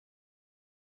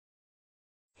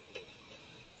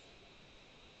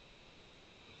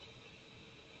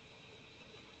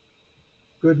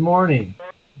Good morning.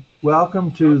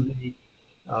 Welcome to the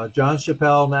John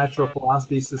Chappell Natural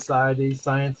Philosophy Society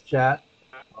Science Chat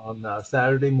on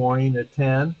Saturday morning at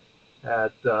 10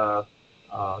 at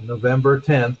November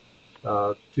 10th,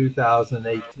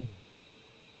 2018.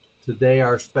 Today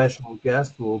our special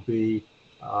guest will be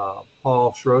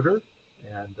Paul Schroeder,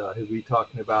 and he'll be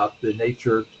talking about the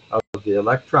nature of the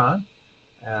electron.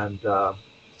 And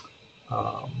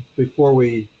before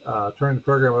we turn the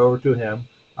program over to him,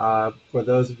 for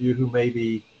those of you who may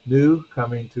be new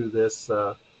coming to this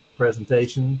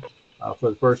presentation for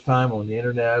the first time on the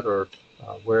internet or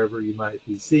wherever you might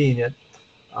be seeing it,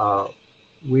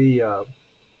 the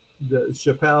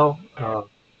Chappell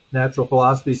Natural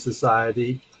Philosophy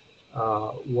Society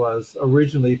was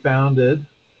originally founded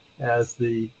as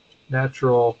the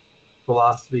Natural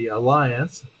Philosophy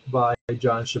Alliance by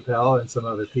John Chappell and some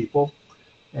other people.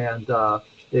 And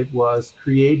it was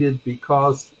created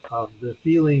because of the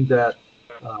feeling that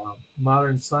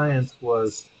modern science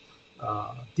was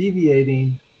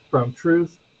deviating from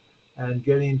truth and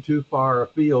getting too far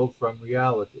afield from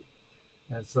reality.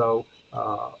 And so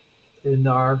in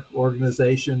our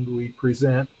organization, we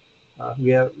present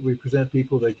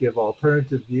people that give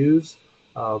alternative views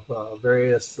of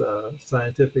various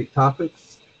scientific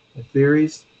topics and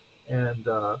theories, and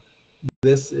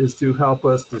this is to help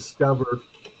us discover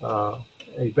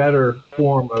a better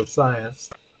form of science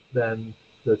than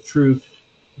the truth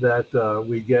that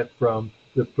we get from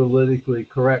the politically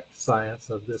correct science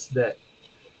of this day.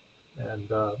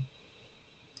 And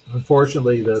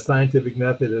unfortunately, the scientific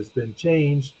method has been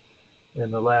changed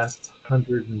in the last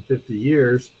 150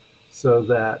 years so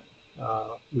that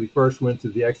we first went to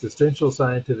the existential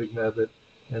scientific method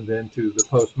and then to the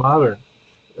postmodern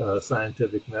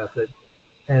scientific method.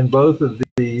 And both of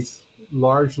these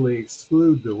largely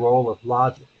exclude the role of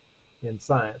logic in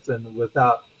science. And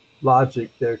without logic,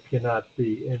 there cannot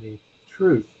be any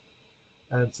truth.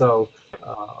 And so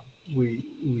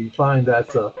we find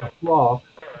that's a flaw.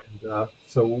 And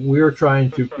so we're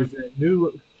trying to present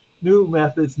new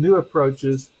methods, new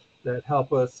approaches that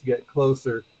help us get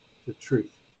closer to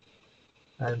truth.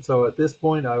 And so at this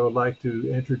point, I would like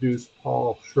to introduce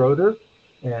Paul Schroeder,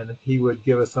 and he would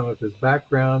give us some of his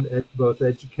background, both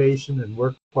education and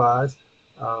work-wise.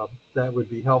 That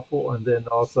would be helpful, and then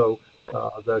also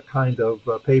the kind of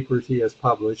papers he has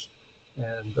published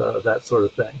and that sort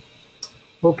of thing.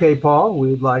 Okay, Paul,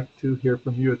 we'd like to hear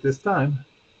from you at this time.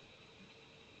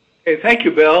 Okay, thank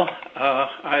you, Bill.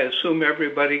 I assume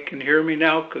everybody can hear me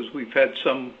now because we've had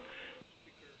some...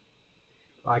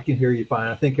 I can hear you fine.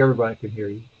 I think everybody can hear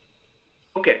you.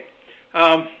 Okay.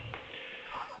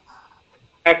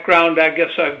 Background, I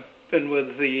guess I've been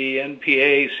with the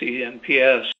NPA,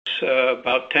 CNPS,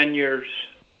 about 10 years.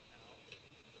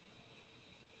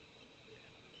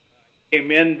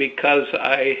 Came in because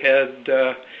I had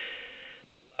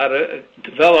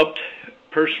developed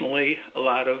personally a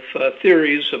lot of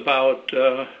theories about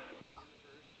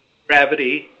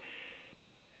gravity,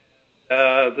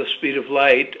 the speed of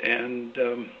light, and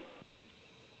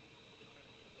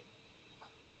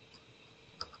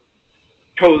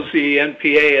chose the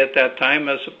NPA at that time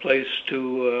as a place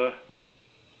to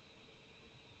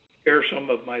share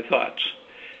some of my thoughts.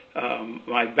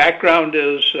 My background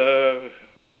is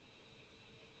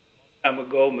time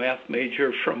ago math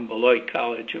major from Beloit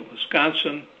College in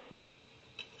Wisconsin.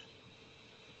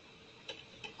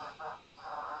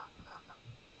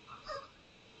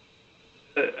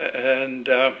 And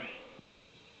anyway,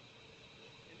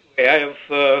 I have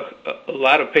a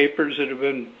lot of papers that have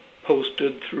been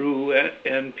posted through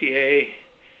NPA,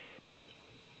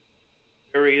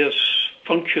 various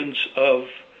functions of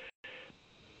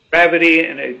gravity,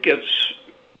 and it gets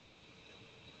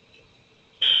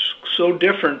so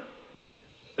different.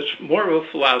 It's more of a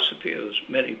philosophy, as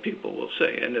many people will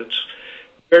say, and it's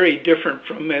very different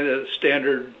from the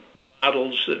standard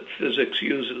models that physics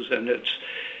uses, and it's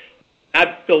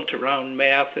not built around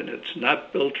math, and it's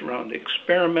not built around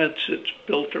experiments. It's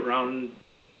built around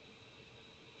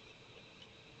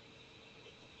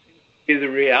the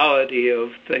reality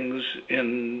of things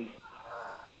in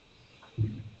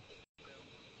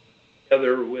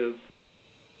together with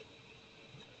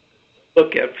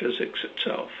look at physics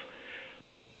itself.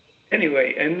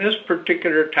 Anyway, in this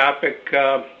particular topic,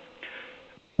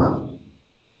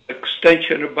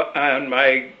 extension on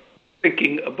my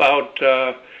thinking about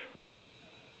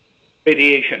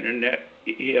radiation and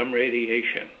EM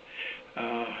radiation.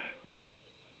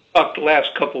 Talked the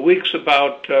last couple of weeks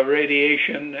about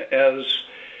radiation as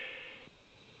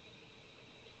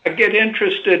I get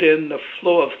interested in the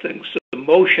flow of things, the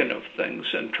motion of things,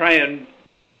 and try and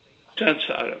make sense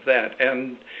out of that.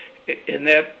 And in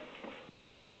that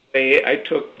I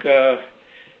took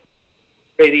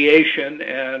radiation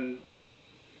and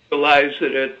realized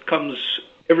that it comes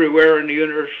everywhere in the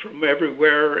universe from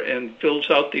everywhere and fills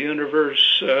out the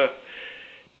universe.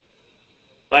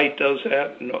 Light does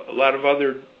that, and a lot of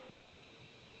other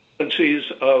frequencies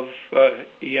of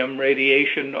EM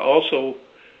radiation also do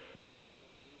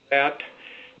that.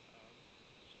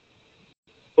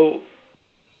 So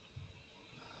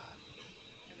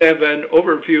I have an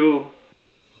overview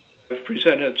I've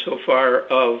presented so far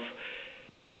of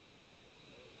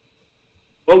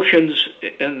motions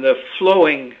in the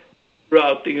flowing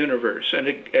throughout the universe,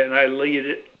 and I lead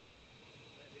it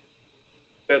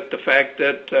at the fact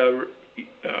that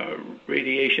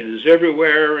radiation is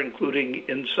everywhere, including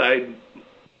inside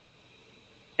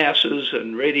masses,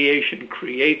 and radiation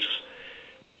creates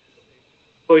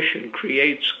push and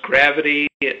creates gravity,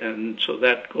 and so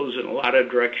that goes in a lot of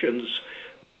directions.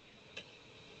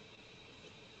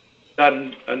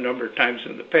 Done a number of times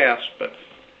in the past, but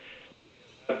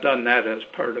I've done that as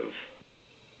part of.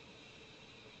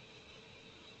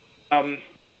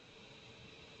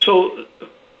 So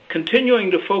continuing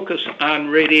to focus on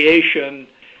radiation,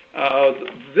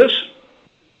 this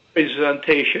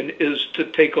presentation is to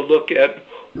take a look at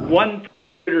one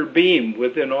particular beam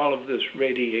within all of this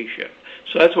radiation.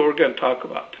 So that's what we're going to talk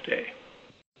about today.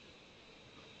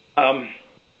 Kind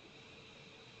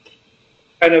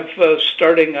of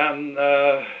starting on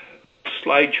the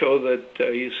slideshow that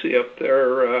you see up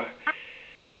there.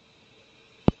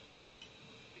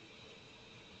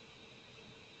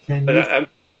 I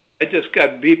just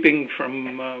got beeping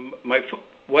from my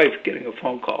wife getting a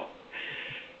phone call.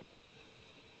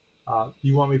 Do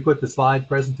you want me to put the slide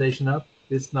presentation up?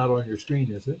 It's not on your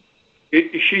screen, is it?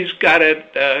 She's got it.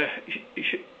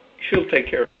 She'll take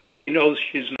care of it. She knows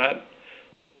she's not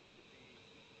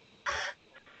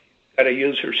got to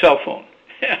use her cell phone.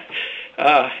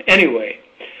 Anyway,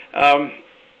 in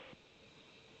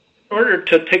order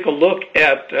to take a look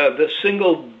at the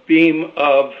single beam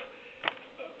of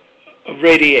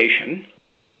radiation,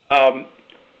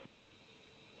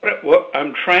 what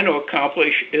I'm trying to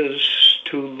accomplish is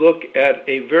to look at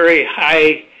a very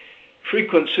high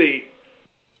frequency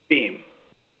beam.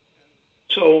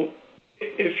 So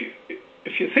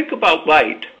if you think about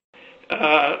light,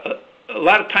 a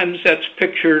lot of times that's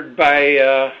pictured by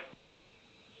a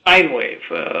sine wave,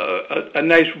 a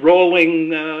nice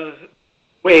rolling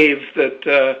wave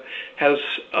that has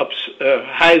ups,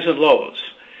 highs and lows,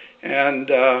 and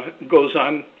goes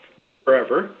on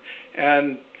forever.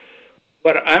 And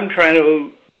what I'm trying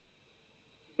to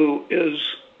do is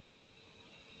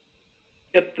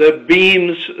get the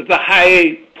beams, the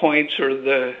high points, or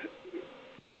the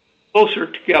closer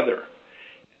together.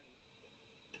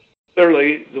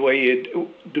 Clearly, the way you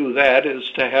do that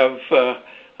is to have a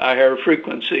higher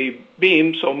frequency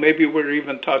beam, so maybe we're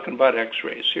even talking about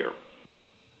X-rays here.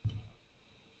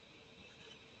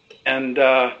 And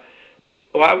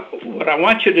what I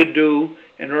want you to do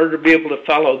in order to be able to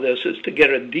follow this is to get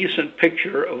a decent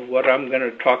picture of what I'm going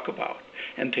to talk about.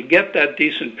 And to get that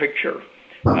decent picture,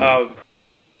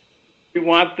 we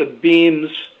want the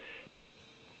beams,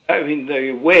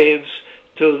 the waves,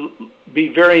 to be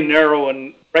very narrow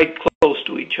and right close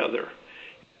to each other.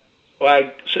 So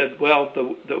I said, well,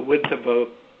 the width of a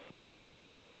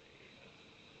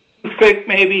toothpick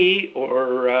maybe,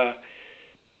 or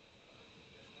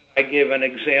I gave an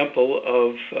example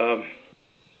of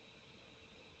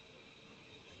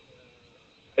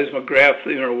seismograph,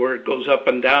 where it goes up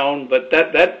and down, but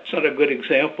that's not a good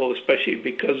example, especially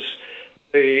because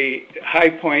the high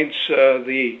points,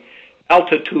 the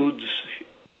altitudes,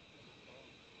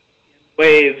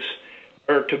 waves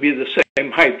are to be the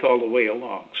same height all the way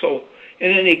along. So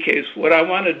in any case, what I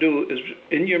want to do is,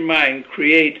 in your mind,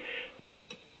 create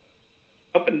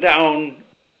up and down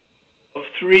of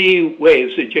three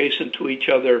waves adjacent to each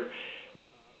other,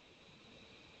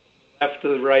 left to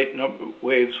the right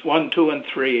waves, 1, 2, and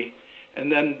 3,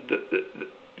 and then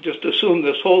just assume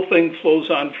this whole thing flows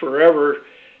on forever.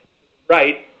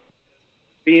 Right,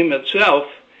 beam itself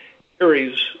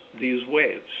carries these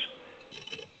waves.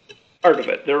 Part of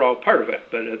it, they're all part of it,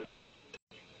 but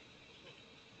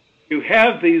you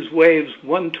have these waves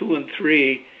 1, 2, and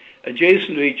 3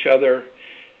 adjacent to each other.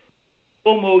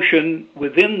 Full motion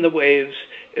within the waves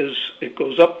is it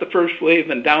goes up the first wave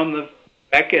and down the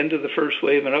back end of the first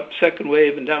wave, and up the second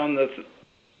wave and down the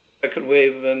second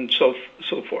wave, and so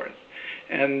forth.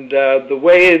 And the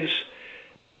waves,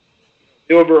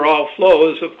 the overall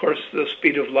flow is, of course, the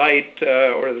speed of light,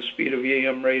 or the speed of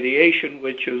EM radiation,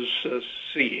 which is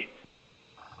c.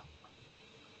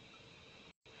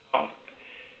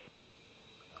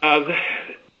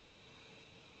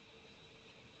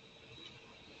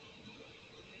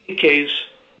 any case,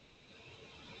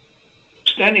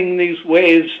 extending these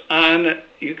waves on,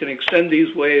 you can extend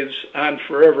these waves on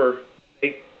forever.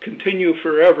 They continue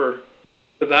forever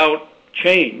without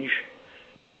change,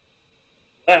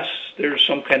 unless there's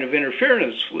some kind of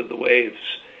interference with the waves.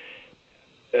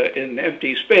 In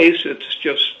empty space, it's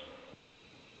just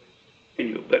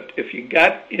continue. But if you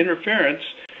got interference,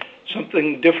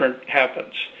 something different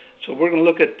happens. So we're going to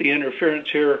look at the interference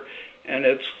here, and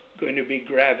it's going to be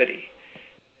gravity.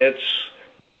 It's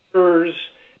occurs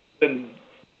when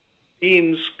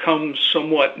beams come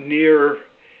somewhat near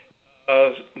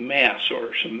mass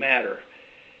or some matter.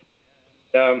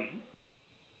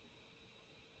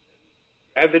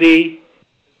 Gravity,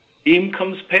 beam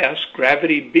comes past,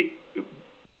 gravity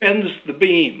bends the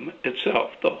beam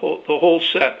itself, the whole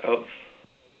set of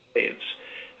waves.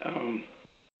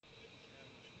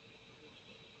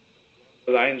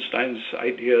 With Einstein's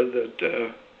idea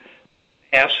that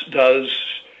mass does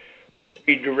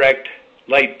redirect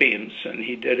light beams, and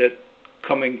he did it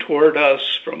coming toward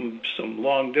us from some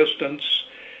long distance.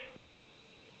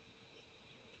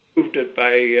 Proved it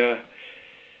by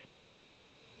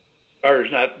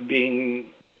stars not being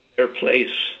in their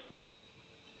place.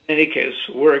 In any case,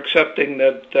 we're accepting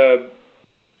that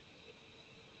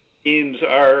beams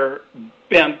are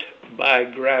bent by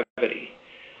gravity.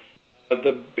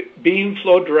 The beam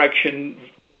flow direction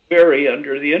vary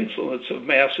under the influence of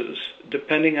masses,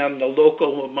 depending on the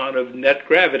local amount of net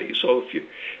gravity. So if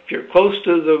you're close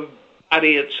to the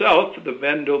body itself, the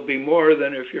bend will be more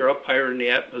than if you're up higher in the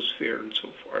atmosphere and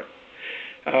so forth.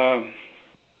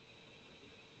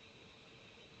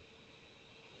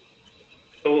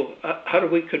 So how do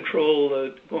we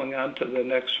control going on to the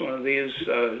next one of these?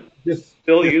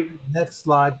 Bill, you next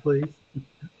slide, please,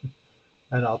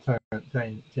 and I'll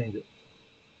change it.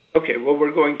 Okay. Well,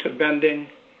 we're going to bending.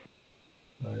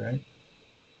 All right.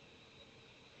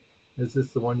 Is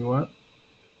this the one you want?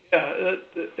 Yeah,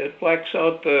 it blacks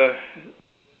out the.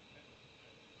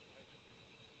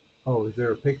 Oh, is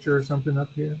there a picture or something up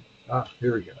here? Ah,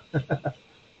 here we go.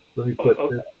 Let me put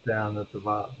okay. this down at the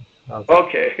bottom.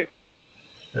 Okay.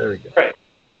 There we go. Right.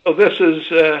 So this is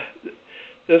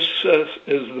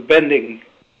the bending.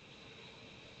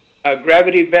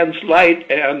 Gravity bends light,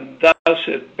 and thus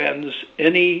it bends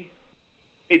any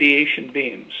radiation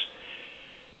beams.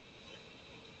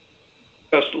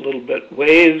 Just a little bit.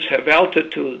 Waves have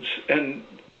altitudes, and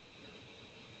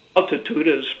altitude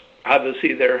is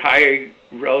obviously they're high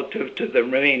relative to the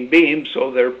main beam,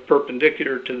 so they're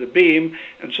perpendicular to the beam,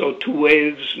 and so two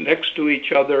waves next to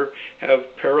each other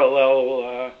have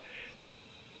parallel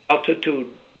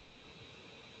altitude.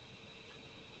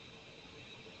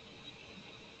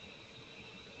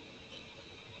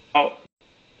 Now,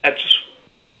 that's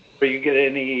where you get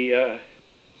any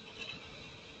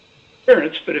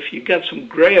interference, but if you got some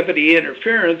gravity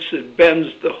interference that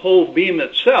bends the whole beam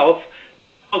itself,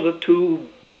 now the two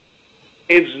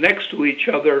waves next to each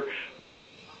other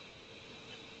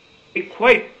be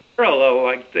quite parallel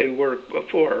like they were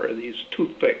before, these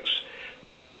toothpicks.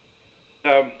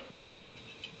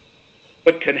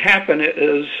 What can happen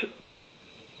is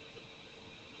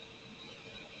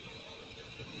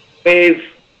wave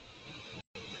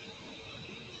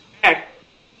back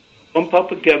bump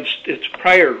up against its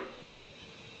prior.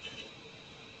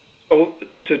 So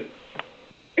to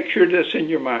picture this in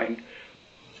your mind,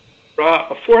 draw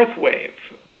a fourth wave.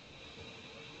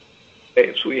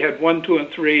 So we had 1, 2, and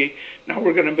 3. Now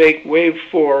we're going to make wave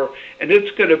 4, and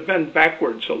it's going to bend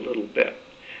backwards a little bit.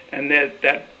 And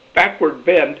that backward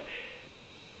bend is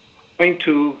going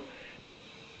to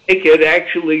make it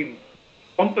actually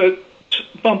bump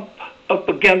up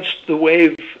against the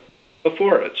wave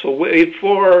before it. So wave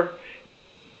 4 is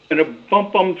going to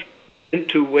bump them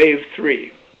into wave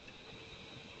 3,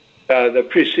 the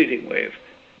preceding wave.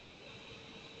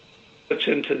 It's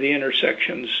into the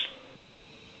intersections.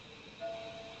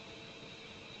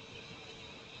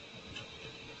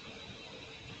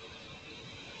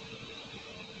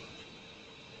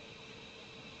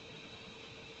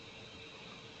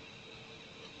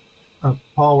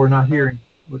 Paul, we're not hearing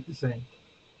what you're saying.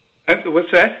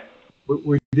 What's that?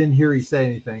 We didn't hear you say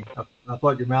anything. I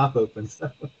thought your mouth opened. So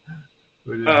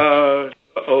so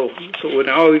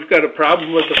now we've got a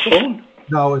problem with the phone?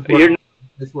 No,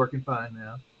 it's working fine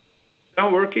now. Now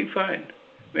working fine.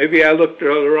 Maybe I looked the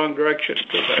wrong direction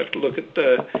because I have to look at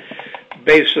the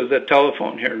base of the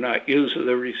telephone here, not use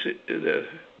the receiver.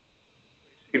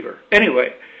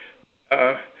 Anyway,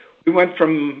 we went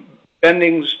from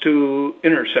bendings to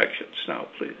intersections now,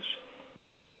 please.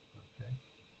 Okay.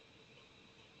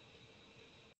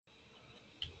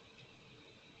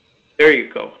 There you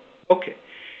go. Okay.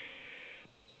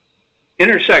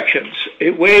 intersections.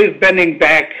 A wave bending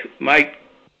back might,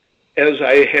 as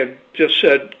I have just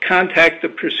said, contact the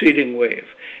preceding wave.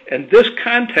 And this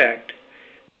contact,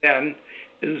 then,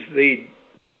 is the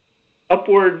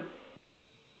upward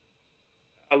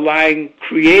line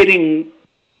creating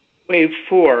wave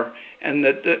 4, and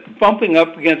the bumping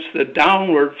up against the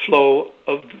downward flow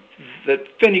that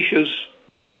finishes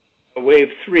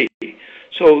wave 3.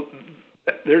 So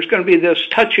there's going to be this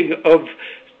touching of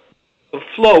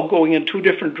flow going in two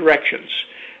different directions.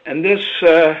 And this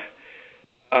two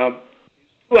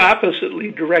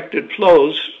oppositely directed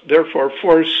flows, therefore,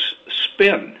 force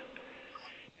spin.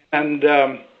 And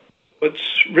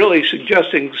it's really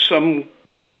suggesting some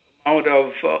amount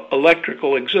of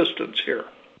electrical existence here.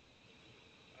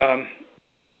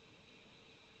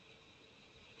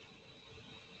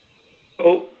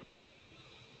 So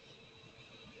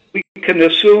we can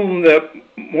assume that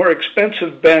more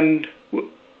expensive bend,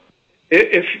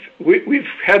 if we've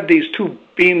had these two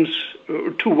beams,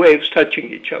 two waves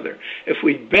touching each other, if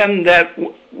we bend that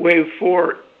wave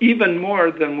 4 even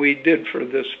more than we did for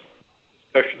this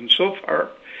discussion so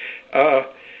far,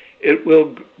 it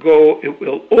will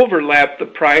overlap the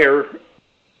prior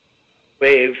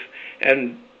wave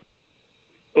and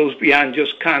goes beyond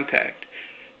just contact.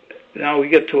 Now we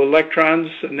get to electrons,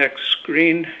 the next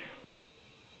screen.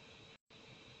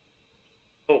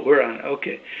 Oh, we're on,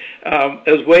 okay.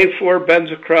 As wave 4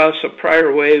 bends across a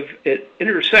prior wave, it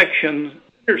intersects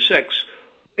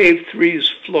wave 3's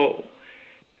flow.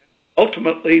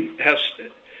 Ultimately,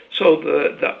 so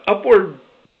the upward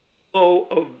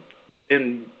flow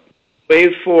in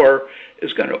wave 4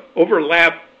 is going to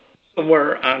overlap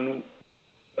somewhere on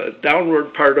the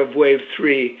downward part of wave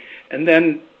 3, and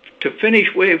then to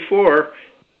finish wave 4,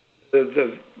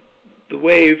 the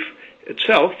wave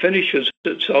itself finishes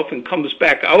itself and comes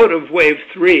back out of wave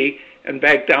 3 and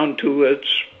back down to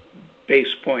its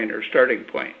base point or starting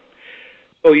point.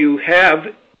 So you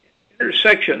have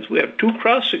intersections. We have two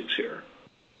crossings here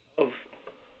of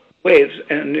waves,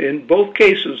 and in both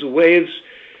cases, wave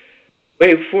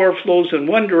 4 flows in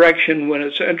one direction when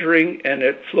it's entering, and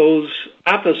it flows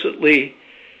oppositely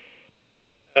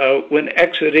when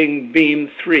exiting beam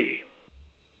 3.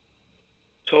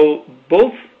 So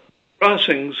both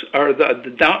crossings are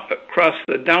across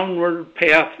the downward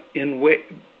path in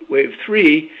wave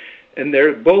 3, and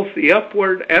they're both the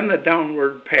upward and the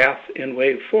downward path in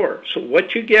wave 4. So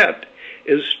what you get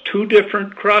is two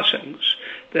different crossings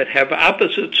that have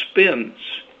opposite spins.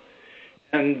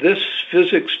 And this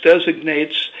physics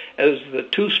designates as the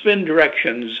two spin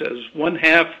directions as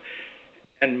 1/2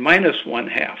 and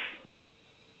 -1/2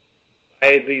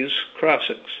 by these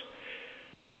crossings.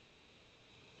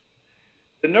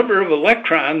 The number of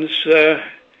electrons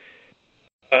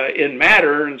in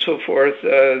matter and so forth,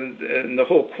 and the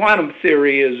whole quantum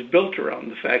theory is built around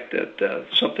the fact that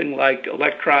something like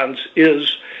electrons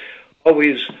is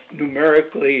always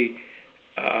numerically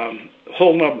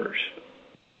whole numbers.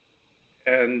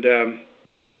 And in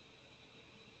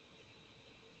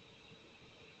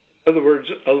other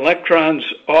words,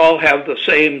 electrons all have the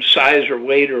same size or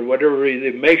weight or whatever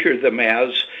they measure them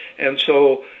as, and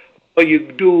so what you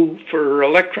do for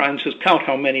electrons is count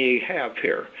how many you have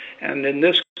here. And in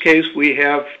this case, we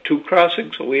have two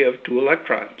crossings, so we have two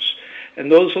electrons.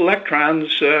 And those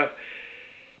electrons,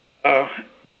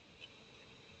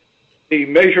 the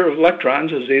measure of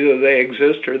electrons is either they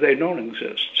exist or they don't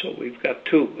exist. So we've got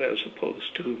two as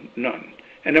opposed to none.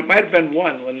 And it might have been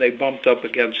one when they bumped up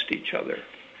against each other.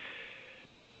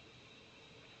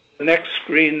 The next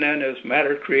screen then is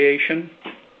matter creation.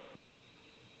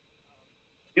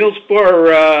 Niels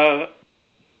Bohr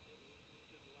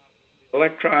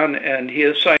electron, and he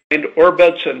assigned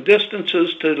orbits and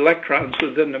distances to electrons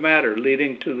within the matter,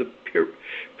 leading to the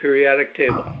periodic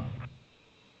table.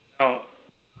 Now,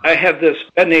 I have this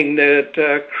bending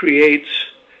that creates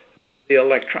the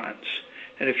electrons.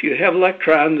 And if you have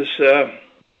electrons have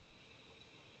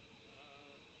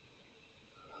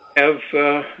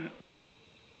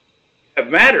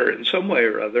matter in some way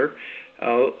or other,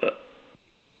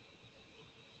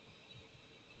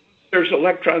 there's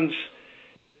electrons,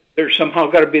 there's somehow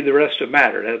got to be the rest of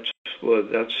matter. That's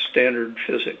standard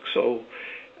physics. So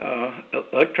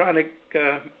electronic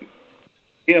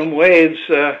EM waves,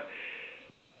 the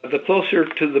closer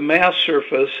to the mass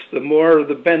surface, the more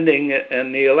the bending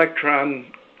and the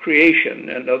electron creation.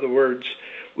 In other words,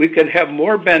 we can have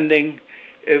more bending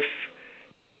if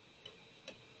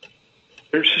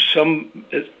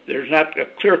there's not a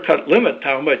clear-cut limit to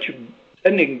how much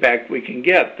bending back we can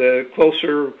get. The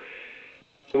closer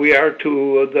we are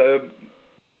to the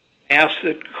mass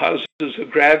that causes the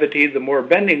gravity, the more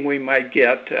bending we might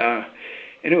get.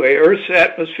 Anyway, Earth's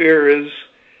atmosphere is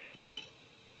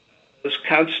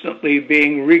constantly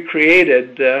being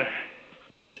recreated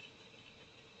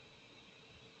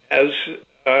as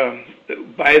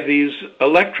by these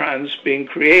electrons being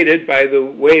created by the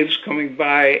waves coming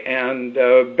by and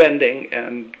bending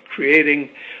and creating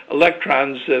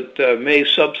electrons that may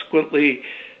subsequently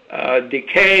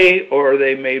decay, or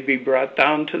they may be brought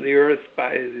down to the Earth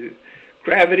by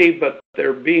gravity, but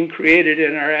they're being created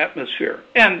in our atmosphere.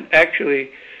 And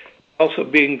actually also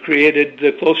being created,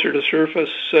 the closer to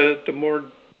surface, the more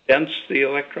dense the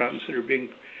electrons that are being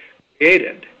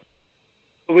created.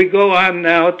 We go on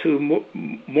now to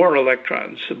more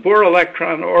electrons. The Bohr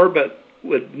electron orbit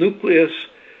with nucleus,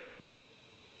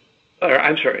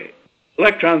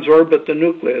 electrons orbit the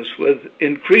nucleus with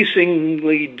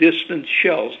increasingly distant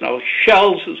shells. Now,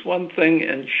 shells is one thing,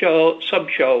 and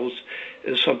subshells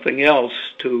is something else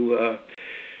to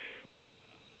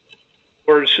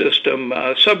Bohr system.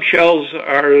 Subshells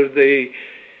are the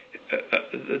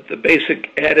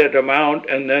basic added amount,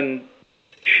 and then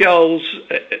shells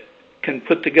can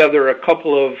put together a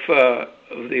couple of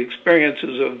the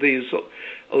experiences of these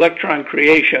electron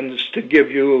creations to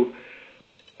give you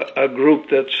a group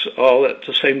that's all at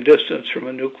the same distance from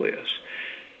a nucleus.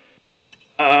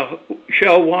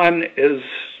 Shell 1 is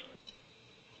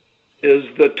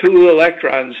the two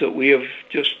electrons that we have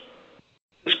just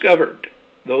discovered.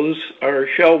 Those are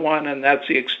shell 1, and that's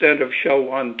the extent of shell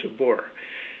 1 to Bohr.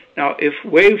 Now, if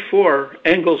wave 4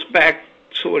 angles back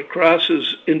so it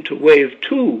crosses into wave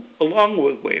 2 along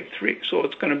with wave 3, so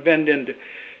it's going to bend into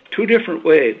two different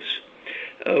waves.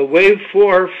 Wave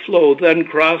 4 flow then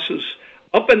crosses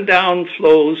up and down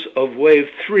flows of wave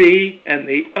 3 and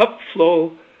the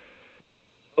upflow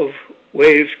of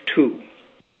wave 2.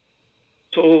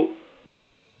 So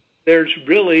there's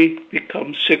really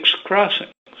become 6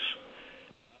 crossings.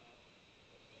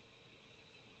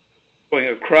 Going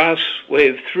across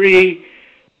wave 3,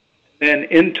 then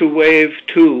into wave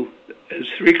 2 is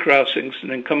 3 crossings, and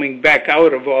then coming back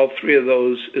out of all 3 of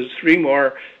those is 3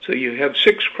 more. So you have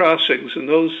 6 crossings, and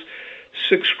those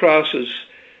 6 crosses,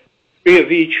 3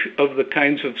 of each of the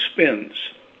kinds of spins.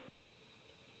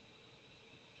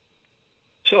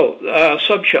 So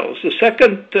subshells. The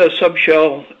second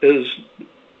subshell is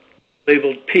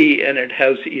labeled P, and it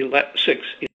has 6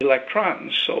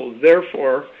 electrons. So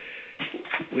therefore,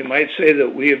 we might say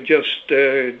that we have just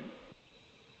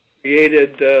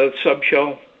created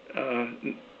subshell,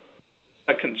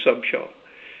 second subshell.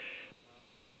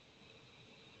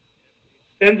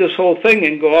 End this whole thing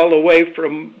and go all the way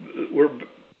from where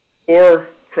 4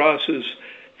 crosses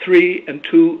 3 and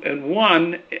 2 and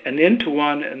 1 and into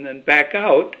 1 and then back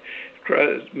out,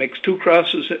 makes 2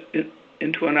 crosses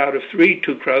into and out of 3,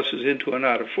 2 crosses into and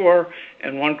out of 4,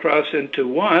 and 1 cross into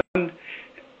 1,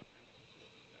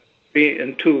 3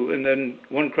 and 2, and then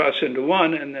 1 cross into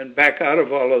 1, and then back out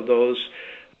of all of those.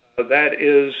 That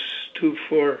is 2,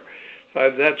 4,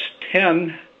 5, that's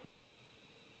 10.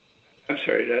 I'm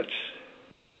sorry, that's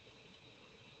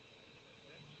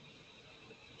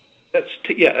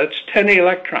 10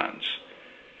 electrons.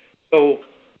 So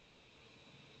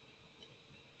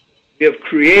we have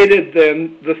created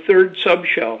then the third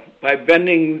subshell by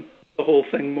bending the whole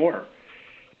thing more.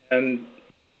 And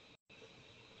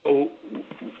so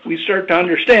we start to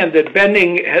understand that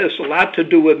bending has a lot to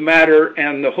do with matter,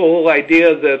 and the whole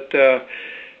idea that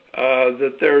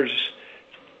that there's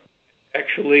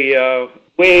actually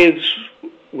waves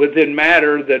within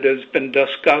matter that has been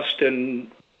discussed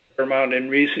in amount in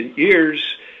recent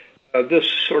years. This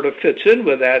sort of fits in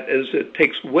with that, is it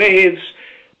takes waves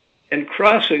and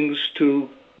crossings to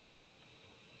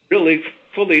really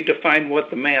fully define what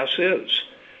the mass is.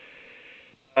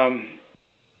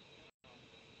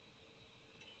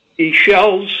 The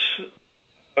shells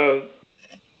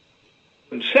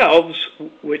themselves,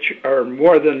 which are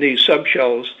more than these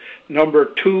subshells, number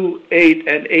 2, 8,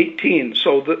 and 18.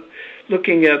 So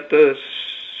looking at the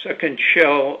second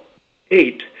shell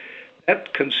 8,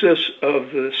 that consists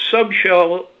of the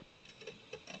subshell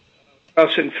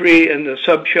crossing 3 and the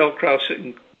subshell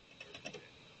crossing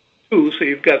 2. So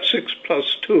you've got 6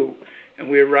 plus 2, and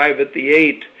we arrive at the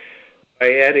 8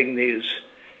 by adding these.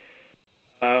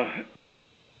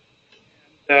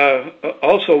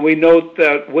 Also, we note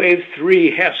that wave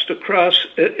 3 has to cross,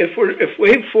 if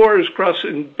wave 4 is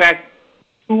crossing back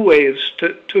 2 waves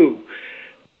to 2,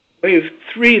 wave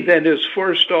 3 then is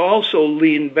forced to also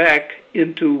lean back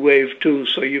into wave 2.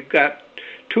 So you've got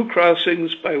 2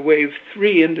 crossings by wave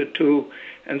 3 into 2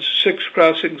 and 6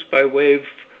 crossings by wave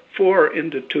 4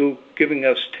 into 2, giving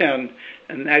us 10.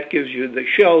 And that gives you the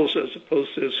shells as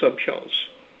opposed to the subshells.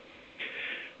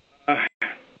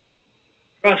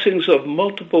 crossings of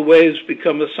multiple waves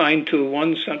become assigned to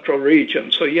one central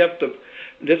region. So you have to,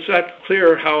 it's not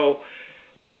clear how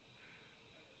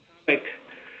atomic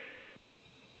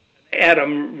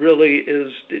atom really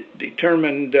is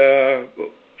determined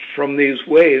from these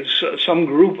waves. Some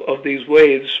group of these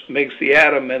waves makes the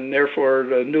atom and therefore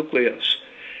the nucleus.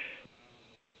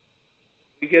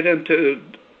 We get into,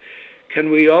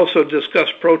 can we also discuss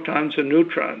protons and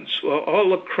neutrons? Well, all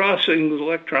the crossing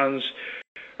electrons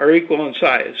are equal in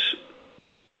size.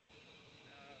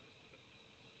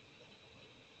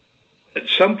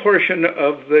 Some portion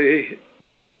of the,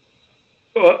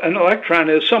 well, an electron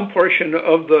is some portion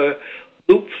of the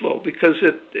loop flow because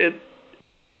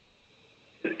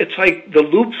it's like the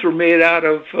loops were made out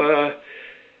of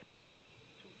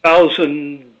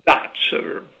 1,000 dots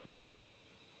or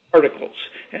particles,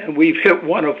 and we've hit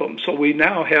one of them. So we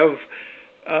now have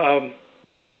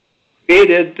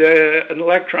created an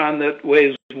electron that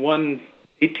weighs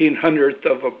 1/1800th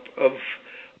of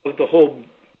the whole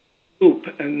loop,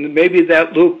 and maybe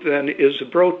that loop then is a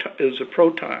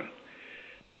proton.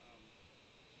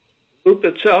 The loop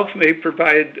itself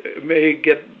may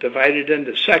get divided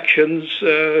into sections,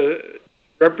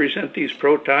 represent these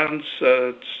protons.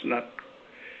 It's not.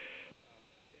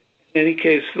 In any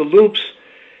case, the loops.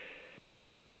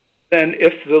 Then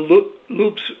if the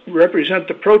loops represent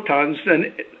the protons,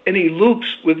 then any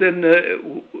loops within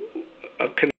a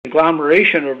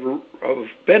conglomeration of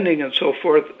bending and so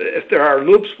forth, if there are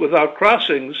loops without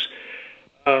crossings,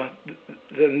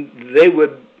 then they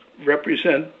would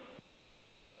represent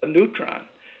a neutron.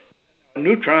 A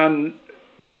neutron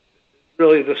is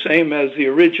really the same as the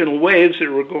original waves that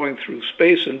were going through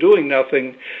space and doing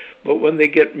nothing, but when they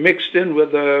get mixed in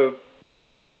with a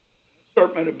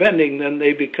assortment of bending, then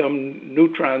they become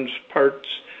neutrons, parts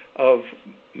of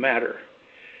matter.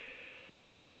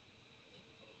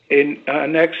 Okay,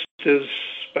 next is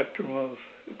spectrum of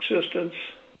existence.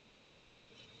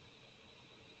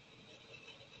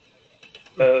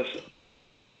 Wait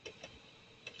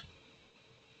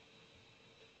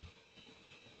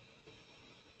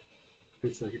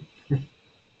a second.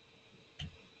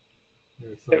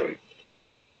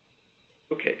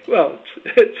 Okay, well,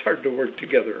 it's hard to work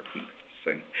together.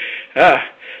 Thing.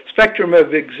 Spectrum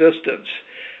of existence.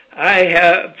 I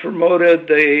have promoted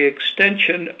the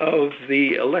extension of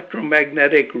the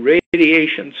electromagnetic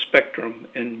radiation spectrum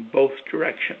in both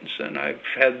directions, and I've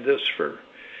had this for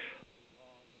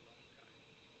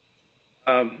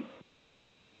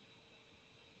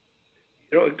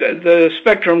the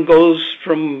spectrum goes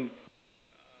from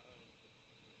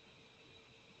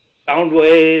sound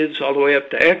waves all the way up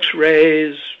to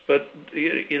X-rays, but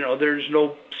there's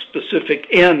no specific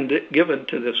end given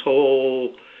to this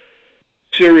whole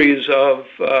series of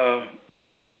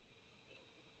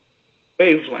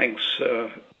wavelengths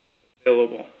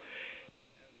available.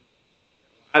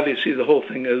 Obviously, the whole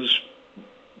thing is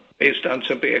based on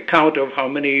simply a count of how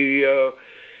many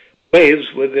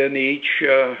waves within each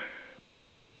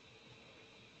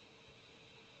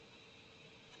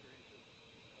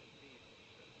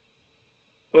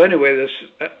so anyway, this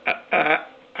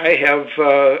I have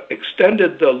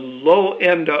extended the low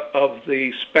end of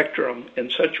the spectrum in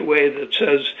such a way that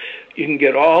says you can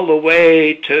get all the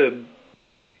way to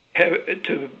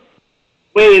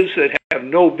waves that have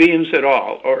no beams at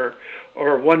all, or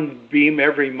one beam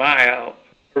every mile,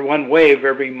 or one wave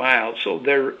every mile. So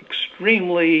they're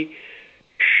extremely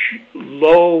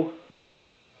low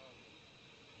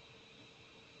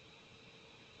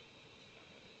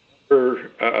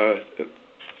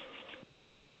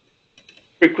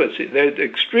frequency. They're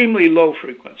extremely low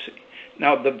frequency.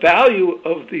 Now, the value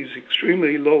of these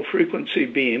extremely low frequency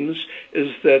beams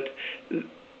is that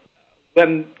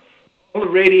when all the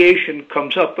radiation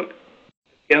comes up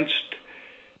against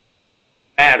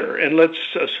matter, and let's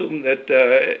assume that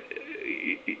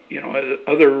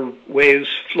other waves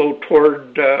flow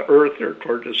toward Earth or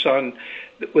toward the sun,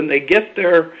 when they get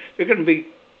there, they're going to be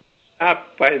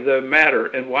stopped by the matter.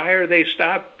 And why are they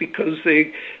stopped? Because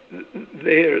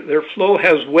their flow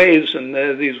has waves, and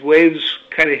these waves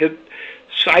kind of hit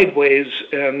sideways,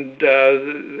 and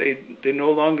they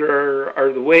no longer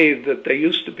are the wave that they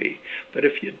used to be. But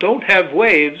if you don't have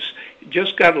waves, you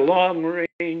just got a long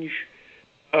range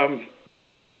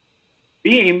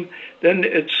beam, then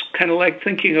it's kind of like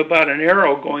thinking about an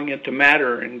arrow going into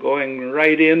matter and going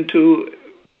right into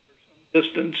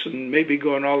distance and maybe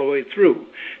going all the way through.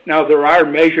 Now, there are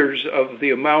measures of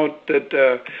the amount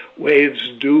that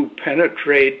waves do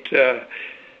penetrate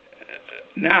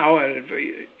now, and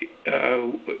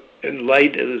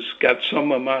light has got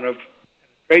some amount of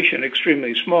penetration,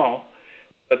 extremely small,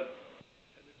 but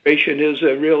penetration is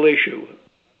a real issue.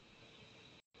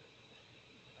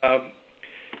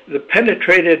 the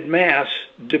penetrated mass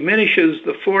diminishes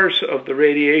the force of the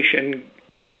radiation,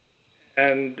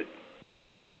 and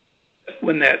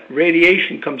when that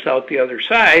radiation comes out the other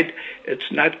side,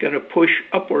 it's not going to push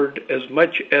upward as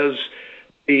much as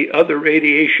the other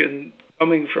radiation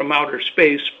coming from outer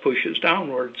space pushes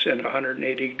downwards in a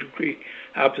 180-degree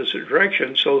opposite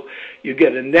direction. So you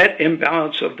get a net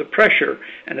imbalance of the pressure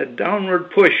and a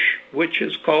downward push, which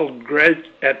is called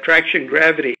attraction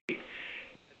gravity at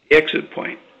the exit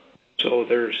point. So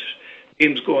there's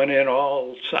beams going in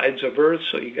all sides of Earth,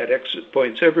 so you got exit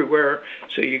points everywhere,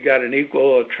 so you got an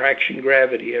equal attraction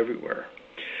gravity everywhere.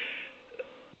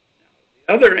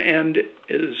 The other end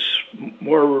is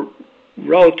more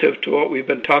relative to what we've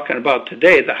been talking about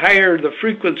today. The higher the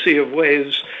frequency of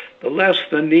waves, the less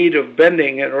the need of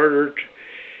bending in order to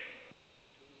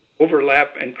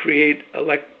overlap and create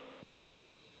electrons.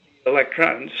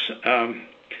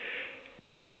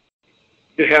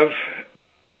 You have,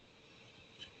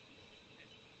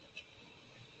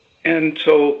 and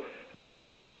so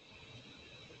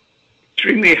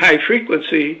extremely high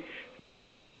frequency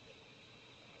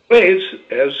waves,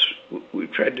 as we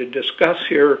tried to discuss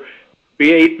here,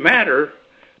 create matter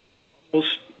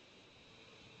almost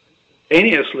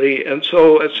instantaneously, and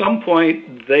so at some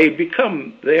point they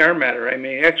are matter. I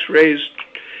mean, X-rays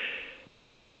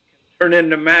turn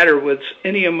into matter with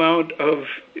any amount of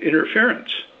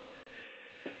interference.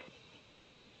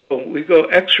 So we go,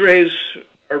 X-rays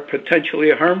are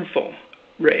potentially harmful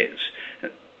rays. I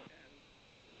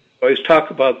always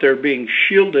talk about their being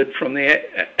shielded from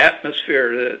the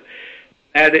atmosphere.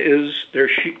 That is,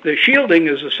 the shielding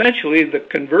is essentially the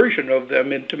conversion of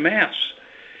them into mass.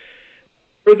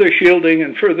 Further shielding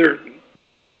and further,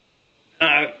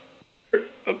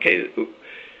 okay,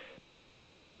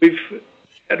 we've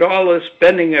had all this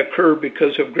bending occur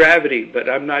because of gravity, but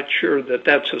I'm not sure that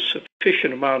that's a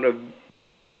sufficient amount of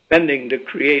bending to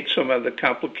create some of the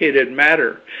complicated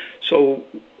matter. So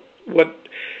what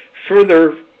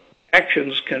further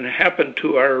actions can happen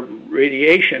to our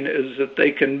radiation is that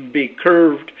they can be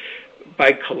curved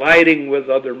by colliding with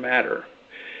other matter.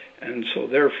 And so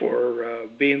therefore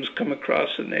beams come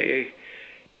across and they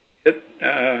hit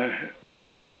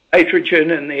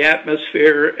nitrogen in the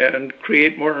atmosphere and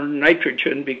create more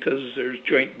nitrogen because there's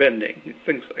joint bending,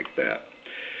 things like that.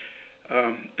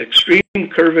 Extreme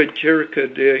curvature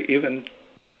could even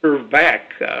curve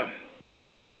back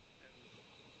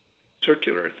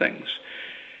circular things.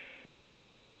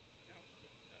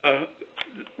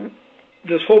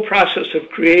 This whole process of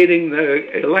creating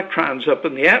the electrons up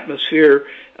in the atmosphere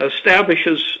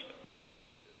establishes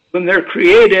when they're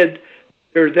created,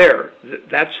 they're there.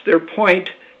 That's their point.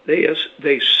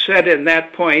 They set in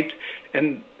that point,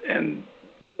 and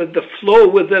the flow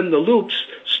within the loops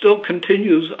still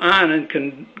continues on and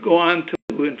can go on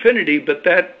to infinity, but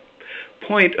that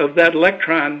point of that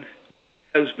electron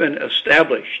has been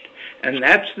established. And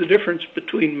that's the difference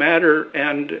between matter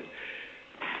and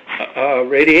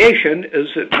radiation,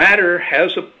 is that matter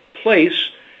has a place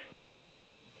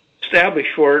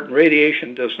established for it and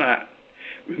radiation does not.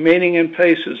 Remaining in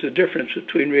place is the difference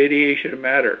between radiation and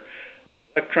matter.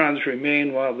 Electrons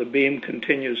remain while the beam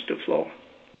continues to flow.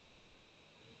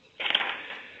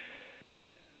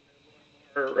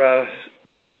 Our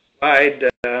slide,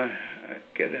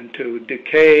 get into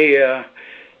decay.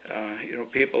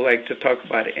 People like to talk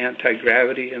about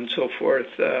anti-gravity and so forth.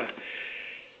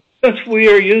 Since we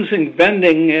are using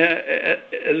bending as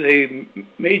a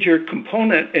major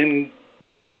component in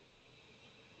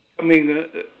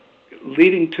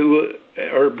leading to,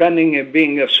 or bending and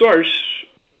being a source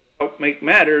to help make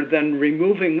matter, then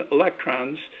removing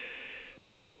electrons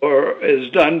is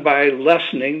done by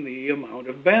lessening the amount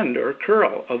of bend or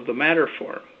curl of the matter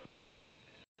form,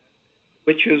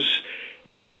 which is,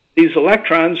 these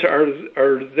electrons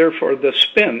are therefore the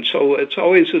spin. So it's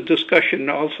always a discussion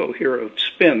also here of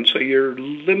spin. So you're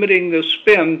limiting the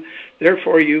spin,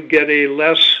 therefore you get a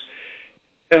less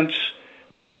dense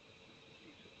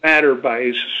matter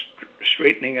by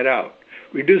straightening it out.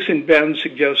 Reducing bend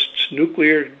suggests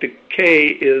nuclear decay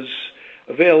is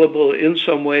available in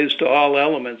some ways to all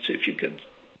elements if you could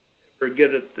ever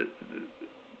get it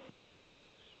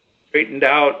straightened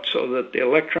out so that the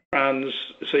electrons,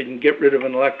 so you can get rid of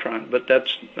an electron, but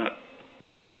that's not.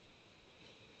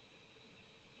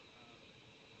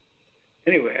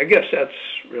 Anyway, I guess that's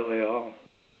really all.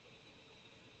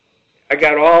 I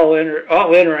got all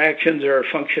interactions are a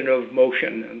function of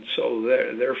motion, and so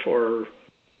therefore,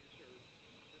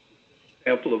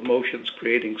 example of motions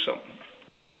creating something.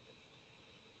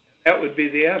 That would be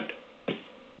the end.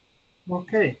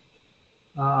 Okay.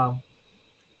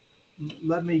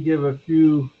 Let me give a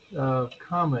few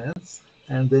comments,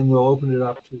 and then we'll open it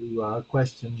up to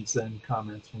questions and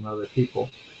comments from other people.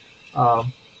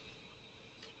 Um,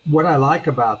 what I like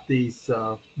about these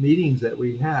meetings that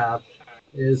we have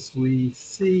is we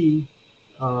see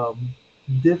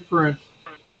different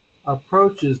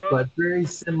approaches, but very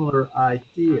similar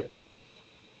ideas.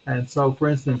 And so, for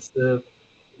instance, the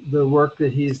work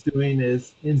that he's doing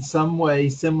is in some way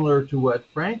similar to what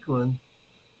Franklin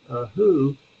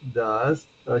who does.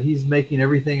 He's making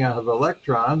everything out of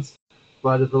electrons,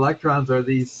 but if electrons are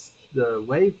the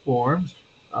waveforms,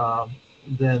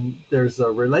 then there's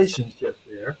a relationship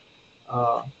there.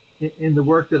 In the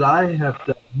work that I have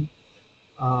done,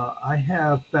 I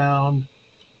have found,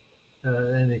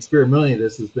 and experimentally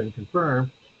this has been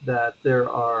confirmed, that there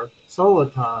are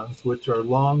solitons, which are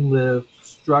long-lived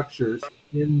structures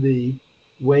in the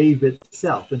wave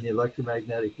itself, in the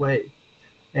electromagnetic wave.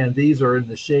 And these are in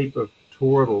the shape of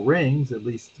toroidal rings, at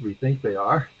least we think they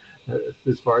are,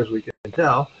 as far as we can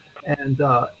tell. And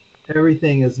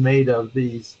everything is made of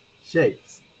these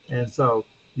shapes. And so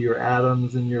your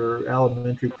atoms and your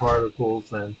elementary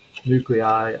particles and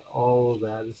nuclei, all of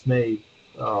that is made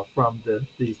from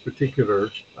these particular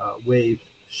wave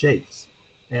shapes.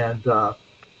 And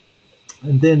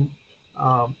then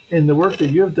in the work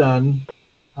that you've done,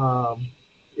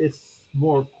 it's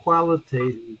more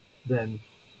qualitative than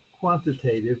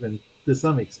quantitative, and to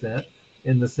some extent,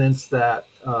 in the sense that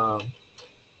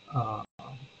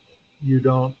you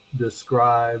don't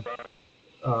describe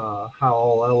how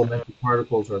all elementary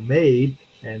particles are made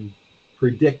and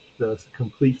predict the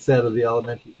complete set of the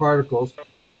elementary particles,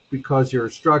 because your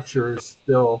structure is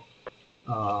still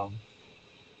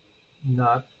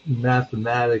not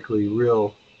mathematically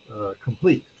real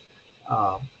complete.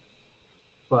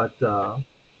 But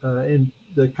in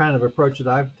the kind of approach that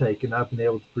I've taken, I've been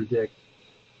able to predict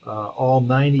all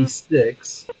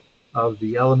 96 of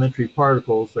the elementary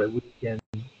particles that we can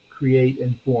create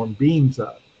and form beams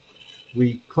of.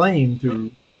 We claim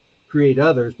to create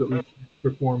others, but we can't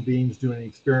perform beams doing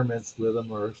experiments with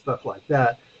them or stuff like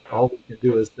that. All we can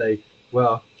do is say,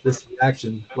 well, this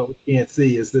reaction, what we can't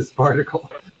see is this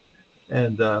particle,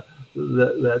 and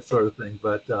that sort of thing.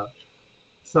 But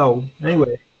so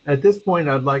anyway, at this point,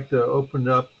 I'd like to open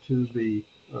it up to the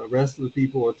rest of the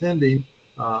people attending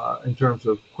in terms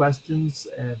of questions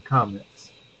and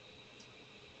comments.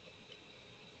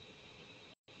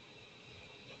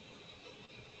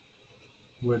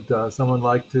 Would someone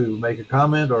like to make a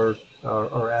comment or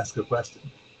ask a question?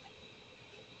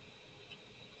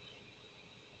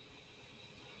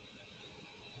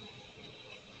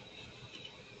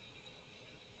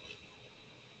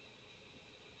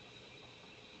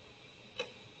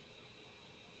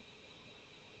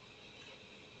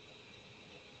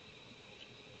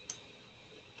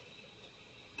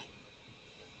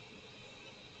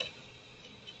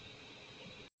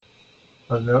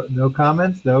 No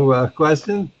comments? No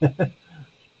questions?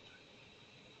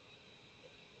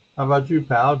 How about you,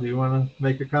 pal? Do you want to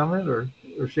make a comment or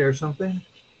share something?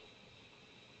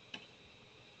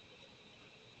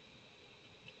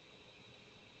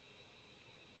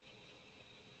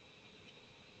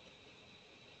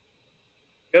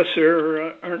 Yes,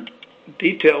 there aren't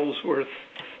details worth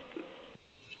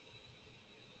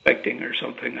expecting or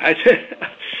something. I said,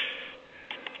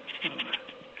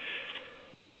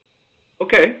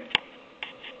 okay.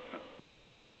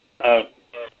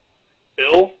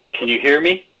 Bill, can you hear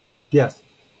me? Yes.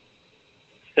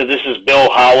 So this is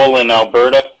Bill Howell in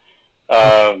Alberta.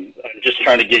 I'm just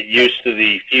trying to get used to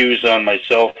the fuse on my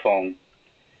cell phone.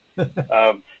 Yeah,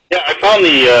 I found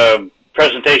the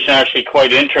presentation actually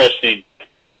quite interesting.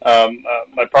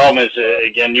 My problem is,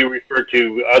 again, you referred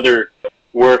to other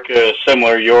work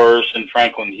similar to yours and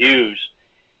Franklin Hughes,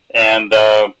 and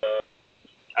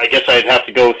I guess I'd have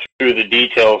to go through the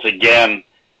details again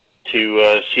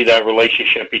to see that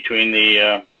relationship between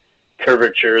the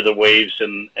curvature, the waves,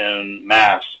 and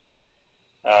mass.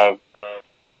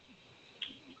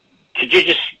 Could you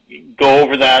just go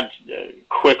over that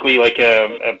quickly, like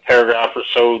a paragraph or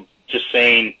so, just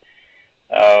saying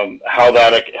how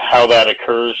that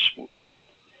occurs?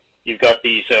 You've got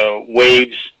these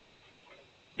waves,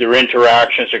 their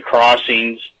interactions or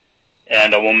crossings,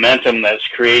 and a momentum that's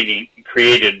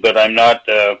created, but I'm not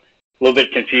a little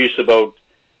bit confused about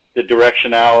the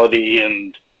directionality,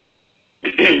 and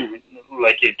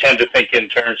like you tend to think in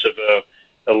terms of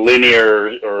a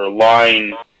linear or a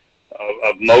line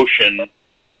of motion,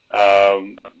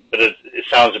 but it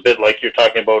sounds a bit like you're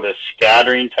talking about a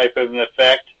scattering type of an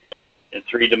effect in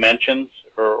 3 dimensions,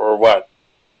 or what?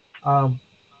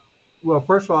 Well,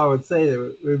 first of all, I would say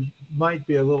that it might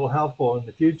be a little helpful in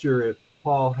the future if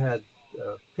Paul had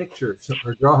pictures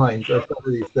or drawings of some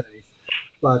of these things.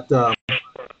 But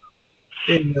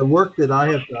in the work that I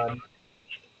have done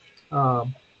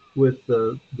with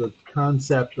the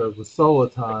concept of a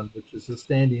soliton, which is a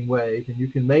standing wave, and you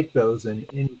can make those in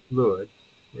any fluid,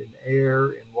 in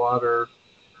air, in water,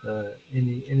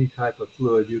 any type of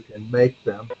fluid, you can make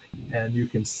them, and you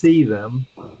can see them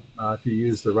if you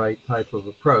use the right type of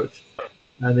approach.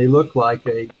 And they look like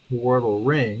a toroidal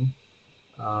ring,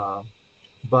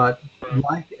 but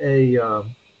like a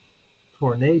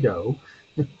tornado,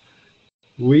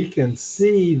 we can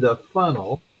see the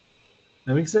funnel,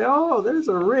 and we can say, "Oh, there's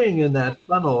a ring in that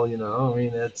funnel." You know, I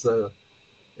mean, it's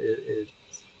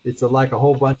like a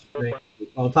whole bunch of rings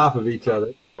on top of each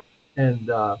other, and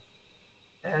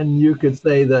you could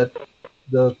say that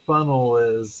the funnel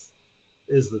is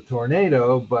the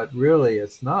tornado, but really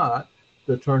it's not.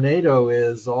 The tornado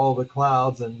is all the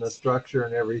clouds and the structure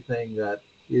and everything that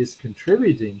is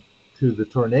contributing to the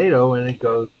tornado, and it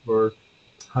goes for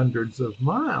hundreds of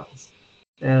miles.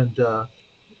 And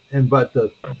but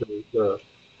the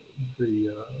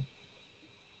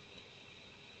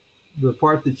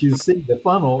part that you see, the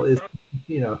funnel, is,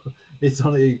 you know, it's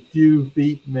only a few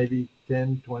feet, maybe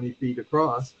 10, 20 feet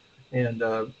across, and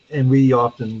we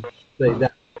often say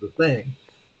that's the thing.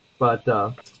 But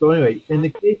so anyway, in the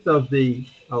case of the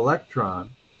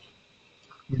electron,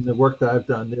 in the work that I've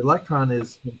done, the electron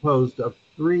is composed of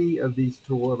 3 of these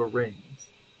toroidal rings,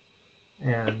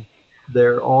 and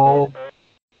they're all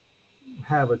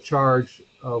have a charge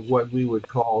of what we would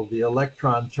call the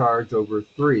electron charge over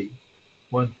 3,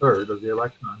 1/3 of the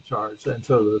electron charge, and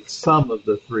so the sum of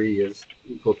the 3 is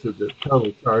equal to the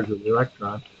total charge of the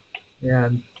electron.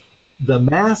 And the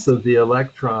mass of the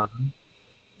electron,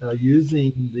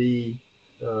 using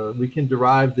we can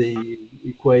derive the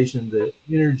equation that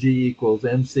energy equals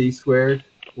mc².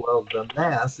 Well, the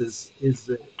mass is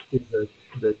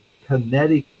the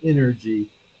kinetic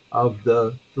energy of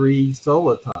the 3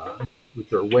 solitons,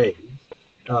 which are waves,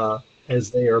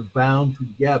 as they are bound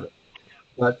together.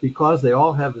 But because they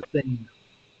all have the same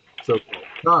so-called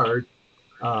charge,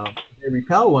 they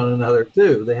repel one another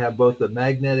too. They have both the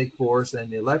magnetic force and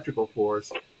the electrical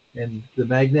force, and the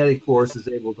magnetic force is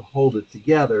able to hold it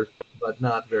together, but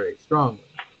not very strongly.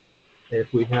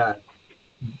 If we had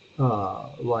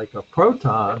like a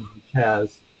proton, which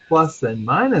has plus and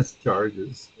minus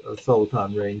charges of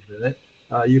soliton rings in it,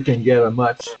 you can get a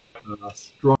much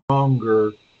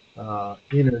stronger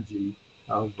energy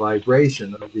of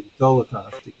vibration of the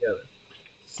solitons together.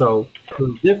 So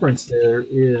the difference there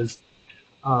is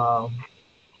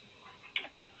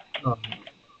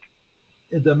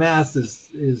the mass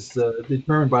is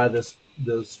determined by the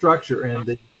structure,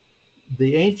 and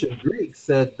the ancient Greeks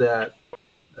said that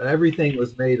everything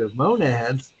was made of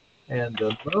monads, and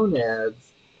the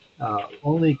monads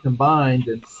only combined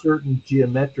in certain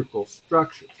geometrical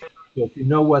structures. So if you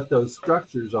know what those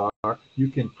structures are, you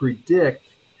can predict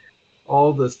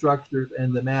all the structures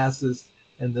and the masses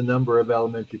and the number of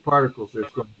elementary particles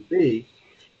there's going to be.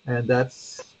 And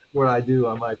that's what I do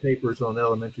on my papers on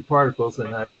elementary particles,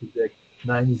 and I predict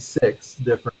 96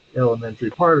 different elementary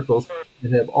particles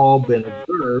that have all been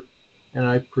observed, and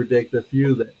I predict a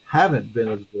few that haven't been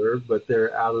observed, but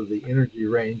they're out of the energy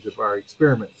range of our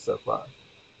experiments so far.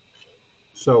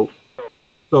 So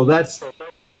that's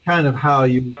kind of how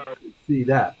you see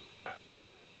that.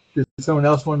 Does someone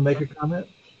else want to make a comment?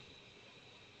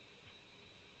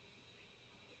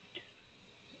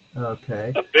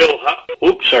 Okay. Bill,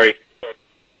 oops, sorry.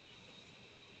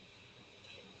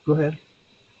 Go ahead.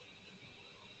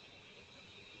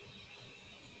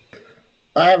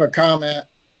 I have a comment.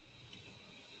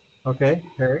 Okay,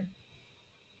 Harry.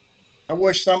 I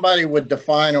wish somebody would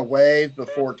define a wave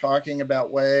before talking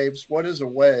about waves. What is a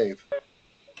wave?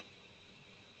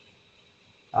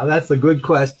 That's a good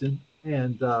question,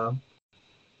 and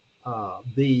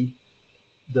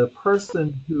the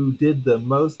person who did the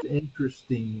most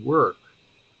interesting work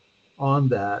on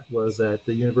that was at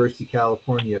the University of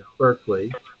California at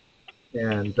Berkeley,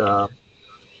 and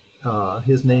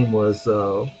his name was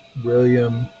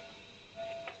William.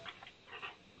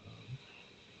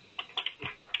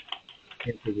 I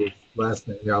can't think of his last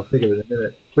name. I'll think of it in a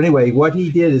minute. But anyway, what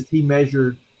he did is he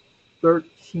measured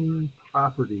 13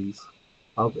 properties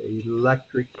of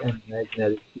electric and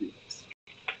magnetic fields.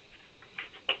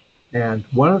 And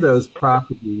one of those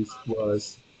properties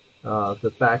was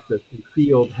the fact that the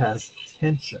field has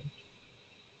tension.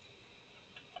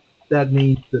 That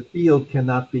means the field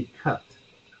cannot be cut.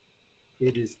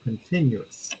 It is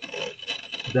continuous.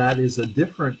 That is a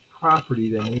different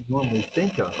property than we normally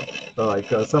think of. So like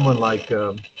someone like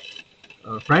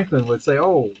Franklin would say,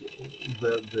 oh,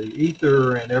 the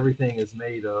ether and everything is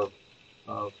made of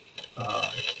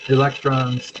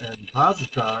electrons and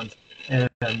positrons, and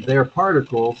they're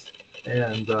particles,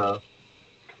 and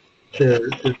they're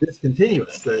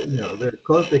discontinuous. They're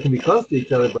close. They can be close to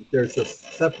each other, but there's a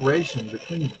separation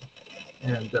between them,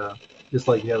 and just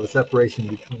like you have a separation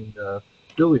between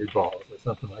billiard balls or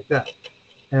something like that.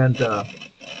 And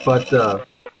but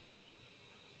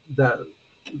that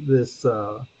this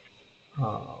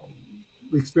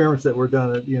experiments that were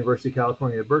done at the University of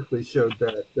California at Berkeley showed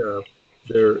that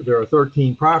there are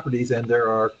 13 properties, and there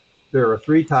are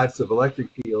 3 types of electric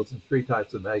fields and 3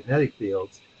 types of magnetic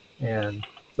fields, and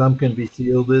some can be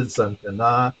shielded, some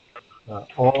cannot.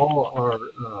 All are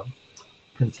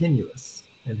continuous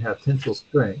and have tensile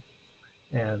strength,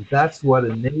 and that's what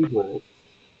enables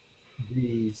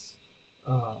these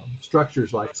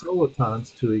structures like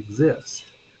solitons to exist.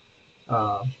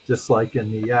 Just like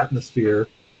in the atmosphere,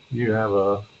 you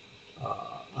have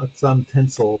some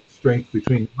tensile strength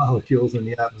between molecules in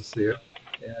the atmosphere,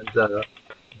 and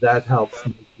that helps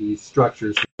make these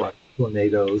structures like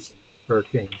tornadoes,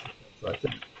 hurricanes, and things like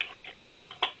that.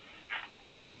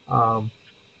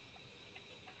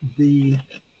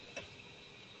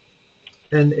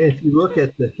 And if you look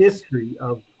at the history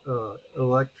of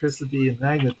electricity and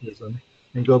magnetism,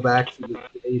 and go back to the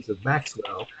days of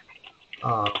Maxwell,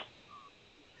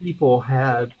 people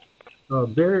had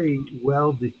very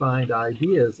well-defined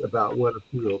ideas about what a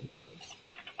field was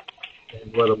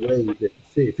and what a wave is.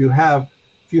 See, if you have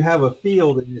a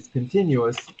field and it's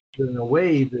continuous, then a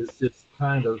wave is just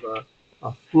kind of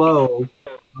a flow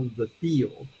of the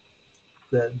field,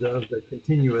 the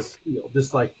continuous field.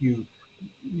 Just like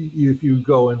if you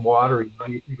go in water,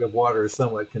 you think of water as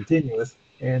somewhat continuous,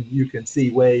 and you can see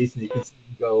waves and you can see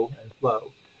them go and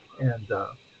flow, and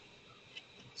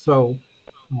so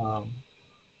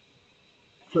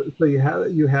you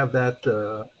have that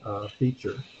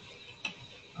feature,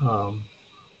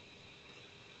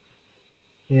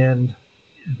 and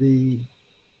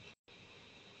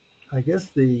I guess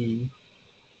the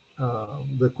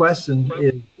question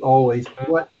is always,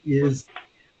 what is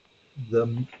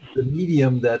the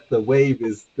medium that the wave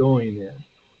is going in,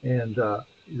 and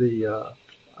the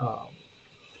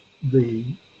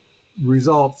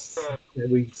results that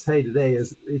we say today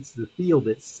is it's the field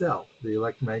itself. The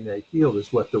electromagnetic field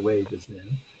is what the wave is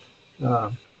in.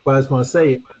 But I was going to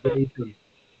say, in the days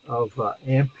of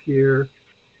Ampere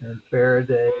and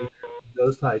Faraday,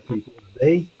 those type people,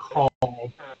 they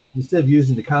called, instead of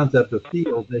using the concept of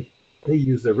field, they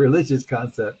used a religious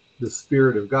concept, the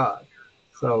Spirit of God.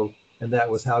 So, and that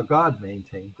was how God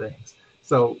maintained things.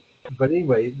 So, but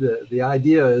anyway, the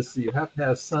idea is you have to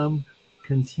have some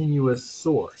continuous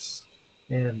source.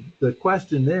 And the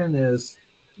question then is,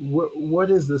 what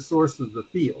is the source of the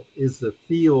field? Is the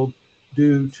field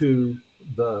due to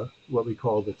what we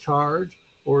call the charge,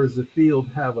 or does the field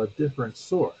have a different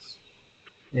source?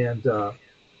 And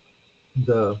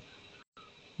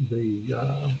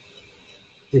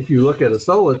if you look at a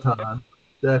soliton,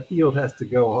 that field has to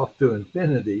go off to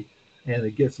infinity, and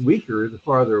it gets weaker the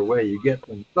farther away you get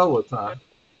from the soliton,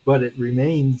 but it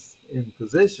remains in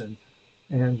position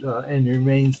and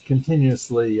remains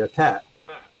continuously attached.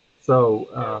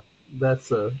 So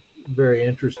that's a very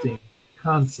interesting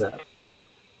concept.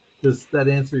 Does that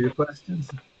answer your questions?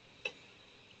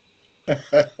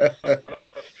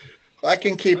 I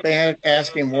can keep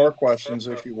asking more questions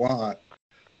if you want.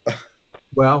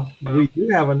 Well, we do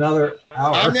have another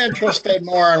hour. I'm interested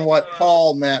more in what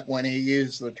Paul meant when he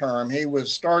used the term. He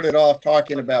started off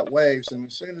talking about waves, and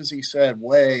as soon as he said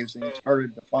waves, and he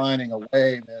started defining a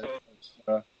wave as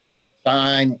a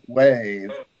sine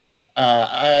wave,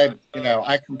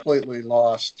 I completely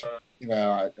lost.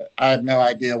 I have no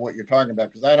idea what you're talking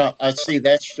about, because I see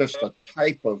that's just a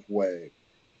type of wave.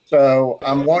 So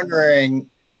I'm wondering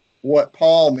what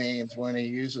Paul means when he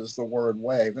uses the word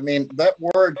wave. I mean, that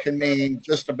word can mean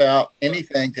just about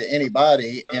anything to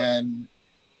anybody, and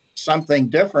something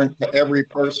different to every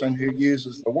person who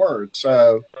uses the word.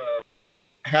 So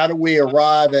how do we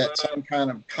arrive at some kind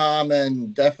of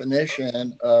common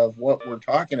definition of what we're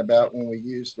talking about when we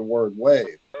use the word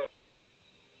wave?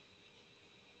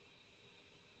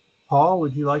 Paul,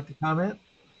 would you like to comment?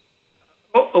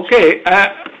 Oh, okay.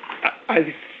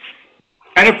 I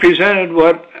kind of presented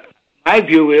what my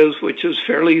view is, which is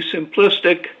fairly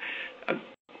simplistic.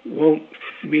 Won't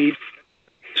be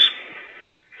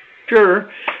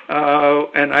sure.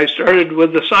 And I started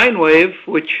with the sine wave,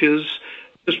 which is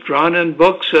just drawn in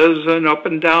books as an up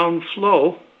and down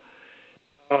flow.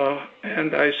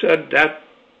 And I said that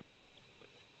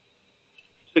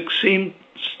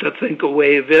to think a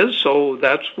wave is, so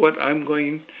that's what I'm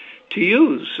going to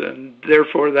use, and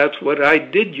therefore that's what I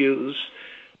did use.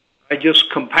 I just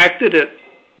compacted it.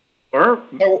 Or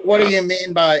So what do you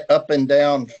mean by up and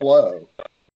down flow?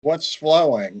 What's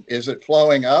flowing? Is it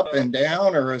flowing up and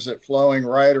down, or is it flowing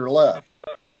right or left?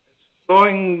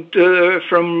 Flowing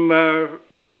from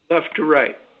left to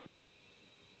right.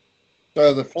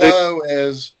 So the flow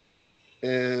is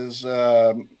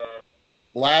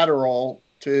lateral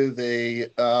to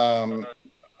the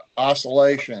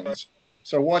oscillations.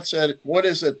 So what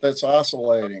is it that's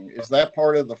oscillating? Is that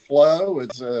part of the flow?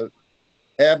 Is a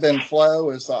ebb and flow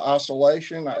is the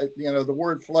oscillation? The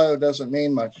word flow doesn't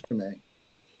mean much to me.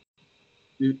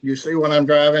 You see what I'm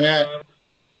driving at?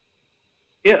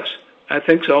 Yes, I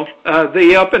think so.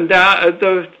 The up and down,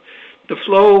 the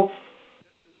flow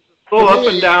up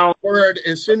and down. Word,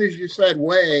 as soon as you said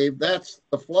wave, that's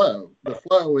the flow. The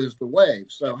flow is the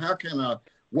wave. So how can a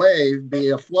wave be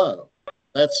a flow?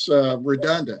 That's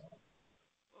redundant.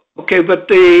 Okay, but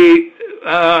there's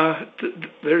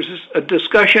a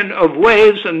discussion of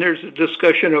waves and there's a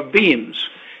discussion of beams,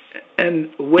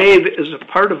 and wave is a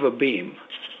part of a beam.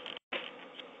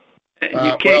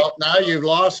 Well, now you've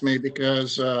lost me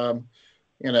because I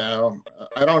don't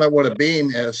know what a beam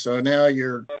is. So now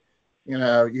you've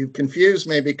confused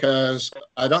me because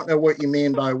I don't know what you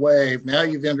mean by wave. Now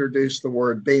you've introduced the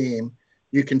word beam.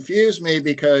 You confused me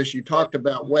because you talked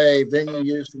about wave, then you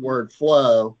used the word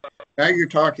flow. Now you're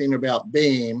talking about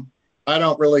beam. I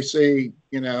don't really see,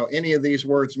 any of these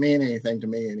words mean anything to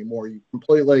me anymore. You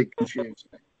completely confused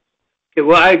me. Okay,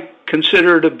 well, I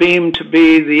considered a beam to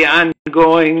be the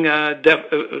ongoing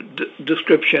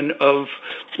description of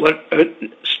what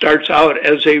starts out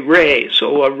as a ray.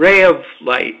 So a ray of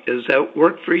light, does that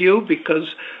work for you?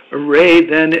 Because a ray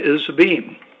then is a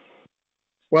beam.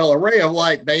 Well, a ray of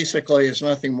light basically is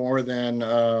nothing more than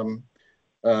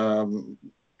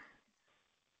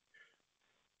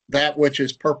that which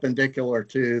is perpendicular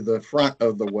to the front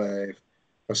of the wave,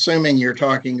 assuming you're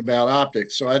talking about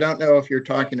optics. So I don't know if you're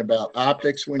talking about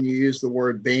optics when you use the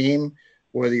word beam,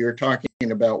 whether you're talking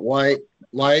about light,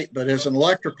 but as an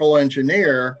electrical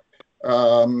engineer,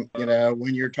 when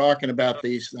you're talking about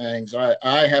these things,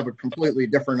 I have a completely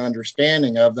different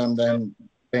understanding of them than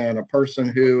a person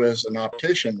who is an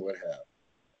optician would have.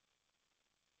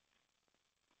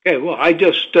 Okay, well, I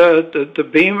just, the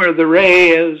beam or the ray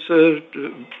is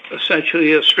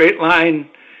essentially a straight line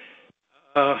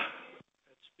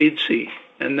speed c.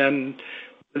 And then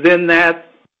within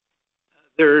that,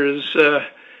 there's...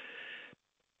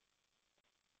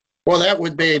 well, that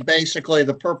would be basically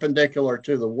the perpendicular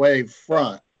to the wave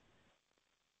front.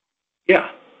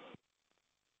 Yeah.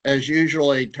 As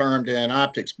usually termed in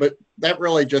optics, but that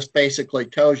really just basically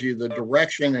tells you the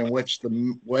direction in which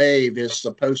the wave is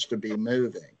supposed to be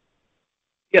moving.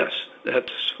 Yes, that's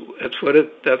what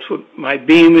my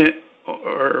beam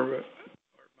or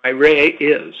my ray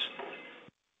is.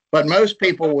 But most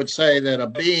people would say that a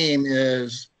beam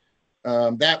is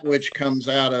that which comes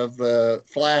out of the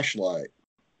flashlight.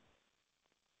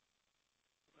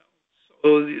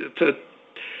 So it's a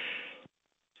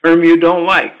term you don't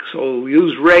like, so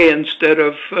use ray instead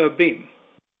of beam.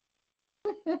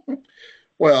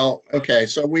 Well, okay,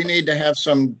 so we need to have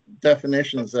some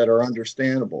definitions that are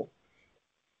understandable.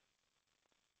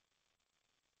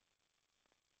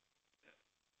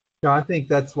 Yeah, I think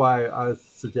that's why I was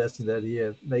suggesting that he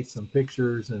make some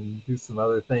pictures and do some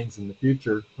other things in the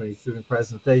future when he's doing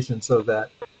presentations, so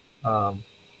that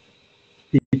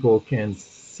people can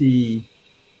see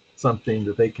something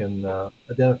that they can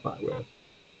identify with.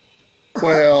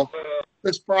 Well,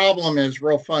 this problem is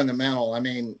real fundamental. I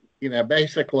mean,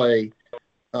 basically,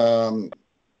 when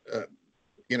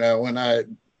a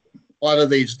lot of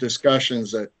these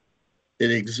discussions that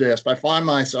exist, I find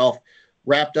myself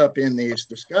wrapped up in these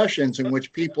discussions in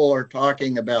which people are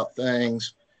talking about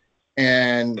things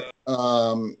and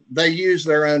they use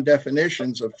their own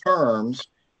definitions of terms,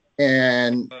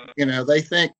 and they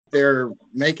think they're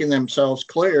making themselves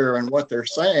clear in what they're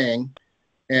saying,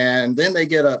 and then they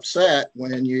get upset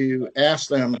when you ask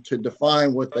them to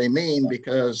define what they mean,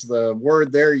 because the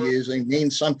word they're using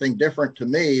means something different to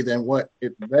me than what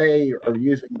they are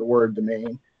using the word to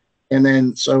mean. And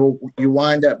then so you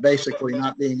wind up basically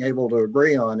not being able to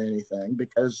agree on anything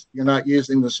because you're not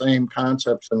using the same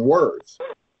concepts and words.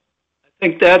 I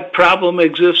think that problem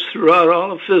exists throughout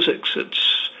all of physics.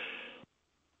 Its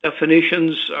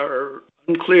definitions are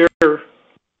unclear all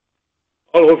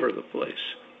over the place.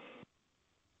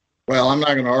 Well, I'm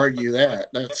not going to argue that.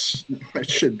 It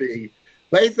should be.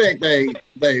 They think they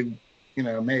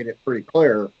made it pretty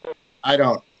clear. I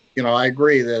don't. I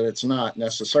agree that it's not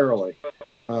necessarily.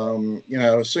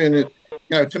 As soon as,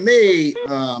 to me,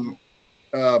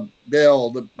 Bill,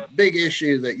 the big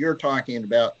issue that you're talking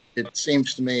about, it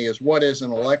seems to me, is what is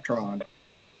an electron?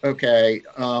 Okay.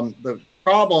 The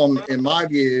problem, in my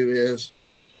view, is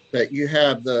that you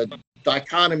have the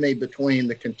dichotomy between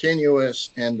the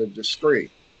continuous and the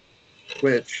discrete,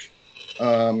 which,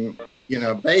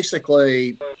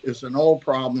 basically is an old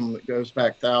problem that goes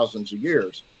back thousands of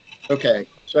years. Okay.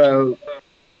 So,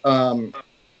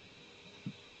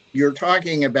 you're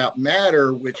talking about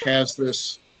matter, which has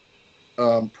this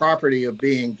property of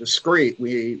being discrete.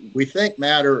 We think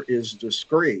matter is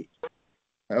discrete,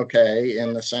 okay,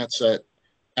 in the sense that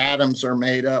atoms are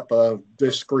made up of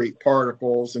discrete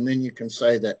particles, and then you can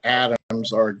say that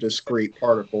atoms are discrete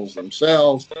particles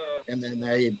themselves, and then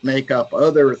they make up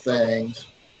other things,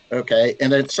 okay,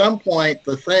 and at some point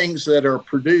the things that are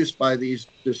produced by these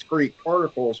discrete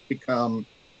particles become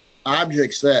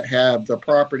objects that have the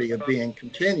property of being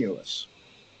continuous.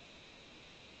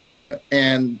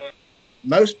 And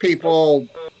most people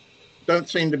don't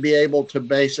seem to be able to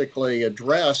basically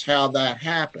address how that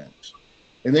happens.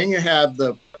 And then you have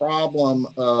the problem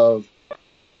of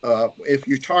if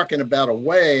you're talking about a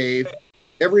wave,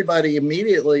 everybody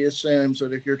immediately assumes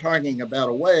that if you're talking about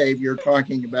a wave, you're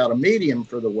talking about a medium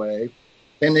for the wave.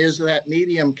 And is that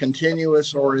medium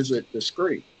continuous or is it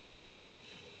discrete?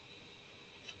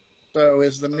 So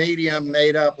is the medium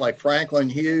made up, like Franklin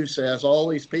Hughes says, all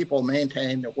these people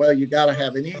maintain that, well, you got to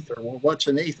have an ether. Well, what's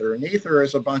an ether? An ether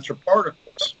is a bunch of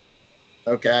particles,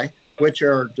 okay, which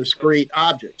are discrete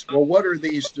objects. Well, what are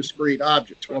these discrete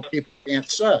objects? Well, people can't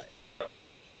say.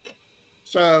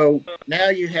 So now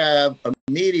you have a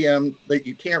medium that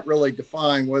you can't really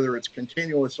define whether it's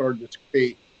continuous or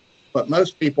discrete, but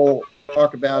most people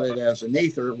talk about it as an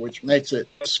ether, which makes it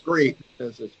discrete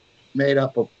because it's made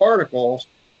up of particles.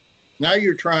 Now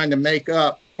you're trying to make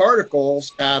up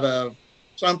particles out of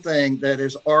something that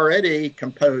is already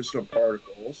composed of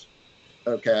particles,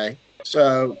 okay?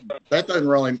 So that doesn't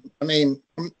really,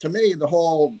 to me, the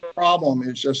whole problem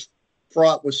is just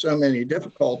fraught with so many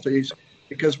difficulties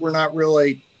because we're not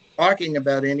really talking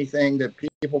about anything that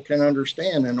people can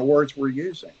understand in the words we're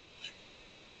using.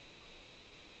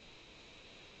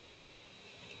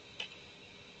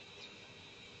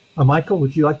 Michael,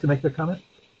 would you like to make a comment?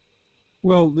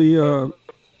 Well, the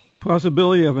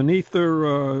possibility of an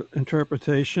ether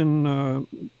interpretation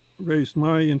raised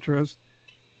my interest.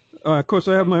 Of course,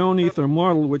 I have my own ether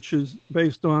model, which is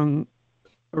based on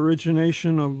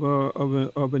origination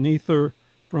of an ether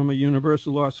from a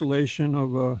universal oscillation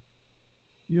of a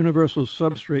universal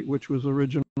substrate, which was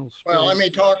original space. Well,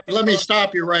 let me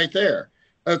stop you right there.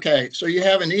 Okay, so you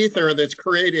have an ether that's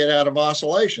created out of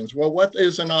oscillations. Well, what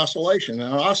is an oscillation?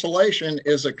 An oscillation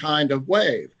is a kind of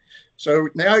wave. So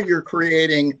now you're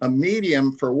creating a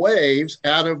medium for waves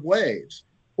out of waves.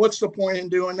 What's the point in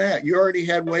doing that? You already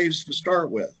had waves to start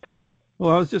with.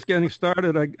 Well, I was just getting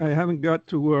started. I haven't got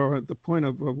to the point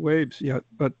of waves yet,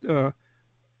 but an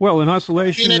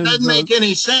oscillation. It doesn't make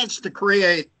any sense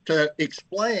to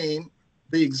explain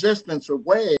the existence of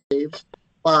waves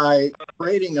by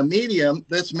creating a medium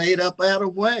that's made up out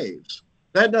of waves.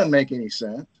 That doesn't make any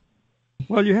sense.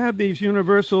 Well, you have these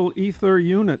universal ether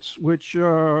units, which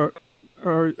are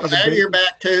now you're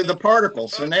back to the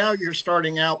particles. So now you're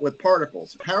starting out with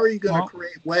particles. How are you going to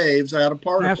create waves out of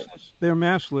particles? They're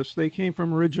massless. They came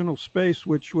from original space,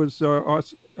 which was a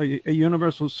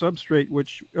universal substrate,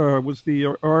 which was the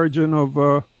origin of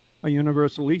a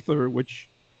universal ether, which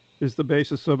is the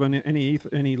basis of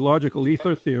any logical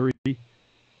ether theory.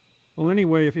 Well,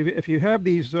 anyway, if you have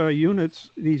these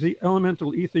units, these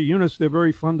elemental ether units, they're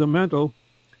very fundamental,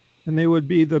 and they would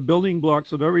be the building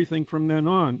blocks of everything from then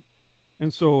on.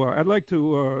 And so I'd like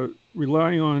to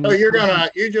rely on. So you're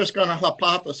just gonna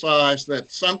hypothesize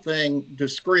that something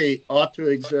discrete ought to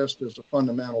exist as a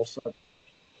fundamental subject.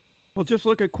 Well, just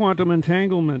look at quantum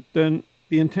entanglement. Then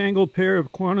the entangled pair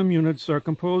of quantum units are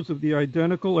composed of the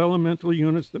identical elemental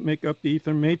units that make up the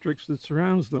ether matrix that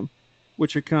surrounds them,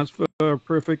 which accounts for a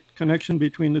perfect connection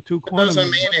between the two quantum. It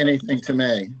doesn't mean anything to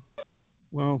me.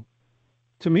 Well,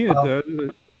 to me it does.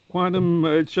 Quantum,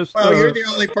 it's just. Well, you're the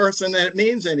only person that it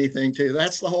means anything to.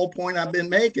 That's the whole point I've been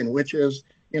making, which is,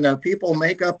 people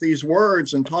make up these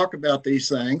words and talk about these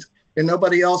things, and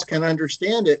nobody else can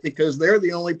understand it because they're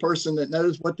the only person that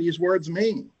knows what these words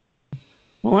mean.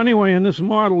 Well, anyway, in this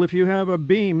model, if you have a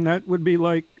beam, that would be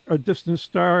like a distant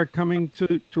star coming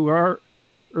to our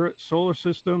Earth solar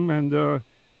system, and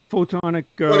photonic.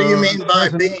 What do you mean by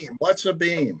beam? What's a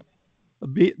beam?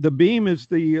 The beam is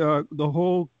the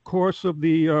whole course of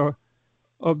the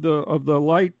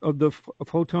light of the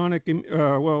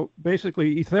photonic,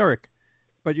 basically etheric.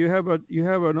 but you have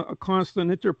a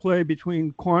constant interplay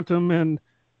between quantum and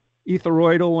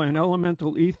etheroidal and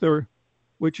elemental ether,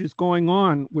 which is going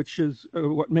on, which is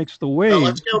what makes the wave. Well,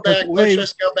 let's go back. Let's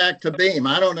just go back to beam.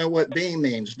 I don't know what beam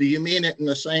means. Do you mean it in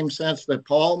the same sense that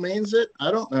Paul means it?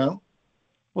 I don't know.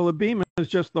 Well, a beam is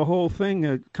just the whole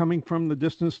thing coming from the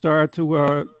distant star to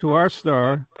our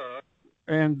star,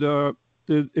 and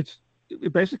it's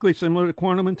basically similar to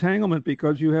quantum entanglement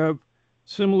because you have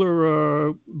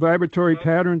similar vibratory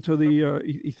pattern to the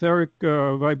etheric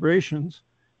vibrations,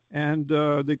 and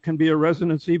there can be a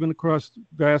resonance even across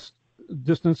vast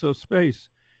distance of space.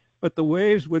 But the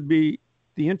waves would be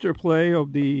the interplay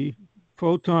of the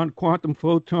quantum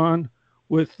photon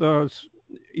with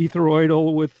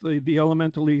etheroidal, with the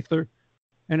elemental ether,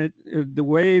 and the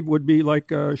wave would be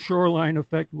like a shoreline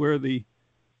effect where the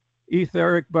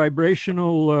etheric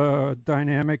vibrational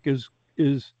dynamic is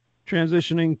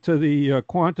transitioning to the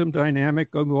quantum dynamic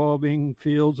involving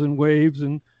fields and waves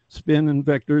and spin and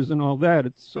vectors and all that.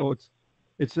 It's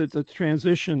a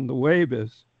transition. The wave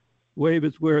is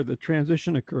where the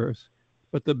transition occurs,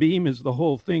 but the beam is the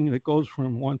whole thing that goes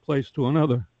from one place to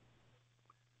another.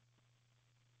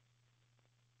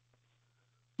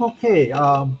 Okay.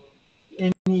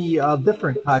 Any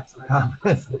different types of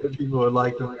comments that people would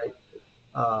like to make?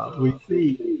 We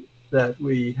see that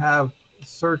we have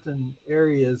certain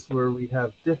areas where we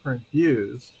have different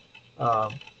views.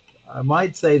 I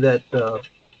might say that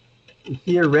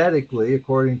theoretically,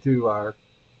 according to our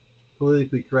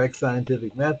politically correct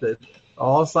scientific method,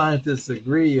 all scientists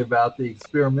agree about the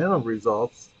experimental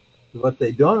results. What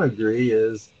they don't agree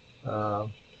is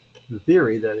the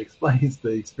theory that explains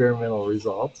the experimental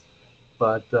results.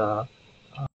 But well,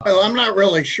 I'm not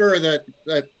really sure that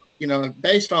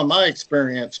based on my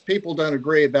experience, people don't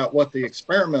agree about what the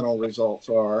experimental results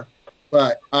are.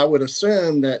 But I would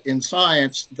assume that in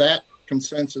science, that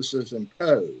consensus is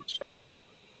imposed.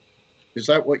 Is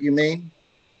that what you mean?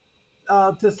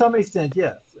 To some extent,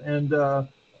 yes. And so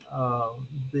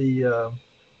you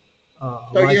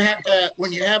have to,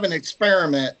 when you have an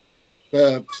experiment,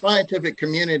 the scientific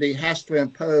community has to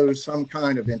impose some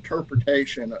kind of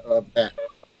interpretation of that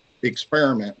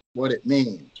experiment, what it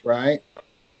means, right?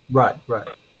 Right.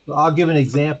 So I'll give an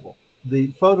example.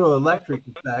 The photoelectric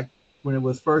effect, when it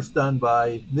was first done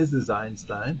by Mrs.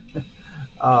 Einstein,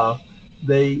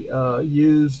 they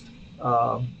used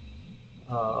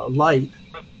light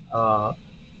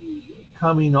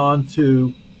coming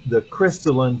onto the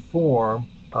crystalline form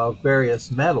of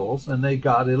various metals, and they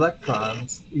got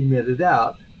electrons emitted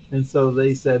out. And so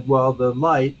they said, well, the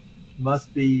light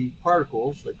must be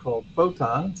particles, they're called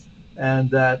photons, and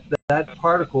that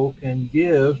particle can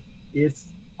give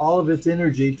all of its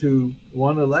energy to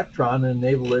one electron and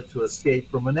enable it to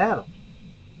escape from an atom.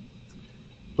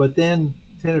 But then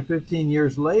 10 or 15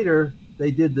 years later, they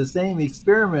did the same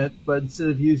experiment, but instead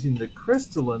of using the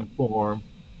crystalline form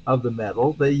of the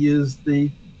metal, they used the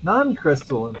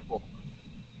non-crystalline form.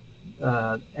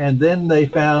 And then they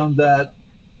found that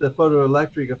the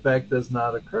photoelectric effect does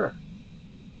not occur.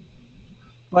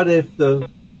 But if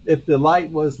the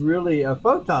light was really a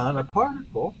photon, a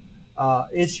particle,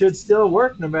 it should still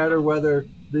work no matter whether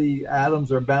the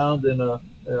atoms are bound in a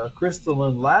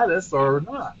crystalline lattice or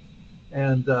not.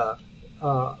 And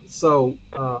so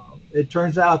it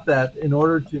turns out that in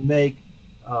order to make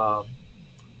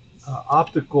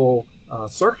optical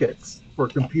circuits for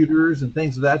computers and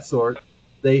things of that sort,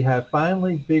 they have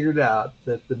finally figured out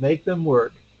that to make them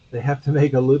work, they have to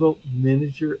make a little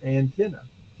miniature antenna,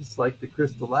 just like the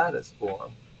crystal lattice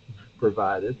form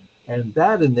provided, and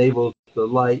that enables the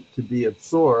light to be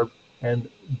absorbed and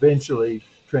eventually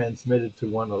transmitted to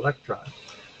one electron.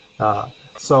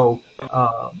 So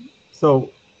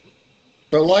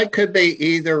light could be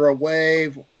either a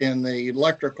wave in the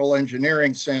electrical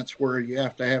engineering sense where you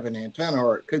have to have an antenna,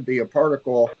 or it could be a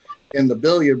particle in the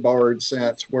billiard board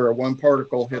sense where one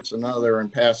particle hits another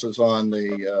and passes on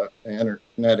the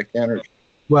kinetic energy.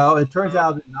 Well, it turns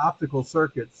out in optical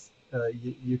circuits,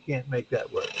 you can't make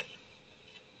that work.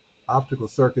 Optical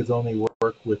circuits only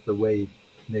work with the wave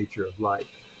nature of light.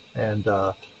 And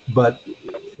but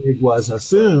it was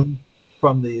assumed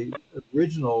from the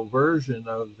original version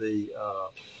of the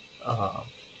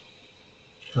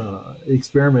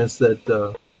experiments that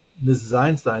Mrs.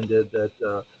 Einstein did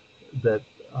that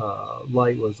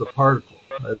light was a particle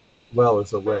as well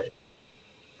as a wave.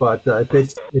 But if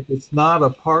it's not a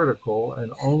particle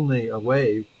and only a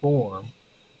wave form,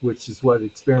 which is what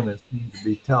experiments seem to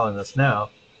be telling us now,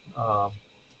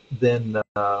 then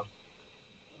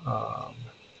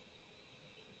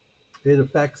it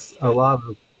affects a lot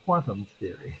of quantum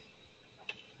theory.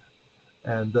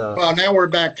 And well, now we're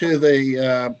back to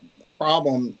the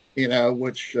problem,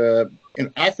 which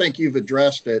and I think you've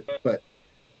addressed it, but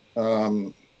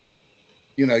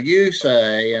you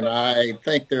say, and I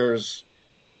think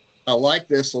I like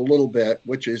this a little bit,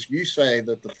 which is you say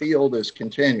that the field is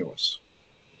continuous.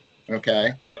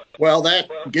 Okay. Well, that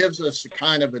gives us a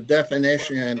kind of a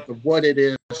definition of what it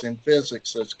is in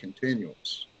physics that's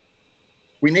continuous.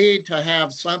 We need to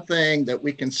have something that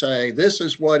we can say, this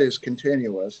is what is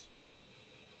continuous,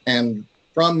 and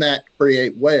from that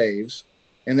create waves.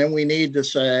 And then we need to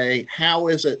say, how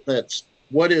is it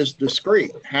what is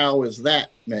discrete? How is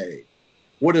that made?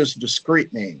 What does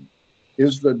discrete mean?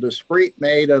 Is the discrete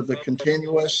made of the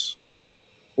continuous,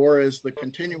 or is the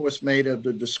continuous made of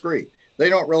the discrete? They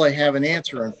don't really have an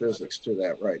answer in physics to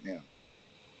that right now.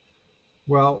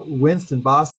 Well, Winston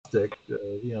Bostick,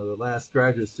 the last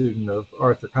graduate student of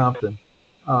Arthur Compton,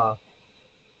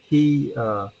 he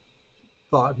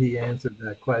thought he answered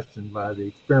that question by the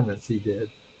experiments he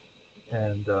did,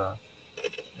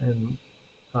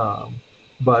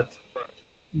 but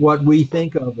what we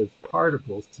think of as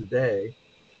particles today,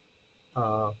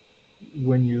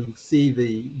 when you see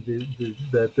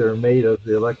that they're made of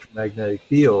the electromagnetic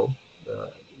field,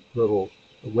 little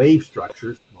wave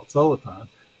structures called solitons,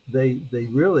 they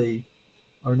really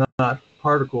are not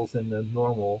particles in the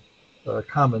normal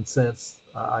common sense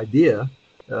idea.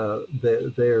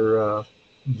 They're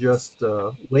just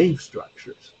wave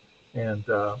structures, and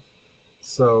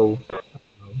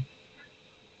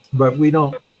but we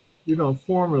don't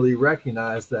formally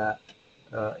recognize that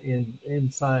in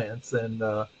science, and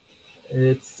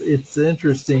it's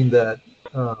interesting that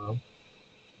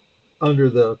under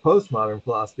the postmodern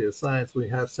philosophy of science, we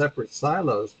have separate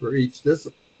silos for each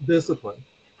discipline.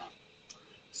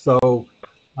 So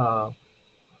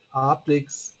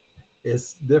optics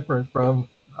is different from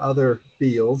other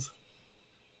fields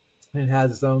and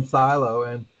has its own silo,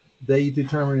 and they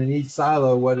determine in each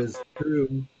silo what is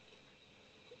true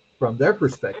from their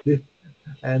perspective.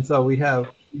 And so we no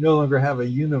longer have a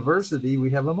university, we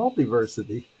have a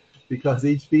multiversity, because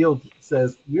each field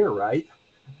says you're right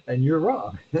and you're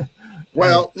wrong.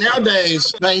 Well,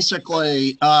 nowadays,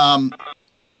 basically, I'm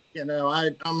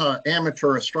an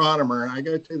amateur astronomer, and I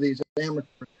go to these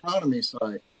amateur astronomy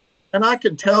sites, and I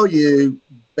can tell you,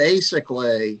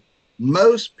 basically,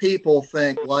 most people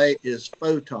think light is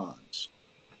photons.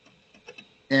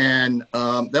 And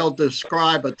they'll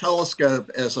describe a telescope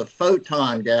as a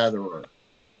photon gatherer,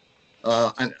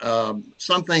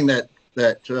 something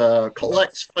that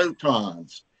collects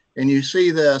photons. And you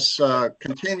see this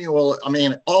continual,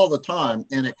 all the time.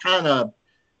 And it kind of,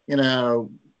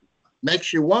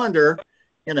 makes you wonder,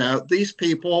 these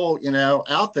people,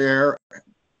 out there,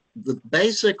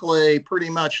 basically pretty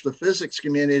much the physics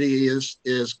community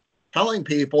is telling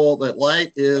people that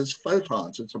light is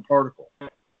photons. It's a particle.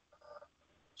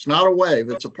 It's not a wave,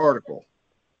 it's a particle.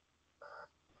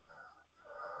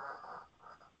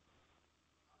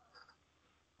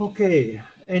 Okay,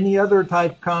 any other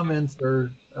type comments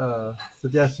or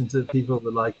suggestions that people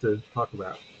would like to talk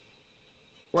about?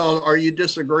 Well, are you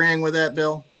disagreeing with that,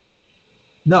 Bill?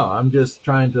 No, I'm just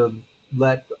trying to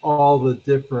let all the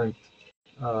different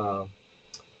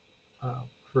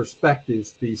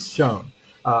perspectives be shown.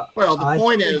 Well, the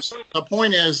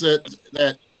point is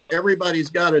that everybody's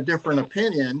got a different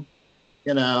opinion,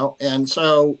 and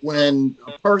so when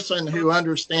a person who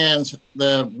understands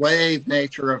the wave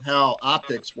nature of how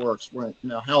optics works,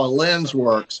 how a lens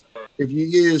works, if you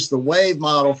use the wave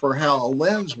model for how a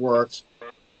lens works,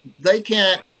 they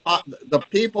can't, the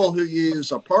people who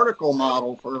use a particle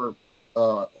model for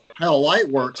how light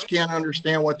works can't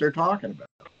understand what they're talking about.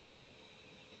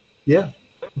 Yeah.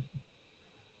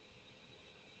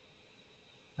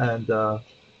 And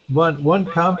one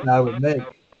comment I would make,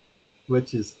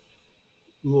 which is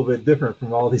a little bit different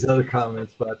from all these other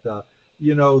comments, but the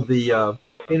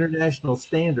international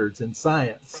standards in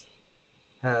science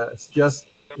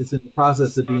is in the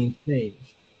process of being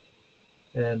changed,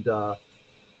 and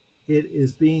it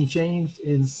is being changed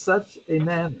in such a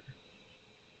manner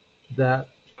that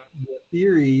the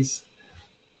theories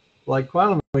like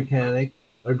quantum mechanics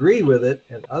agree with it,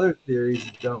 and other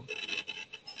theories don't.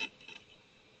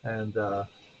 And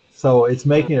so it's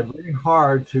making it very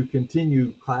hard to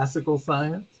continue classical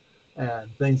science and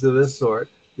things of this sort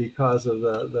because of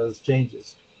those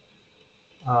changes.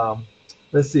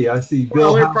 Let's see, I see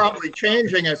Bill. Well, they're probably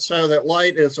changing it so that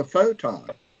light is a photon.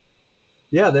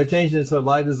 Yeah, they're changing it so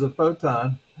light is a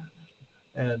photon,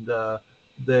 and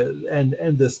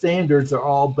the standards are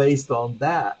all based on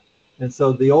that. And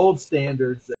so the old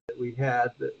standards that we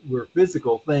had that were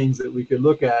physical things that we could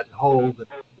look at and hold and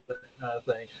that kind of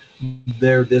thing,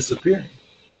 they're disappearing.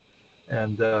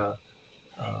 And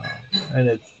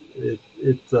And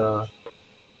it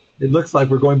looks like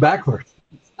we're going backwards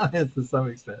in science to some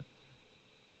extent.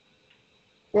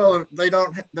 Well, they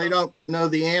don't know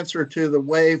the answer to the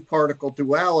wave particle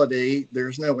duality.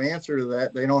 There's no answer to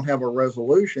that. They don't have a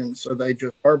resolution, so they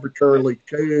just arbitrarily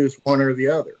choose one or the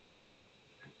other.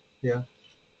 Yeah,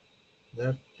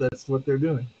 that's what they're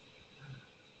doing.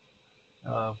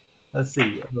 Let's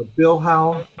see. Bill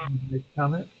Howell, make a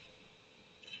comment?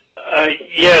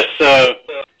 Yes,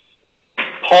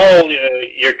 Paul,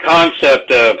 your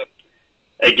concept,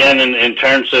 again, in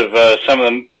terms of some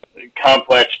of the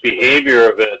complex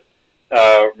behavior of it,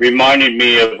 reminded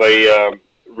me of a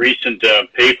recent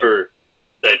paper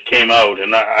that came out,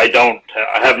 and I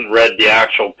haven't read the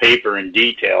actual paper in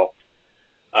detail,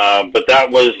 but that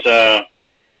was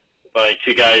by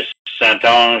two guys,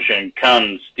 Santange and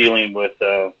Kunz, dealing with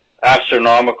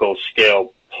astronomical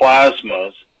scale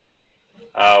plasmas,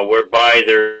 whereby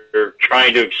they're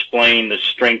trying to explain the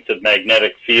strength of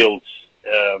magnetic fields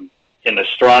in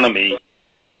astronomy,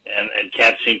 and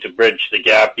can't seem to bridge the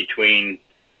gap between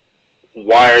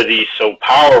why are these so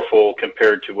powerful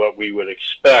compared to what we would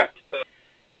expect.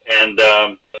 And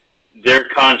their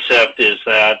concept is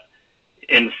that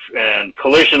in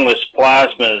collisionless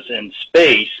plasmas in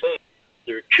space,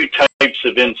 there are two types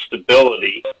of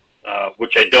instability,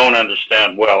 which I don't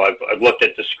understand well. I've looked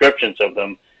at descriptions of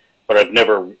them, but I've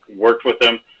never worked with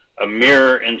them. A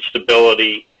mirror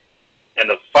instability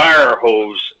and a fire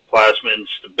hose plasma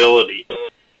instability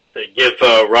that give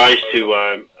rise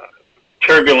to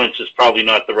turbulence is probably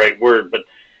not the right word, but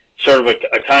sort of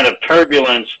a kind of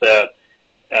turbulence that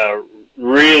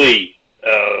really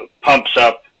pumps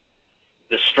up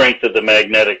the strength of the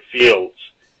magnetic fields.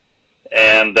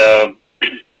 And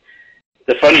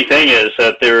the funny thing is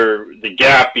that the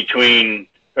gap between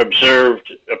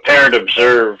apparent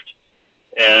observed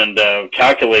and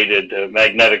calculated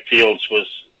magnetic fields was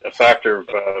a factor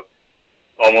of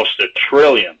almost 1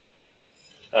 trillion,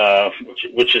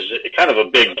 which is kind of a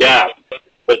big gap.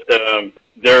 But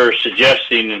they're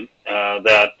suggesting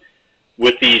that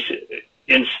with these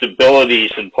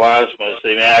instabilities in plasmas,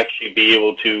 they may actually be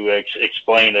able to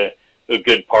explain a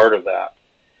good part of that.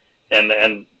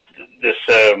 And this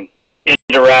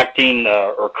interacting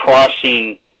or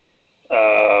crossing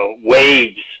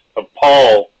waves of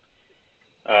Paul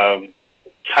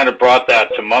kind of brought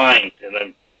that to mind.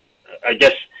 And I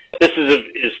guess this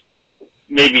is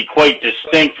maybe quite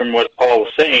distinct from what Paul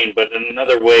was saying, but in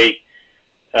another way,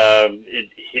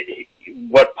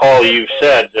 what Paul you've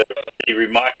said, he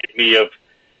reminded me of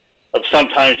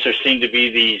sometimes there seem to be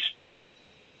these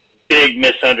big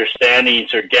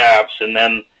misunderstandings or gaps, and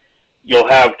then you'll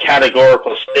have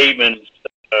categorical statements,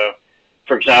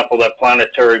 for example, that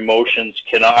planetary motions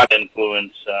cannot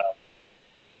influence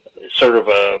sort of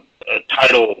a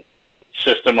tidal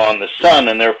system on the sun,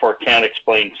 and therefore can't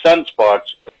explain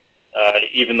sunspots,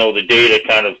 even though the data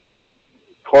kind of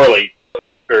correlate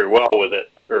very well with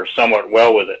it, or somewhat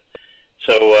well with it.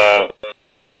 So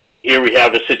here we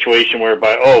have a situation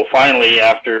whereby, finally,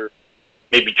 after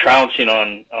maybe trouncing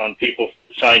on people,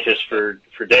 scientists for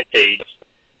decades,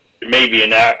 there may be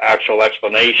an actual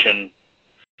explanation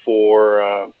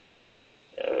for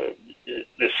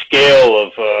the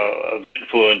scale of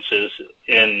influences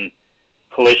in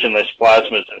collisionless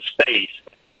plasmas in space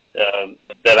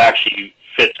that actually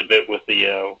fits a bit with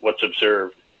the what's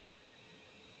observed.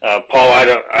 Paul,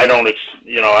 I don't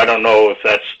know if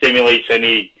that stimulates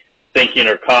any thinking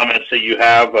or comments that you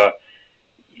have.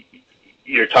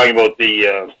 You're talking about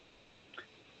the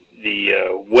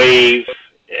wave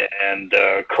and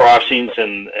crossings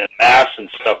and mass and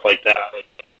stuff like that.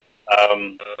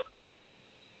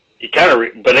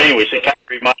 But anyways, it kind of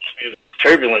reminds me of the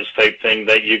turbulence type thing,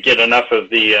 that you get enough of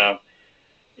the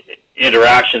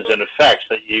interactions and effects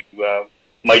that you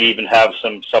might even have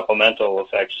some supplemental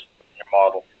effects in your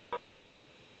model.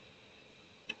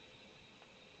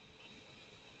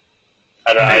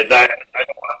 I don't want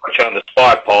to put you on the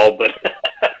spot, Paul, but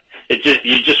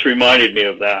you just reminded me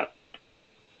of that.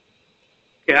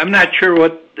 Yeah, I'm not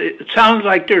sure it sounds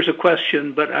like there's a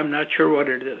question, but I'm not sure what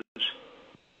it is.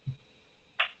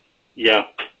 Yeah.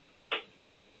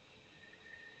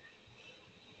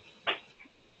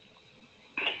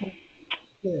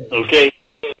 Okay.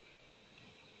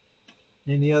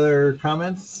 Any other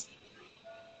comments?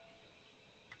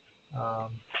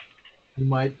 We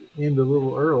might end a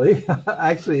little early.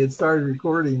 Actually, it started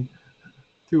recording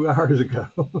 2 hours ago,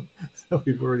 so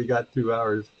we've already got 2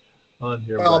 hours on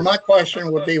here. Well, my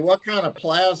question would be, what kind of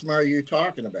plasma are you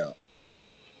talking about?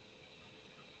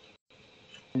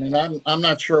 I mean, I'm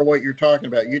not sure what you're talking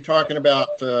about. You talking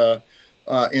about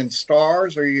in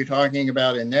stars? Are you talking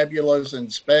about in nebulas in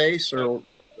space, or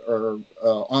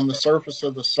on the surface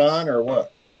of the sun, or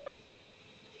what?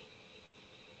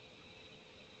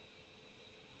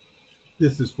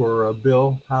 This is for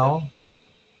Bill Howell.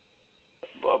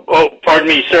 Oh, pardon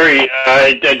me. Sorry,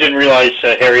 I didn't realize,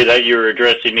 Harry, that you were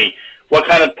addressing me. What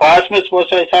kind of plasmas was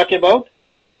I talking about?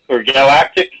 Or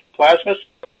galactic plasmas?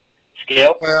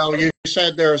 Scale? Well, you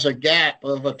said there's a gap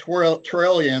of a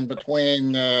trillion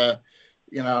between, and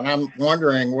I'm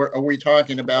wondering, are we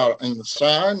talking about in the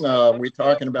sun? Are we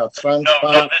talking about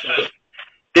sunspots? No,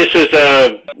 this is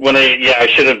I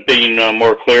should have been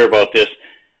more clear about this.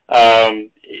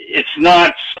 It's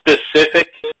not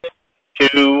specific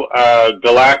to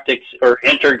galactic or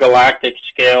intergalactic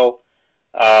scale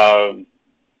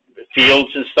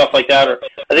fields and stuff like that. Or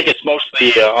I think it's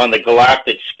mostly on the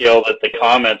galactic scale that the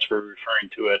comments were referring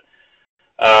to it.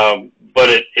 But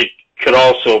it could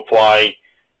also apply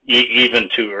even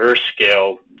to Earth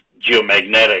scale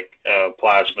geomagnetic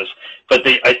plasmas. But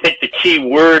I think the key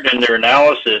word in their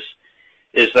analysis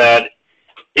is that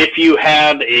if you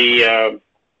had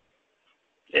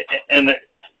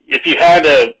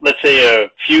let's say a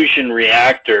fusion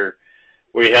reactor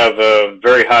where you have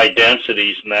very high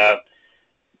densities and that,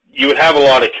 you would have a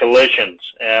lot of collisions,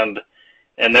 and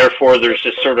therefore there's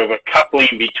this sort of a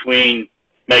coupling between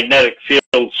magnetic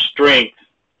field strength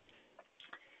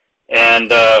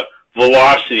and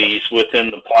velocities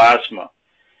within the plasma.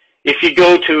 If you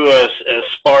go to a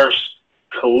sparse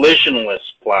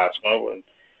collisionless plasma,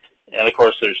 and of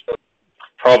course there's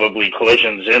probably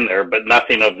collisions in there, but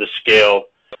nothing of the scale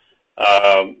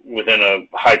within a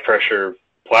high pressure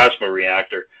plasma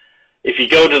reactor. If you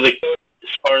go to the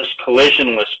sparse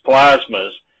collisionless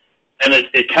plasmas, and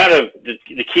it kind of,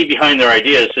 the key behind their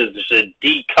idea is that there's a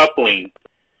decoupling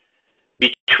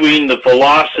between the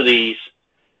velocities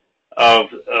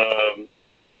of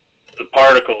the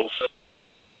particles,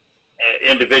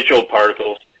 individual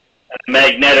particles, and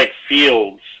magnetic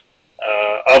fields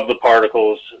of the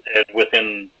particles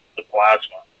within the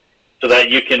plasma, so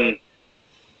that you can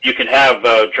have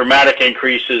dramatic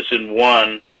increases in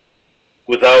one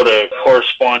without a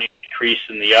corresponding increase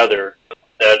in the other.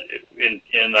 That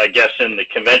I guess in the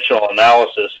conventional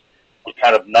analysis, you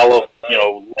kind of limit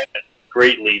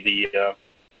greatly the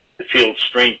field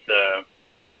strength.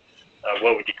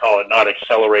 What would you call it? Not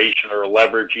acceleration or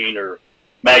leveraging or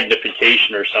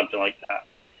magnification or something like that.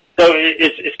 So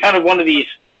it's kind of one of these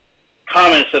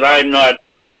comments that I'm not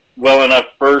well enough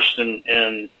versed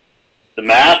in the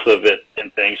math of it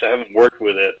and things. I haven't worked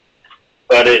with it,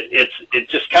 but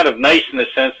it's just kind of nice in the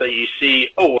sense that you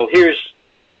see, oh well, here's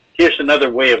another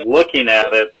way of looking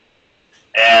at it,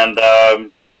 and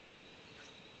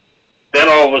then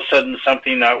all of a sudden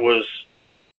something that was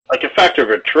like a factor of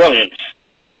a trillion,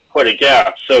 quite a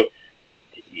gap. So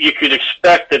you could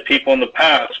expect that people in the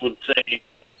past would say,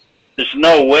 there's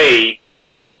no way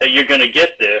that you're going to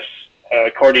get this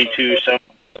according to some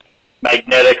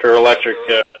magnetic or electric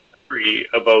theory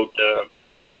about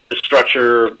the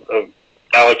structure of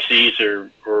galaxies or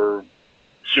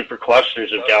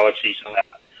superclusters of galaxies and that.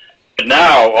 But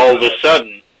now, all of a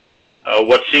sudden,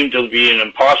 what seemed to be an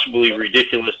impossibly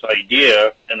ridiculous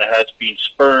idea, and that has been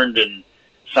spurned and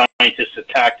scientists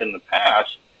attacked in the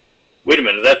past, wait a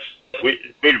minute,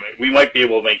 we might be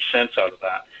able to make sense out of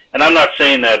that. And I'm not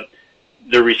saying that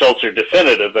the results are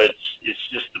definitive, but it's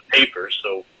just the paper,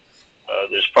 so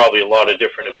there's probably a lot of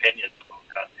different opinions about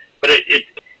that. But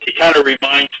it kind of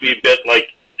reminds me a bit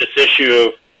like this issue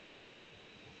of,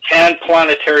 can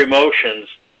planetary motions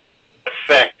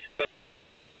affect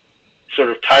sort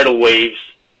of tidal waves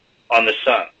on the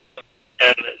sun?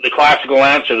 And the classical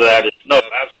answer to that is no,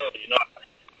 absolutely not.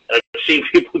 I've seen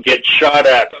people get shot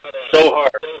at so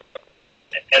hard.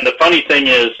 And the funny thing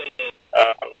is,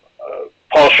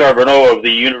 Paul Charbonneau of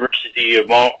the University of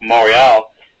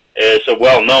Montreal is a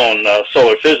well-known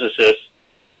solar physicist,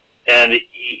 and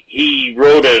he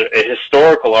wrote a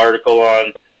historical article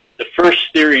on the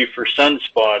first theory for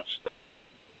sunspots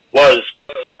was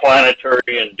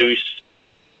planetary induced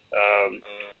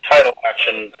tidal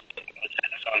action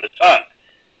on the sun.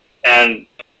 And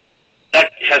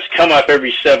that has come up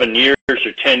every 7 years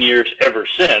or 10 years ever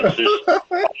since. There's always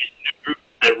a group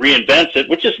that reinvents it,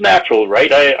 which is natural,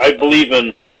 right? I believe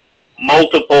in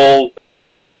multiple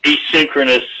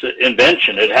asynchronous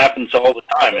invention. It happens all the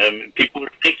time, and people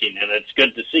are thinking, and it's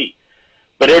good to see.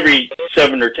 But every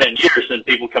 7 or 10 years, then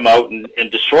people come out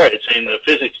and destroy it, saying the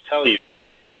physics tell you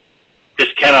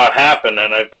this cannot happen.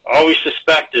 And I've always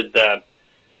suspected that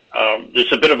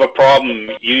there's a bit of a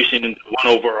problem using the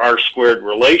 1/r²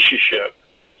 relationship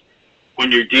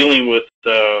when you're dealing with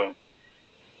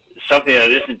something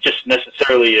that isn't just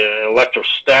necessarily an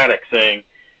electrostatic thing.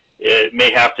 It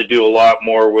may have to do a lot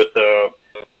more with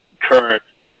current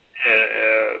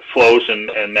flows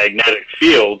and magnetic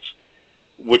fields,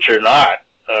 which are not.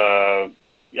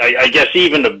 I guess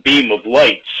even a beam of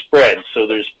light spreads. So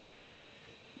there's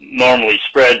normally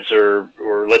spreads, or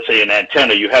let's say an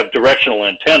antenna. You have directional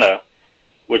antenna,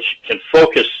 which can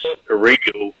focus a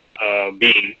radio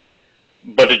beam,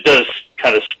 but it does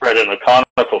kind of spread in a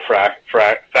conical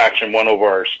fraction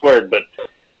 1/r², but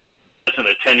doesn't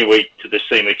attenuate to the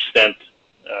same extent.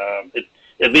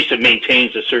 At least it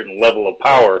maintains a certain level of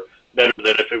power better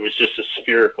than if it was just a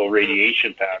spherical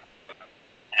radiation pattern.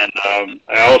 And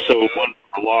I also wonder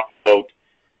a lot about,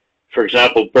 for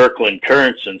example, Birkeland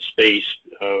currents in space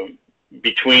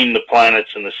between the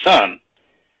planets and the sun,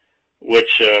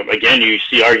 which again you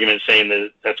see arguments saying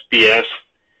that that's BS.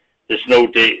 There's no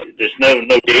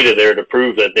data there to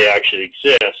prove that they actually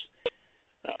exist,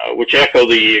 which echo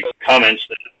the comments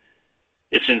that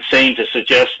it's insane to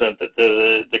suggest that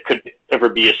there could ever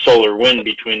be a solar wind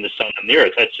between the sun and the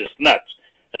earth. That's just nuts.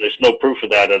 And there's no proof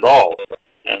of that at all.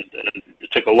 And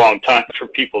it took a long time for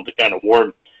people to kind of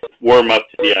warm up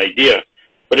to the idea.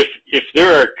 But if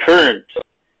there are current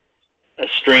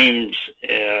streams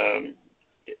in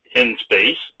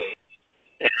space,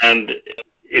 and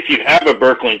if you have a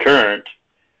Birkeland current,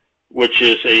 which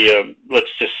is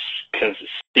let's just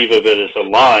conceive of it as a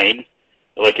line,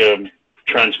 like a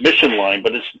transmission line,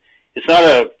 but it's not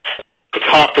a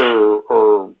copper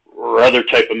or other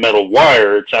type of metal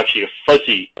wire. It's actually a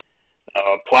fuzzy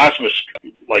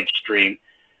plasma-like stream.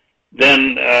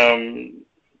 Then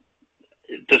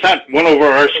does that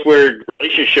 1/r²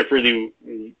 relationship really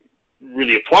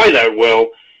apply that well?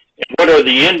 And what are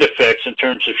the end effects in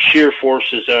terms of shear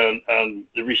forces on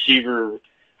the receiver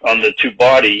on the two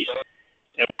bodies?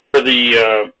 And what are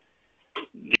the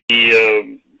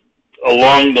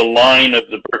along the line of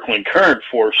the Birkeland current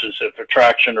forces of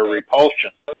attraction or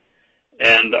repulsion?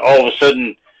 And all of a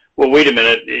sudden, well, wait a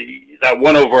minute, that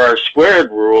 1/r²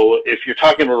 rule, if you're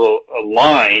talking about a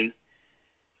line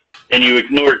and you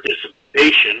ignore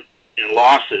dissipation and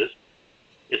losses,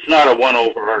 it's not a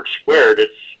 1/r²,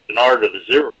 it's an r to the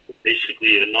 0,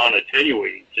 basically a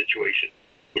non-attenuating situation,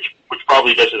 which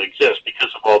probably doesn't exist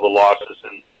because of all the losses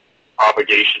and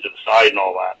propagation to the side and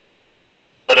all that.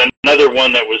 But another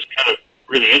one that was kind of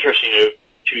really interesting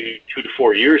 2 to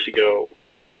 4 years ago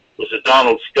was that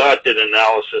Donald Scott did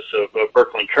analysis of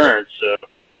Birkeland currents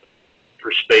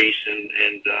for space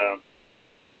and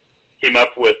came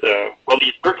up with,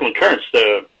 these Birkeland currents,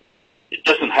 it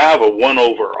doesn't have a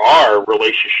 1/r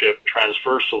relationship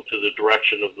transversal to the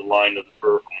direction of the line of the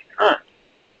Birkeland current.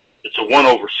 It's a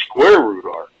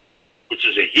 1/√R, which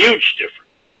is a huge difference.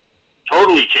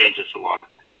 Totally changes a lot.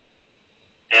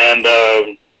 And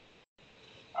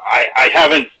I've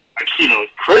seen a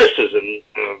criticism,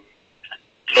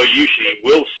 usually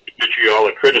we'll see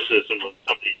vitriolic criticism when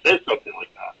somebody says something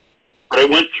like that. But I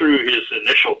went through his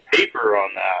initial paper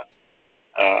on that.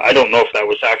 I don't know if that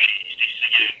was actually easy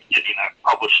getting that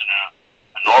published in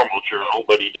a normal journal,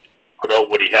 but he put out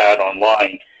what he had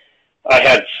online. I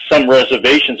had some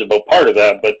reservations about part of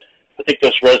that, but I think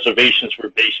those reservations were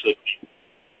basically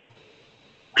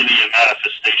really a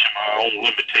manifestation of my own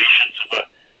limitations of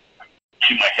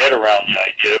getting my head around the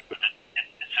idea, but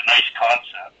it's a nice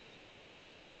concept.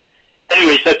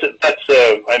 Anyways, that's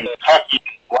I'm talking,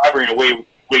 elaborating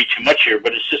way too much here,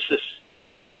 but it's just this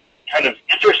kind of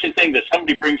interesting thing that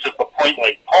somebody brings up a point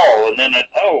like Paul, and then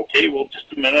okay, well,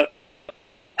 just a minute.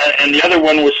 And the other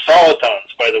one was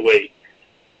solitons, by the way.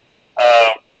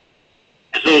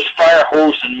 Is those fire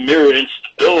hose and mirror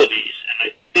instabilities, and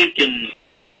I think in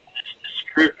this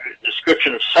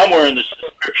description of somewhere in this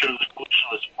description of the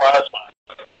glutinous plasma,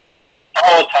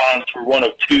 solitons were one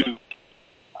of two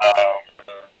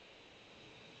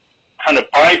kind of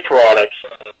byproducts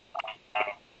of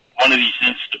one of these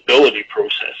instability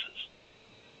processes.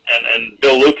 And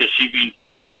Bill Lucas, you've been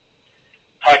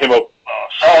talking about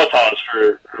solitons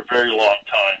for a very long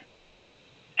time,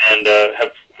 and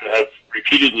have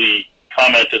repeatedly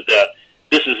commented that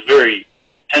this is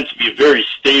tends to be a very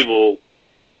stable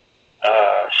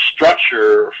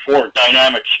structure,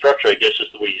 dynamic structure, I guess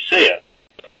is the way you say it.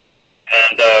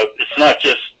 And it's not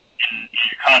just in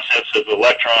your concepts of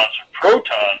electrons or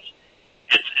protons.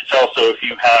 It's also if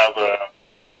you have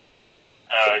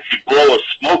if you blow a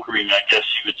smoke ring, I guess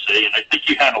you would say, and I think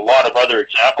you had a lot of other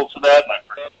examples of that, and I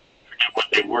forget what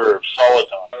they were of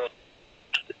solitons.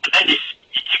 But then you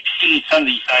keep seeing some of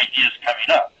these ideas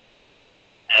coming up,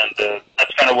 and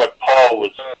that's kind of what Paul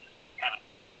was kind of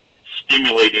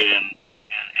stimulating in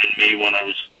me when I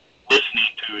was listening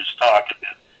to his talk a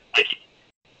bit. Like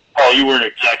Paul, you weren't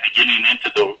exactly getting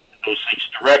into those things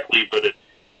directly, but it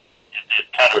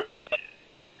kind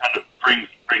of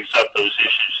brings up those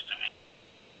issues to me.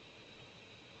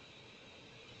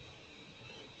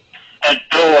 And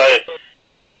Bill,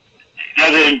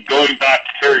 then going back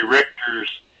to Harry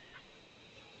Richter's,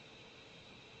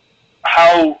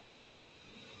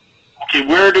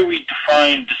 where do we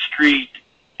define discrete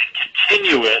and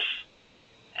continuous?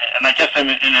 And I guess I'm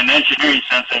in an engineering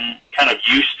sense, I'm kind of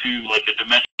used to like a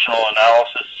dimensional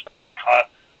analysis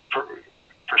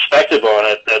perspective on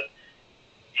it, that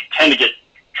you tend to get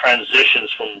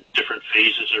transitions from different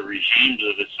phases or regimes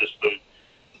of the system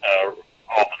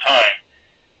all the time.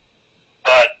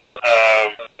 But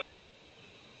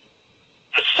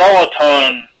the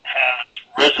soliton has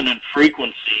resonant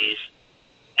frequencies,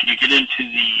 and you get into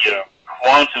the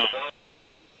quantum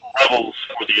levels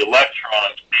for the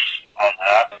electrons based on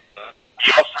that.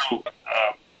 We also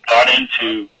got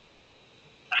into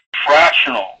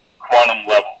fractional quantum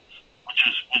levels, which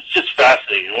was just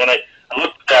fascinating. When I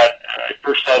looked at that, I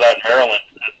first saw that in Maryland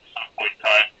at some point in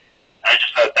time. I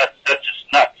just thought that's just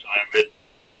nuts. I mean,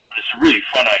 it's a really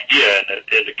fun idea, and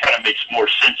it kind of makes more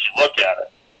sense you look at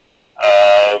it.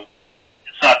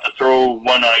 It's not to throw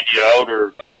one idea out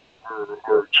or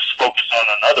just focus on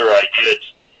another idea.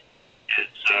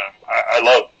 I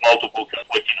love multiple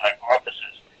conflicting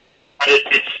hypotheses, but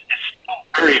it's still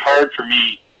very hard for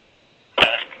me.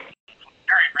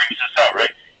 Gary brings this out,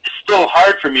 right? It's still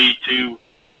hard for me to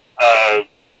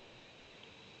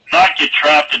not get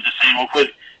trapped into saying, well,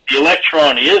 the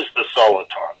electron is the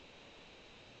soliton,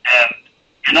 and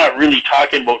you're not really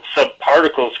talking about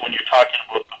subparticles when you're talking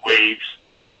about the waves.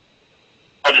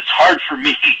 But it's hard for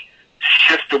me to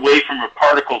shift away from a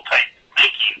particle type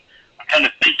thinking. I'm kind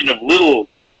of thinking of little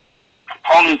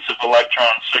components of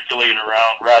electrons circulating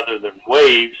around rather than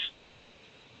waves.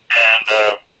 And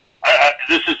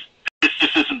this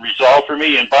just isn't resolved for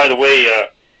me. And by the way,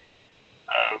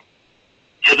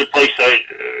 the other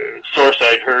source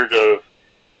I'd heard of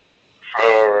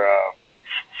for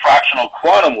fractional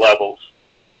quantum levels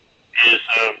is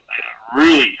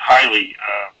really highly,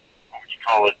 what would you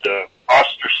call it,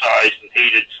 ostracized and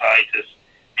hated scientist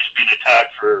who's been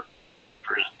attacked for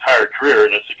his entire career,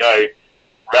 and it's a guy,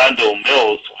 Randall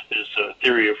Mills, with his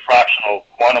theory of fractional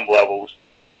quantum levels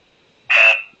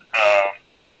and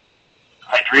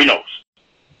hydrinos,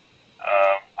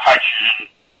 hydrogen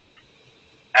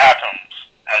atoms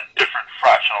at different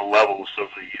fractional levels of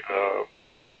the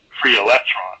free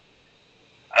electron.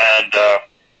 And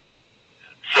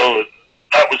so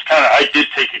that was I did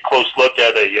take a close look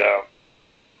at a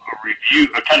review,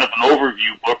 a kind of an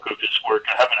overview book of his work.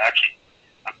 I haven't actually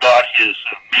got his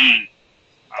main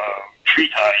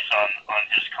treatise on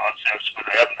his concepts, but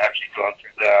I haven't actually gone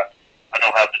through that. I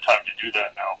don't have the time to do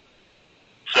that now.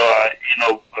 So,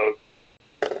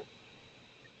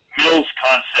 Mill's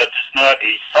concept is not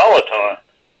a soliton.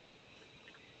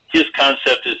 His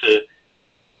concept is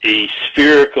a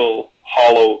spherical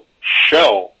hollow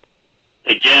shell,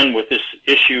 again with this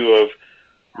issue of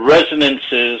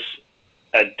resonances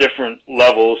at different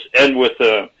levels and with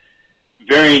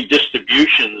varying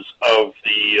distributions of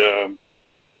the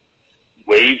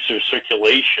waves or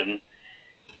circulation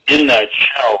in that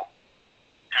shell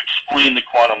to explain the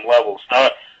quantum levels. Now,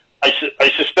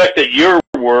 I suspect that your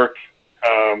work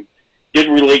did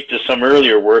relate to some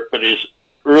earlier work, but is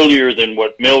earlier than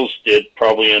what Mills did,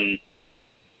 probably in,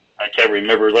 I can't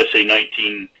remember, let's say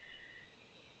 1980s,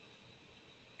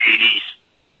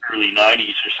 early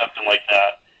 90s or something like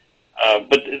that.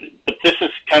 But this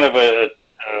is kind of a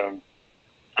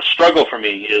struggle for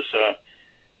me. Is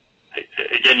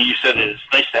again, you said it's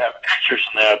nice to have pictures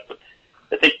and that, but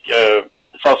I think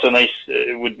it's also nice.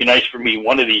 It would be nice for me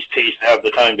one of these days to have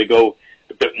the time to go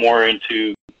a bit more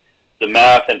into the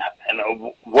math and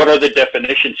what are the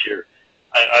definitions here.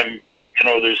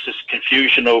 There's this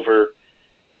confusion over.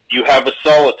 You have a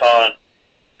soliton.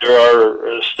 There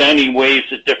are standing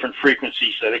waves at different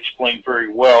frequencies that explain very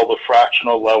well the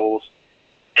fractional levels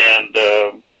and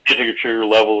integer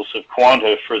levels of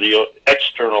quanta for the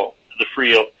external,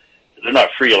 they're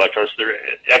not free electrons, they're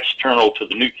external to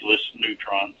the nucleus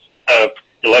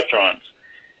electrons.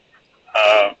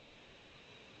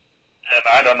 And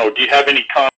I don't know, do you have any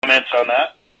comments on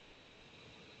that?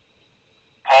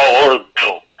 Paul or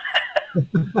Bill?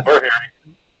 Or Harry?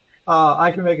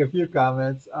 I can make a few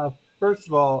comments. First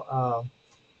of all,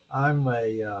 I'm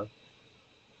a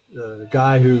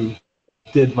guy who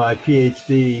did my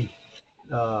PhD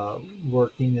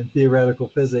working in theoretical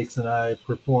physics, and I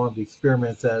performed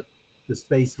experiments at the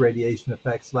Space Radiation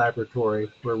Effects Laboratory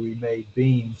where we made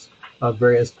beams of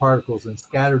various particles and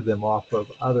scattered them off of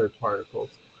other particles.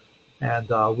 And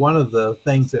one of the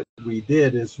things that we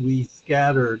did is we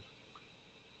scattered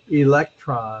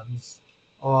electrons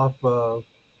off of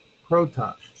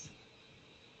protons.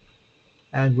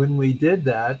 And when we did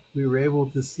that, we were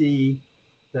able to see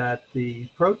that the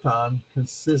proton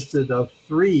consisted of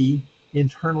 3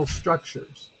 internal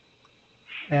structures.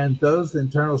 And those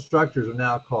internal structures are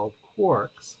now called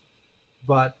quarks.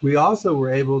 But we also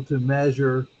were able to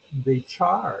measure the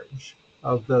charge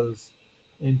of those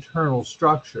internal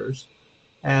structures.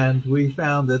 And we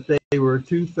found that they were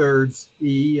 2/3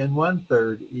 E and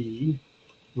 1/3 E,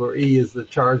 where E is the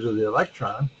charge of the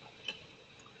electron.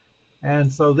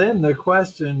 And so then the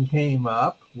question came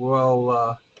up,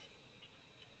 well,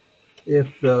 if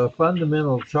the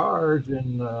fundamental charge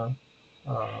in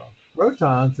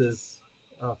protons is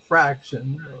a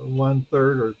fraction,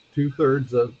 1/3 or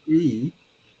 2/3 of E,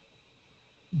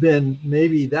 then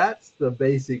maybe that's the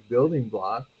basic building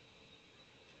block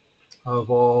of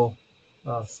all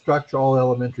structure, all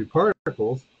elementary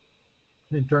particles.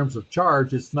 In terms of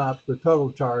charge, it's not the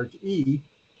total charge E,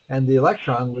 and the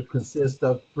electron would consist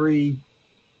of 3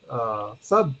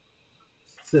 subsystems,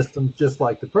 just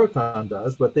like the proton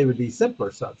does, but they would be simpler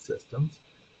subsystems.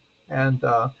 And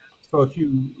so if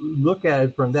you look at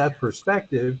it from that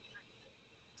perspective,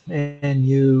 and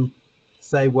you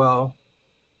say, well,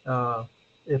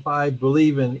 if I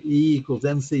believe in E equals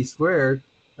mc squared,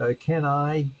 can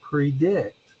I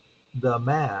predict the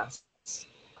mass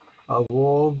of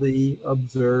all the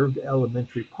observed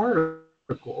elementary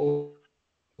particles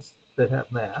that have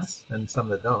mass and some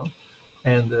that don't?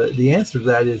 And the answer to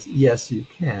that is yes, you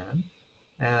can.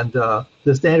 And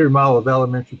the standard model of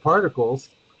elementary particles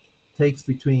takes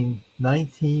between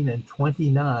 19 and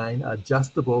 29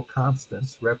 adjustable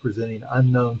constants representing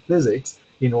unknown physics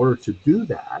in order to do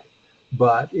that.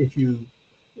 But if you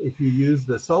use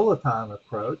the soliton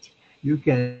approach, you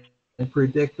can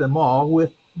predict them all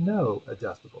with no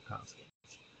adjustable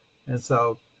constants. And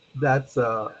so that's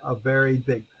a very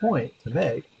big point to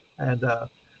make. And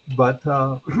but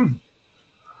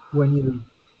when you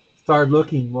start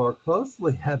looking more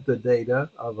closely at the data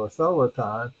of a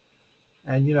soliton,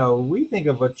 and we think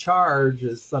of a charge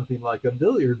as something like a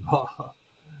billiard ball.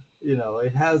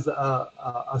 It has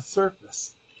a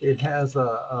surface. It has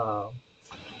a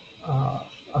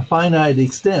finite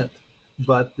extent,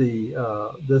 but the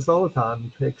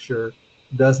soliton picture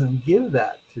doesn't give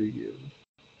that to you.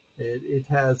 It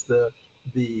has the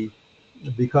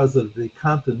because of the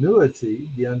continuity,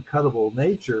 the uncuttable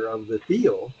nature of the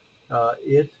field,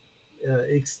 it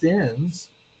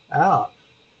extends out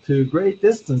to great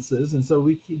distances. And so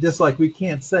we just like we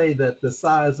can't say that the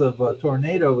size of a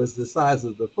tornado is the size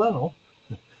of the funnel.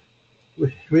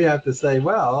 We have to say,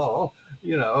 well,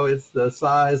 it's the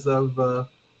size of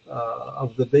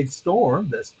the big storm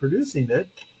that's producing it,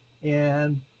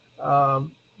 and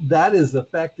that is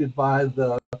affected by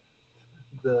the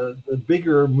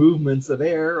bigger movements of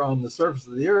air on the surface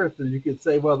of the Earth. And you could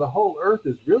say, well, the whole Earth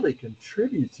is really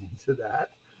contributing to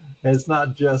that. And it's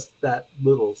not just that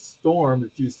little storm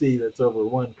that you see that's over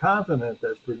one continent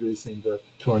that's producing the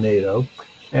tornado.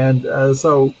 And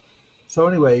so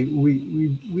anyway,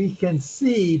 we can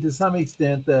see to some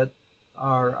extent that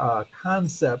our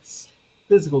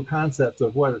physical concepts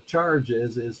of what a charge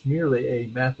is merely a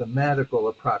mathematical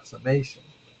approximation.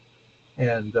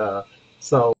 And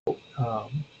so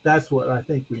that's what I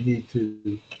think we need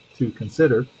to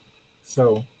consider.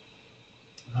 So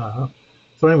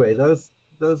anyway, those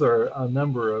are a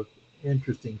number of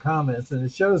interesting comments, and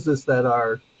it shows us that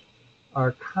our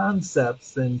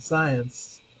concepts in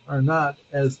science are not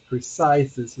as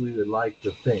precise as we would like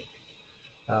to think.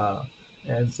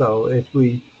 And so if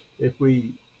we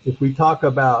talk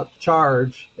about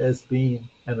charge as being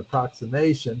an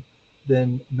approximation,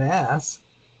 then mass,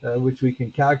 which we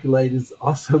can calculate, is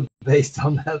also based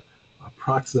on that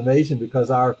approximation, because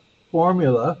our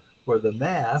formula for the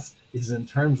mass is in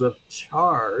terms of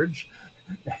charge.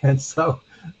 And so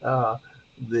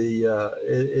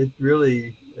it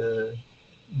really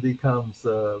becomes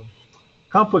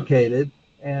complicated,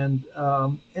 and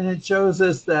it shows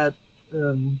us that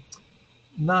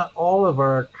not all of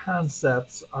our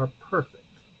concepts are perfect.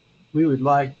 We would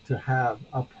like to have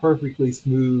a perfectly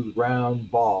smooth round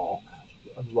ball,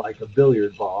 like a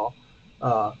billiard ball,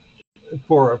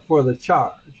 for the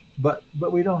charge, but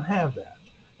we don't have that,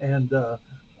 and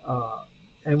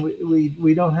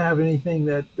we don't have anything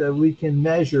that we can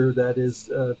measure that is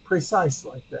precise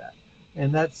like that,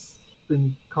 and that's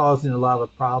been causing a lot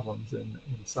of problems in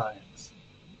science.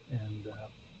 And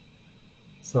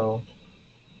so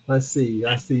let's see.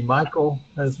 I see Michael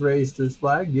has raised his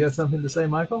flag. Do you have something to say,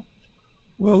 Michael?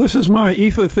 Well, this is my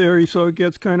ether theory, so it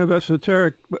gets kind of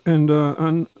esoteric and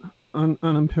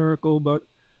unempirical, but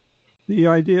the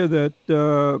idea that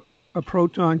a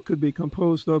proton could be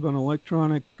composed of an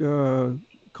electronic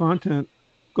content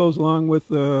goes along with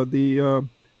the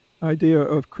idea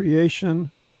of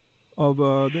creation of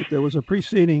that there was a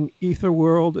preceding ether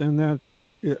world and that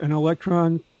an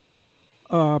electron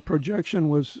projection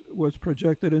was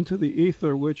projected into the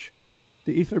ether, which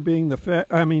the ether being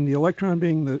the electron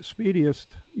being the speediest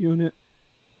unit,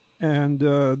 and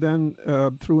then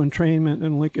through entrainment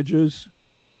and linkages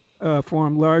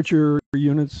form larger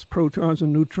units, protons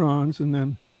and neutrons, and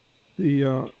then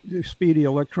the speedy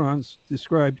electrons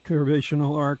described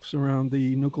curvational arcs around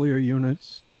the nuclear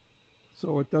units.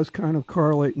 So it does kind of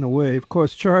correlate in a way. Of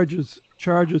course, charge is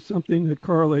something that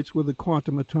correlates with the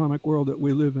quantum atomic world that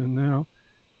we live in now.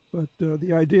 But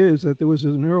the idea is that there was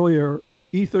an earlier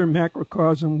ether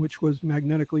macrocosm which was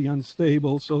magnetically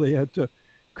unstable, so they had to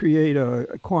create a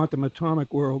quantum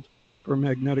atomic world for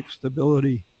magnetic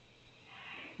stability.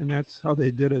 And that's how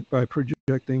they did it, by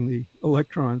projecting the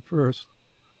electron first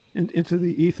into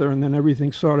the ether, and then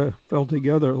everything sort of fell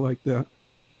together like that.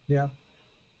 Yeah.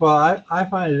 Well, I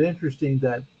find it interesting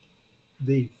that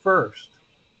the first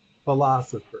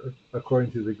philosopher,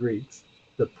 according to the Greeks,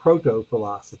 the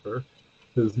proto-philosopher,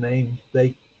 whose name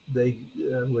they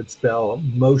would spell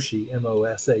Moshe,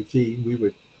 M-O-S-H-E, we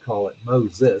would call it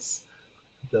Moses,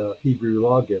 the Hebrew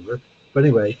lawgiver. But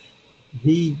anyway,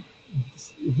 he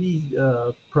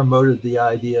promoted the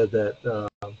idea that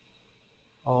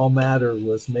all matter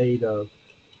was made of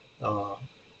a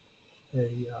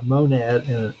monad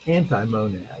and an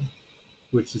anti-monad,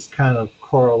 which is kind of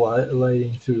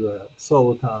correlating to a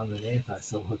soliton and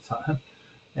anti-soliton,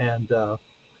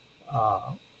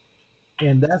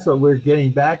 and that's what we're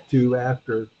getting back to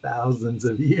after thousands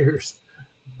of years.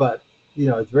 But at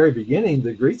the very beginning,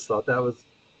 the Greeks thought that was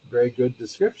a very good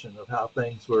description of how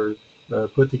things were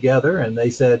put together, and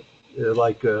they said,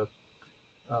 like Plato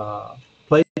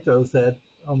said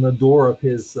on the door of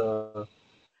his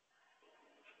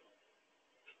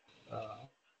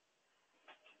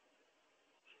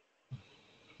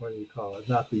what do you call it?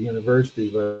 Not the university,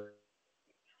 but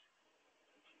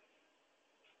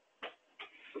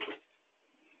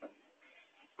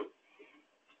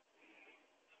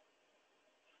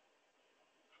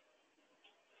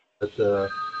the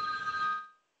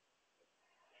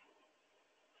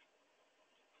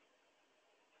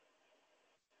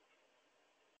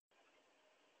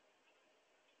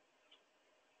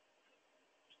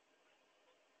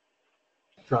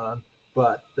electron,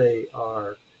 but they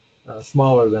are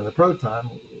smaller than a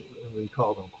proton. We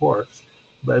call them quarks,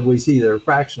 but we see their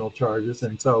fractional charges,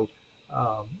 and so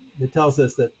it tells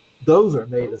us that those are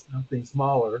made of something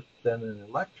smaller than an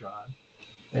electron,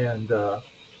 and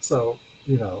so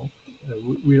we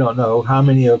don't know how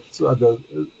many of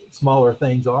the smaller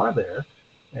things are there,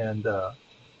 and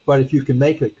but if you can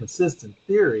make a consistent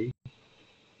theory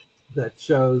that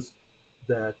shows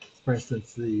that, for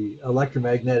instance, the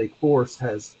electromagnetic force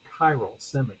has chiral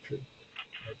symmetry.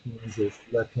 That means it's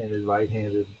left-handed,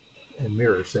 right-handed, and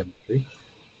mirror symmetry.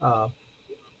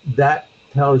 That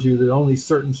tells you that only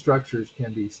certain structures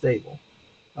can be stable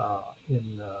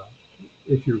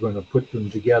if you're going to put them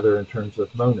together in terms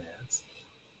of monads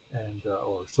and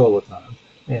or soliton.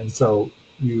 And so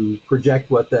you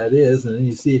project what that is, and then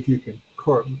you see if you can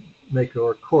make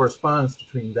a correspondence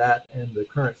between that and the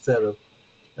current set of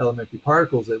elementary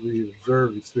particles that we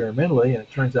observed experimentally, and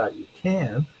it turns out you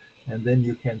can, and then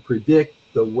you can predict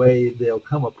the way they'll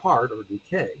come apart or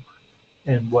decay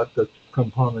and what the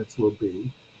components will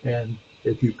be. And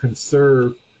if you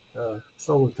conserve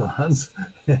solitons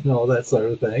and all that sort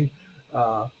of thing,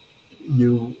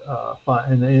 you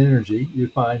find an energy, you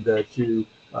find that you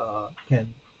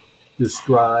can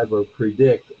describe or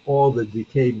predict all the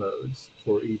decay modes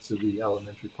for each of the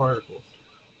elementary particles.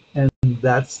 And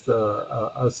that's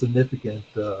a significant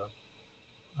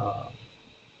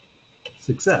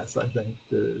success, I think,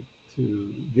 to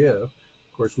give.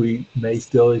 Of course, we may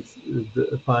still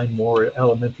find more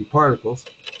elementary particles,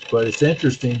 but it's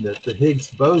interesting that the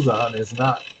Higgs boson is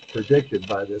not predicted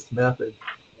by this method.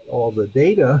 All the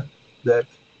data that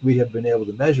we have been able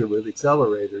to measure with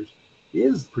accelerators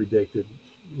is predicted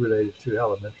related to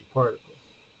elementary particles.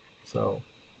 So,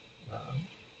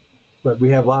 but we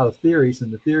have a lot of theories,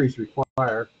 and the theories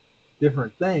require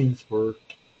different things for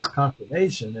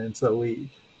confirmation, and so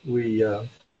we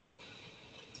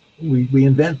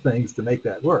invent things to make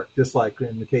that work. Just like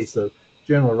in the case of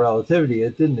general relativity,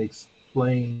 it didn't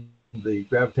explain the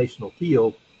gravitational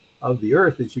field of the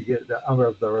Earth as you get,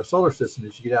 of our solar system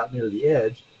as you get out near the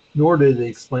edge. nor did it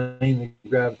explain the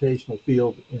gravitational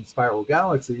field in spiral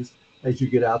galaxies as you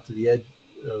get out to the edge,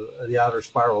 the outer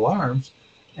spiral arms.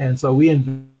 And so we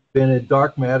invented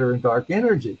dark matter and dark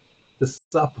energy to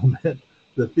supplement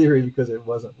the theory because it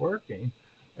wasn't working.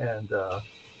 And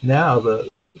now the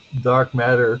dark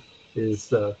matter is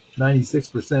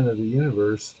 96% of the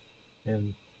universe,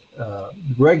 and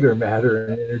regular matter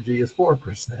and energy is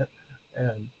 4%.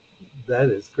 And that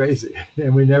is crazy.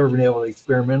 And we've never been able to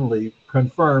experimentally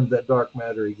confirm that dark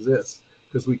matter exists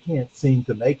because we can't seem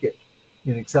to make it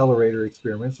in accelerator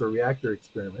experiments or reactor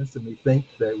experiments, and we think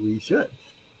that we should.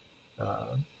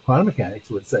 Quantum mechanics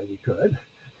would say we could,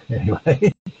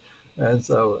 anyway. And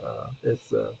so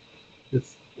it's a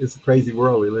crazy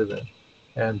world we live in,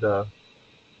 and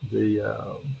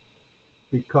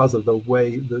because of the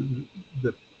way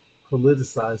the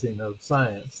politicizing of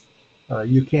science,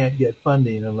 you can't get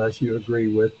funding unless you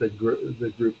agree with the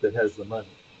group that has the money.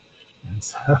 And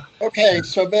so, okay,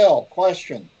 so Bill,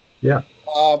 question. Yeah.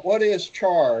 What is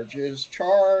charge? Is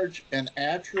charge an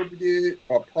attribute,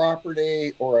 a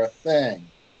property, or a thing,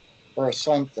 or a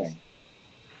something?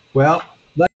 Well,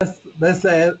 let's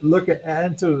say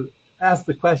ask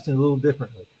the question a little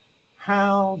differently.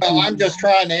 I'm just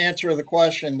trying to answer the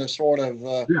question to sort of.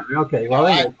 Yeah, okay. Well,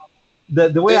 anyway,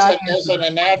 the way is it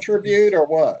an attribute or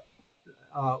what?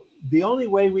 The only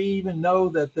way we even know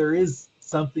that there is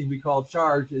something we call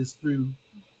charge is through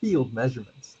field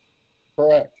measurements.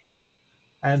 Correct.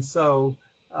 And so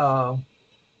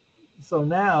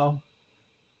now,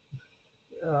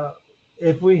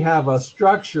 if we have a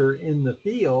structure in the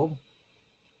field,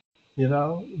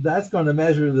 that's going to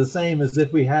measure the same as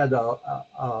if we had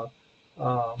a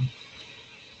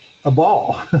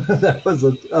ball that was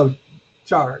a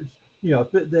charge,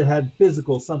 that had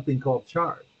physical something called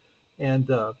charge.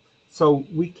 And so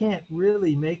we can't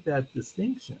really make that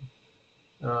distinction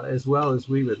as well as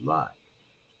we would like.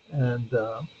 And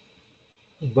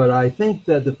but I think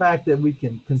that the fact that we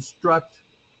can construct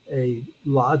a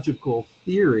logical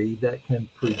theory that can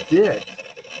predict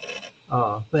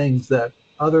things that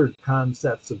other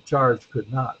concepts of charge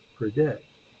could not predict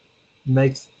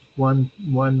makes one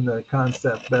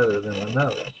concept better than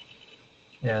another.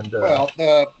 And well,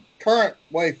 the current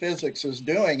way physics is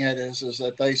doing it is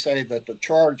that they say that the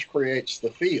charge creates the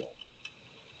field.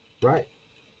 Right.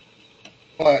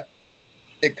 But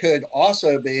it could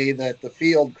also be that the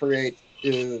field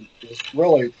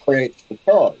really creates the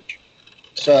charge.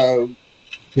 So,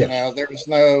 there's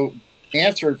no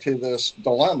answer to this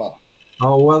dilemma.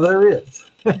 Oh, well, there is.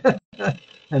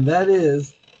 And that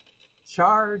is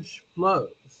charge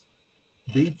flows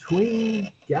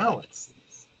between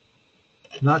galaxies.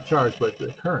 Not charge, but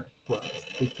the current flows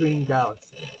between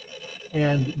galaxies.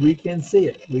 And we can see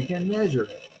it. We can measure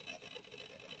it.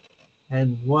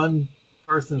 And one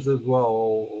person says,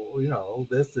 well,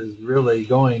 this is really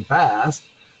going fast,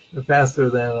 faster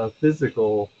than a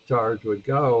physical charge would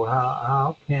go.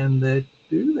 How can it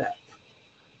do that?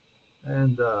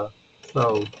 And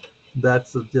so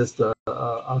that's just a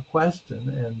question.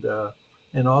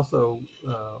 And also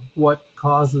what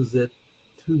causes it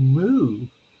to move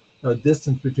a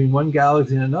distance between one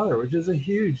galaxy and another, which is a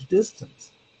huge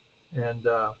distance. And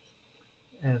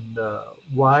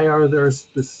why are there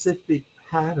specific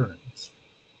patterns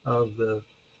of the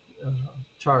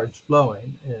charge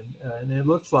flowing? And it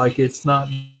looks like it's not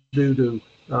due to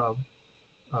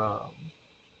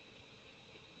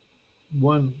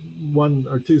one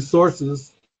or two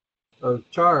sources of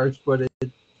charge, but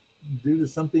it's due to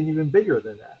something even bigger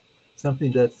than that,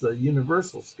 something that's a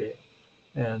universal scale.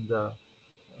 And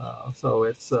so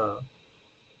it's a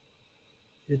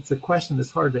question that's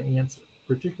hard to answer,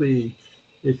 particularly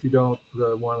if you don't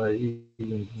want to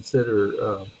even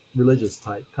consider religious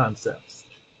type concepts.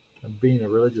 And being a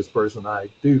religious person, I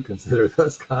do consider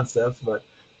those concepts, but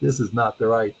this is not the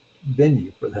right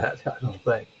venue for that, I don't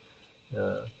think.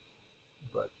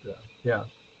 Yeah.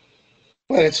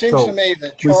 But it seems to me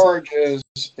that charge is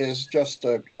just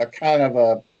a kind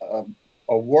of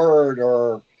a word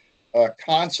or a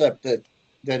concept that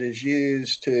is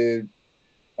used to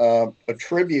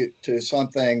attribute to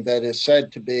something that is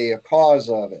said to be a cause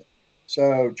of it.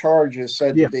 So charge is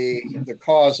said to be the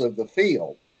cause of the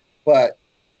field, but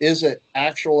is it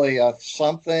actually a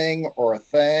something or a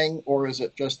thing, or is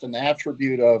it just an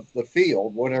attribute of the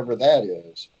field, whatever that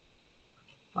is?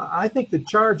 I think the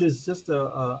charge is just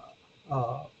an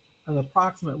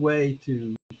approximate way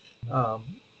to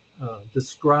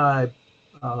describe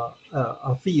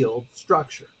a field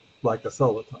structure, like a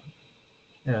soliton.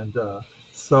 And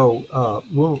so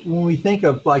when we think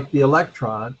of like the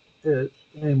electron,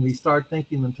 and we start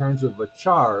thinking in terms of a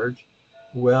charge,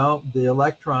 well, the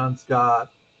electron's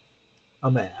got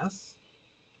a mass.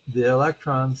 The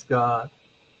electron's got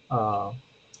a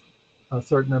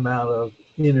certain amount of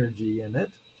energy in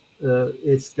it.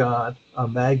 It's got a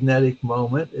magnetic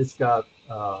moment. It's got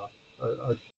a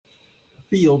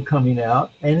field coming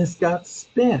out, and it's got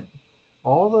spin.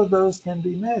 All of those can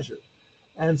be measured.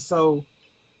 And so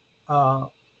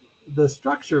the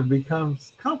structure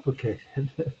becomes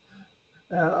complicated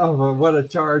of what a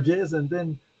charge is. And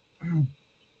then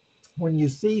when you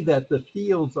see that the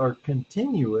fields are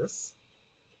continuous,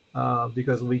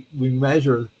 because we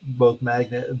measure both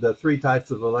the three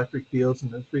types of electric fields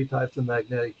and the three types of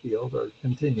magnetic field are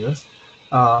continuous,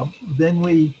 then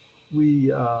we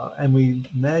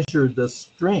measure the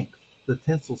strength, the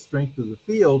tensile strength of the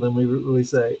field, and we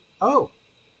say, oh,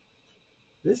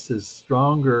 this is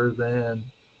stronger than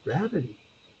gravity.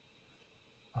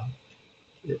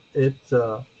 It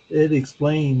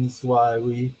explains why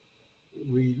we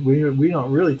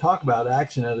don't really talk about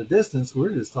action at a distance.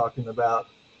 We're just talking about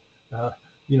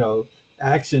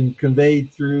action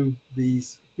conveyed through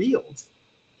these fields,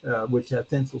 which have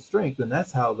tensile strength, and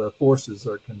that's how the forces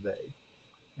are conveyed.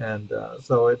 And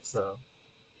so it's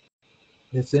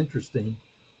interesting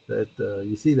that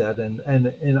you see that, and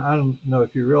I don't know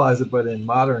if you realize it, but in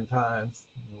modern times,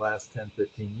 in the last 10,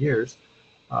 15 years,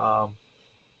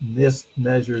 NIST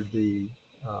measured the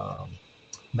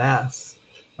mass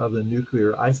of the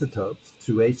nuclear isotopes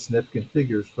to 8 significant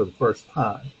figures for the first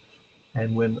time.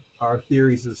 And when our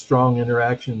theories of strong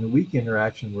interaction and weak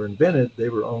interaction were invented, they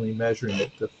were only measuring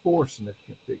it to 4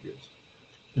 significant figures.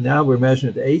 And now we're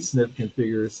measuring it to 8 significant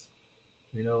figures.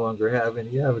 We no longer have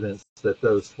any evidence that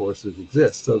those forces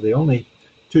exist. So the only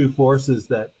 2 forces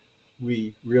that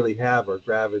we really have are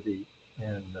gravity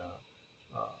and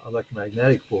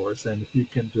electromagnetic force. And if you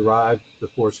can derive the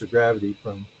force of gravity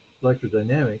from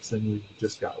electrodynamics, then you've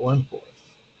just got 1 force.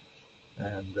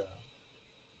 And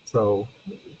so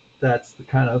that's the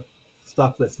kind of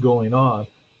stuff that's going on.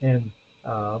 And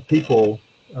people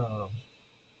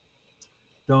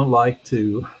don't like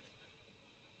to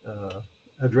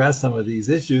address some of these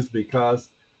issues because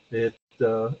it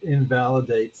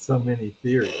invalidates so many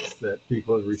theories that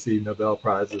people have received Nobel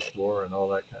Prizes for and all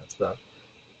that kind of stuff.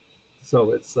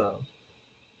 So it's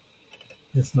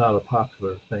not a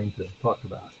popular thing to talk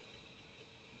about.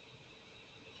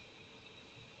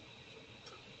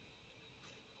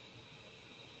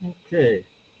 Okay.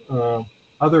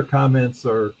 Other comments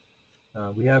are,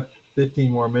 we have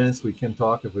 15 more minutes. We can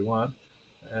talk if we want,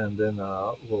 and then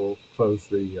we'll close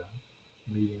the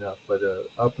meeting up. But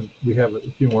we have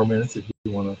a few more minutes if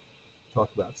you want to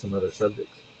talk about some other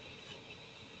subjects.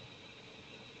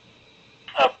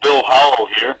 Bill Howell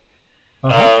here.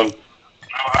 Uh-huh.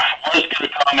 I was going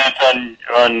to comment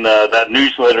on that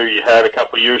newsletter you had a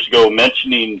couple of years ago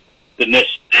mentioning the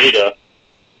NIST data,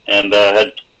 and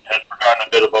had forgotten a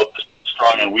bit about the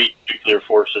strong and weak nuclear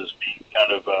forces being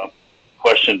kind of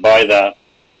questioned by that.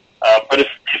 But if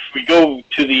we go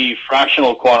to the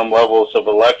fractional quantum levels of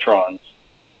electrons,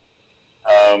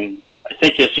 I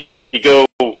think as you go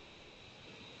to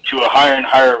a higher and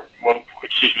higher, a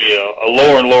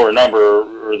lower and lower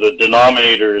number, or the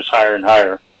denominator is higher and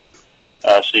higher.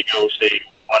 So you go, say,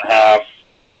 1/2,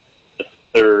 a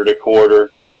third, a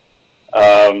quarter.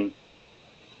 The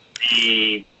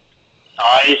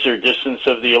size or distance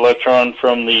of the electron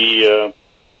from the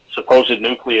supposed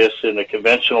nucleus in a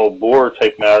conventional Bohr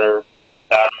type matter,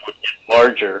 that would get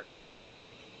larger.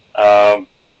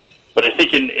 But I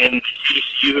think in the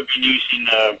case you have been using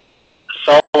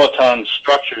soliton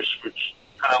structures, which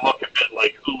kind of look a bit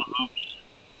like hula hoops.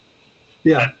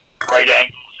 Yeah. Right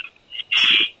angles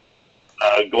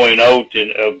going out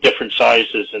of different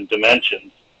sizes and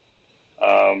dimensions,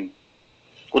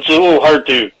 which is a little hard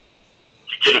to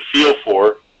get a feel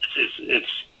for.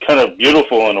 It's kind of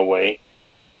beautiful in a way.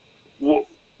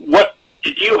 What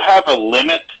did you have a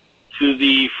limit to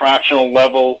the fractional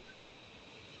level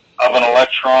of an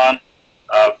electron?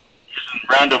 In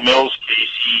Randall Mills' case,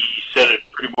 he said it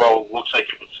pretty well looks like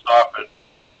it would stop at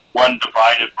 1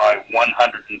 divided by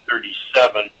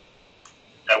 137,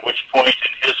 at which point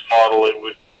in his model you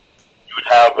would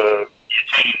have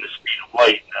attaining the speed of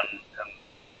light, and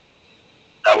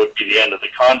that would be the end of the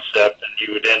concept, and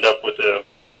you would end up with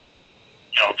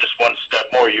just one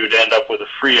step more, you would end up with a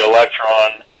free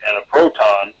electron and a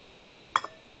proton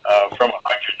from a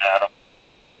hydrogen atom.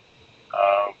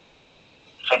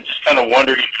 So I'm just kind of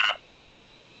wondering,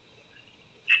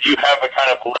 did you have a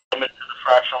kind of limit to the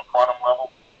fractional quantum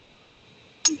level?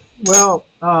 Well,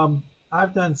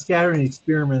 I've done scattering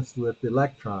experiments with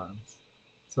electrons.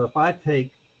 So if I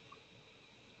take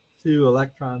 2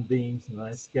 electron beams and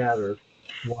I scatter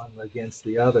one against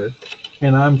the other,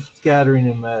 and I'm scattering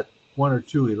them at 1 or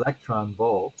 2 electron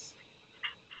volts,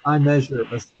 I measure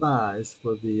a size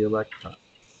for the electron,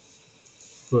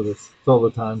 for the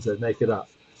solitons that make it up.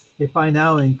 If I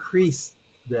now increase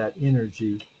that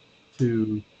energy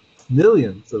to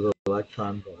millions of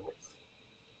electron volts,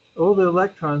 oh, the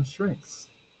electron shrinks.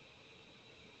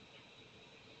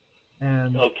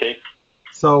 And Okay.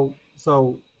 so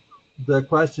the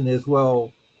question is,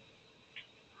 well,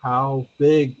 how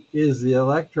big is the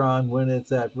electron when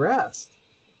it's at rest?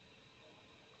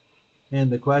 And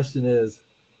the question is,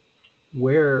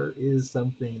 where is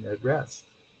something at rest?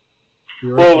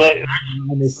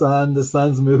 The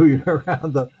sun's moving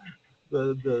around the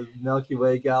Milky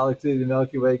Way galaxy. The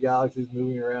Milky Way galaxy is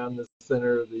moving around the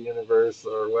center of the universe,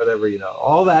 or whatever,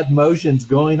 all that motion's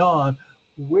going on.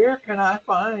 Where can I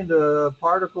find a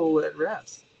particle at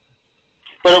rest?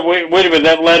 But wait a minute,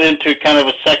 that led into kind of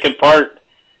a second part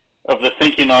of the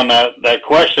thinking on that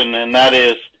question, and that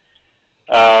is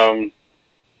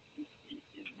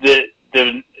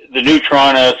the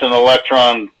neutron as an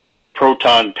electron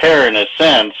proton pair, in a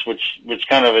sense, which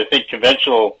kind of, I think,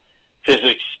 conventional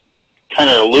physics kind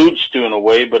of alludes to in a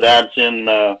way, but adds in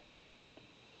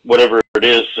whatever it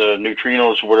is,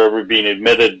 neutrinos or whatever being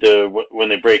emitted when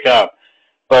they break up.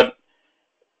 But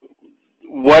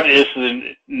what is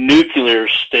the nuclear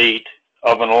state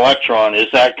of an electron? Is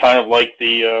that kind of like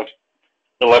the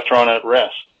electron at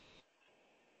rest?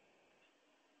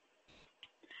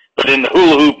 But in the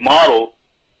hula hoop model,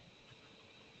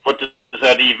 what does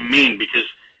that even mean? Because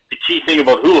the key thing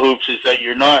about hula hoops is that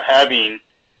you're not having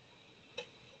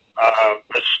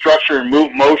a structure and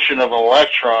motion of an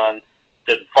electron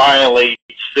that violates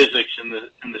physics in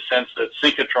the sense that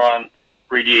synchrotron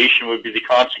radiation would be the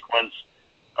consequence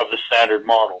of the standard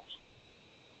models.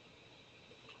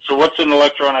 So what's an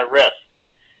electron at rest?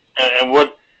 And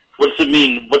what does it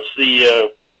mean? What's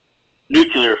the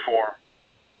nuclear form?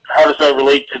 How does that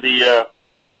relate to the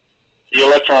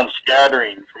electron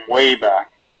scattering from way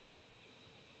back?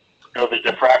 The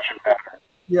diffraction pattern.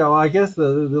 Yeah, well, I guess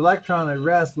the electron at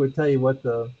rest would tell you what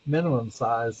the minimum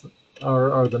size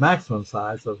or the maximum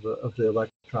size of the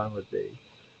electron would be,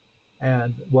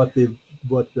 and what the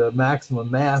maximum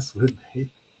mass would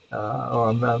be,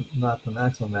 or not the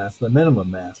maximum mass, the minimum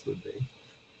mass would be.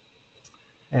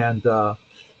 And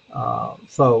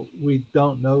so we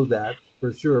don't know that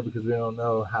for sure, because we don't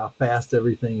know how fast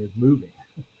everything is moving,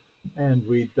 and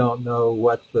we don't know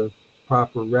what the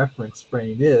proper reference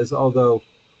frame is, although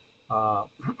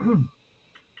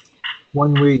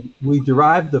when we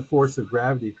derived the force of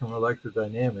gravity from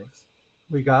electrodynamics,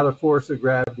 we got a force of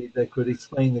gravity that could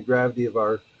explain the gravity of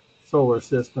our solar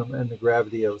system and the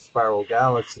gravity of a spiral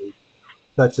galaxy,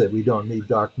 such that we don't need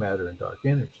dark matter and dark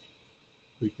energy.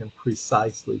 We can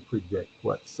precisely predict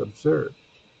what's observed.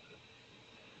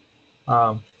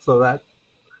 So that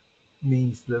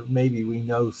means that maybe we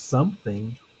know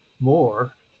something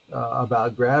more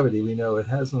about gravity. We know it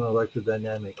has an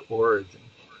electrodynamic origin,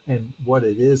 and what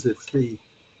it is, it's the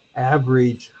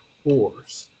average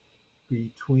force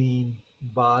between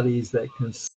bodies that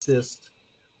consist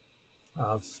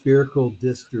of spherical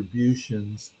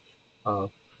distributions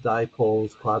of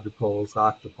dipoles, quadrupoles,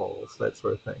 octopoles, that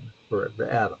sort of thing, for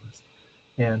the atoms.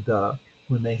 And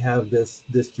when they have this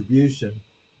distribution,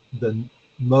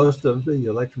 most of the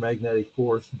electromagnetic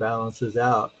force balances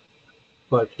out,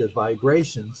 but the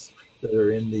vibrations that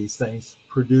are in these things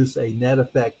produce a net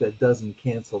effect that doesn't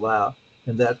cancel out,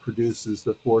 and that produces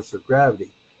the force of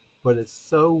gravity. But it's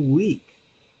so weak,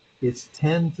 it's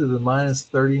 10 to the minus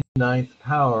 39th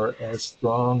power as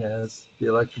strong as the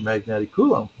electromagnetic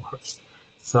Coulomb force.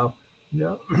 So,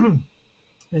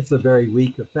 it's a very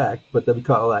weak effect, but then we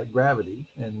call that gravity,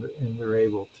 and we're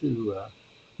able to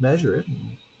measure it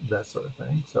and that sort of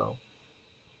thing. So,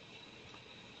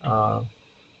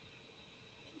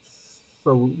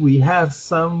 so we have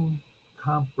some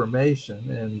confirmation,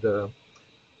 and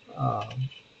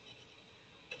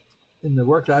in the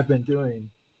work that I've been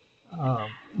doing,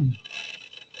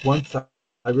 once I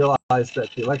realized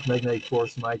that the electromagnetic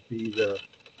force might be the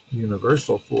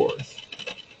universal force,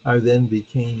 I then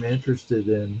became interested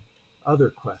in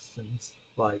other questions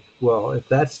like, well, if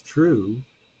that's true,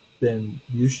 then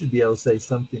you should be able to say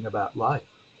something about life.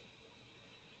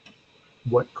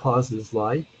 What causes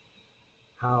life?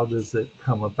 How does it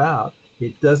come about?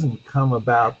 It doesn't come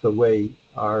about the way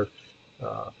our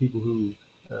people who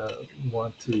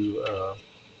want to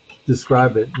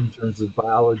describe it in terms of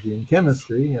biology and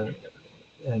chemistry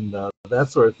and that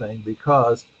sort of thing,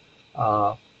 because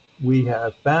we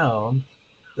have found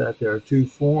that there are two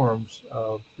forms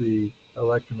of the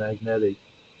electromagnetic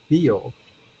field.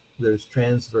 There's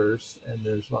transverse and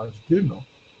there's longitudinal.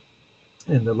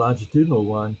 And the longitudinal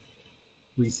one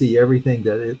we see everything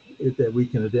that that we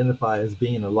can identify as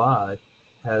being alive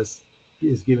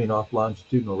is giving off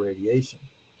longitudinal radiation,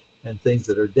 and things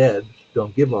that are dead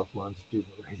don't give off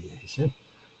longitudinal radiation.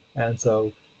 And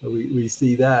so we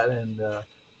see that, and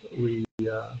we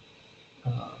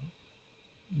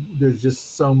there's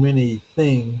just so many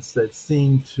things that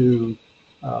seem to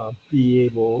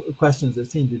questions that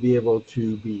seem to be able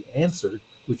to be answered,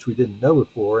 which we didn't know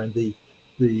before. And the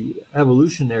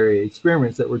evolutionary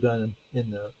experiments that were done in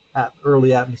the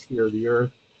early atmosphere of the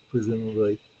Earth,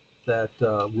 presumably, that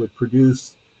would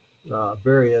produce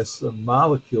various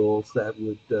molecules that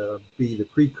would be the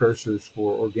precursors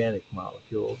for organic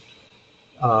molecules.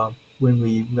 When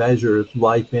we measure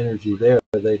life energy there,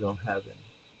 they don't have any.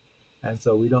 And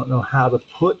so we don't know how to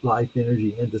put life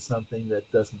energy into something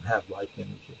that doesn't have life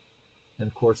energy. And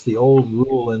of course, the old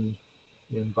rule in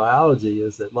biology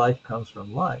is that life comes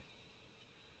from life.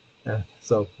 And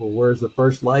so, well, where's the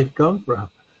first life come from?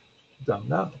 Don't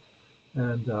know.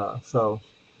 And so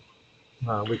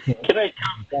we can't. Can I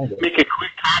make a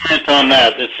quick comment on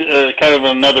that? It's kind of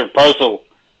another puzzle.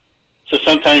 So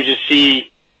sometimes you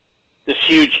see this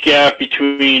huge gap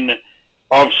between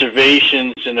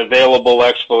observations and available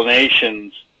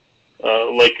explanations,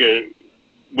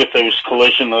 with those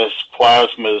collisionless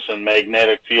plasmas and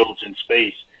magnetic fields in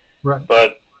space. Right.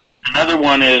 But another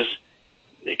one is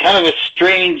kind of a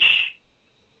strange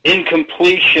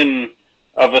incompletion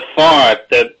of a thought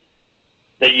that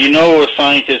a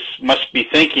scientist must be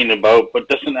thinking about, but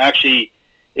doesn't actually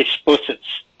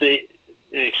explicitly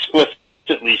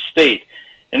state.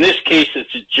 In this case,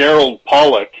 it's Gerald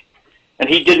Pollack, and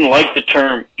he didn't like the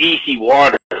term easy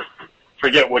water.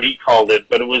 Forget what he called it,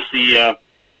 but it was the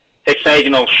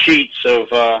hexagonal sheets of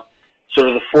sort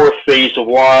of the fourth phase of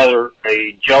water,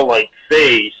 a gel-like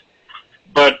phase.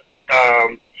 But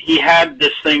he had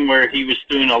this thing where he was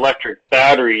doing electric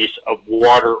batteries of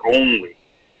water only.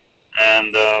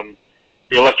 And the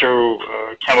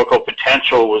electrochemical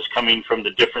potential was coming from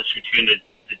the difference between the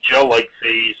gel-like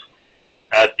phase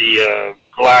at the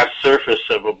glass surface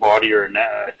of a body, or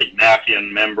I think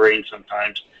Nafion membrane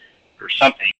sometimes, or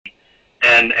something,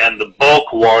 and the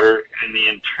bulk water in the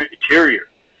interior.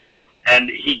 And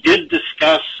he did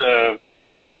discuss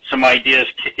some ideas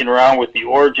kicking around with the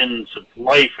origins of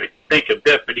life, I think, a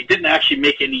bit, but he didn't actually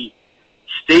make any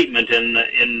statement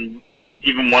in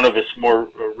even one of his more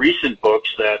recent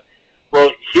books that,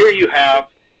 well, here you have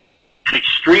an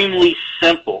extremely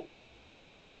simple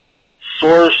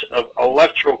source of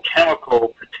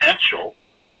electrochemical potential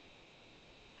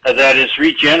that is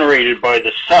regenerated by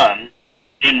the sun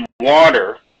in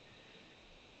water,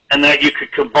 and that you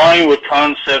could combine with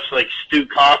concepts like Stu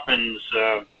Kaufman's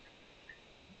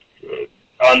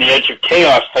on the edge of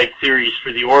chaos type theories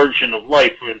for the origin of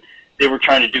life, when they were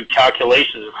trying to do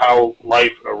calculations of how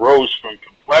life arose from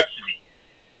complexity.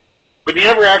 But he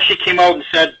never actually came out and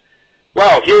said,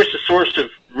 well, here's a source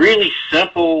of really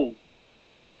simple,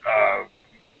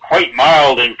 quite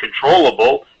mild and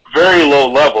controllable, very low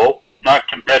level, not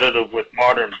competitive with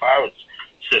modern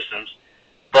biosystems.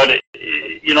 But,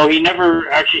 he never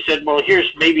actually said, well,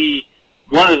 here's maybe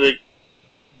one of the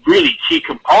really key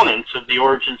components of the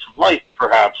origins of life,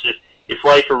 perhaps. If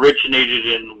life originated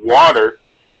in water,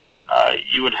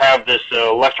 you would have this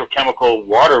electrochemical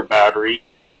water battery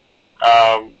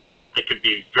that could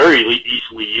be very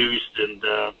easily used and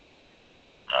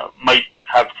might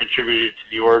have contributed to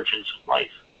the origins of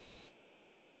life.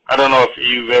 I don't know if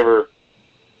you've ever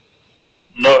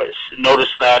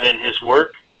noticed that in his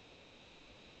work.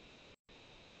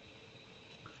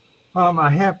 I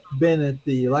have been at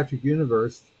the Electric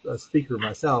Universe, a speaker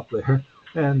myself there,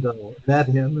 and met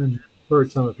him and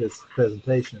heard some of his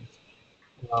presentations.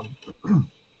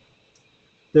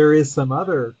 There is some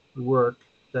other work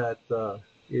that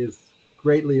is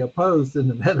greatly opposed in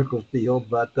the medical field,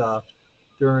 but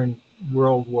during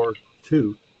World War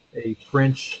II, a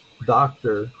French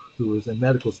doctor who was in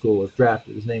medical school was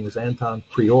drafted. His name was Anton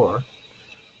Prior,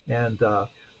 and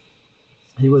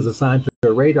he was assigned to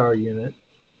a radar unit,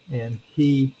 and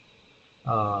he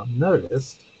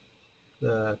noticed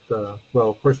that,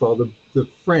 well, first of all, the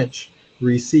French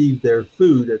received their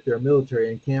food at their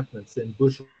military encampments in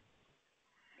bushel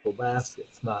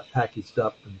baskets, not packaged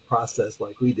up and processed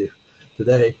like we do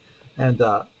today. And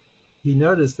he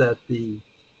noticed that the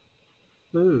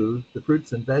food, the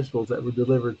fruits and vegetables that were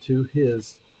delivered to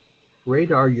his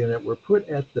radar unit were put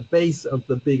at the base of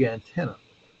the big antenna.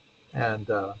 And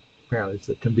apparently it's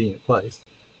a convenient place.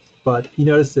 But he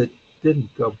noticed it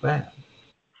didn't go bad.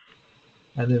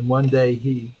 And then one day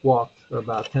he walked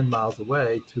about 10 miles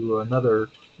away to another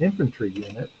infantry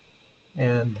unit,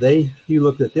 And he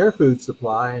looked at their food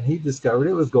supply, and he discovered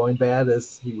it was going bad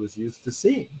as he was used to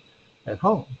seeing at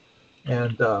home.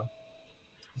 And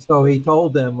so he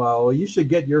told them, well, you should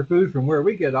get your food from where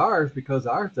we get ours because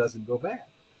ours doesn't go bad.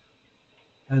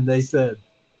 And they said,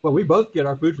 well, we both get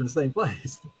our food from the same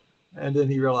place. And then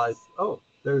he realized, oh,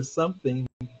 there's something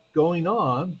going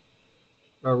on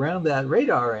around that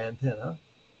radar antenna,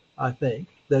 I think,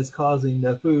 that's causing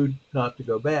the food not to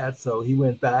go bad. So he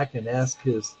went back and asked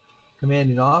his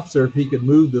commanding officer if he could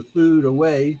move the food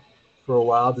away for a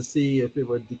while to see if it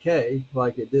would decay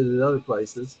like it did at other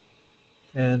places.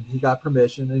 And he got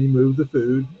permission, and he moved the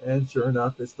food, and sure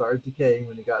enough, it started decaying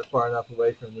when he got far enough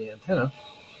away from the antenna.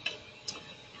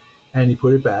 And he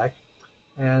put it back.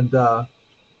 And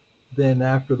then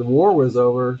after the war was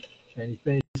over and he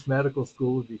finished medical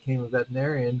school, he became a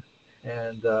veterinarian,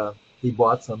 and he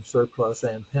bought some surplus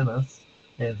antennas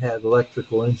and had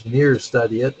electrical engineers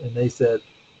study it. And they said,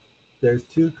 there's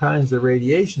two kinds of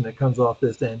radiation that comes off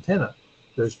this antenna.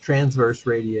 There's transverse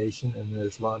radiation and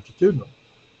there's longitudinal.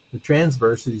 The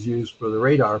transverse is used for the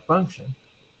radar function.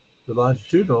 The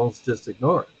longitudinal is just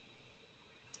ignore it.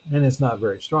 And it's not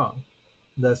very strong.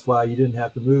 That's why you didn't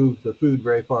have to move the food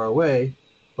very far away.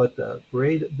 But the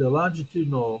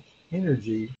longitudinal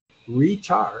energy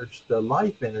recharged the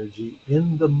life energy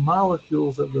in the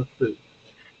molecules of the food,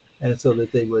 and so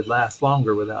that they would last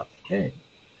longer without decaying.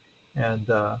 And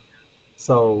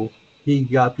so he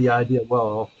got the idea,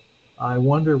 well, I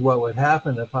wonder what would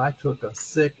happen if I took a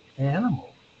sick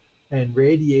animal and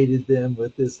radiated them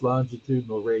with this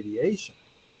longitudinal radiation.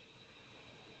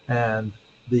 And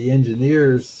the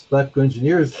electrical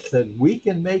engineers said, we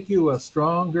can make you a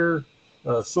stronger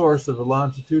source of the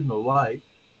longitudinal light.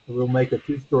 We'll make a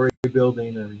 2-story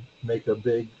building and make a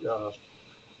big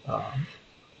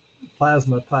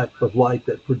plasma type of light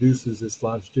that produces this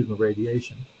longitudinal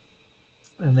radiation.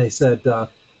 And they said,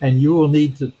 and you will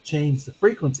need to change the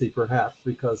frequency perhaps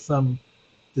because some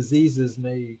diseases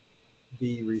may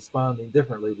be responding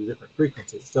differently to different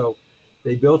frequencies. So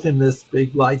they built him this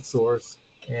big light source,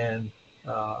 and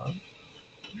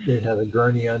it had a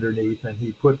gurney underneath, and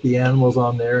he put the animals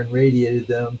on there and radiated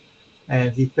them.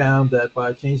 And he found that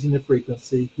by changing the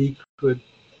frequency, he could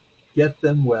get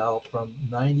them well from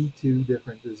 92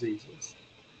 different diseases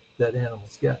that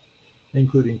animals get,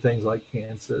 including things like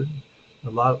cancer, a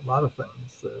lot of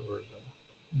things that were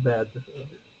bad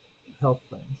health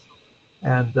things.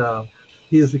 And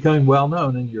he is becoming well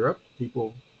known in Europe.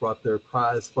 People brought their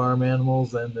prize farm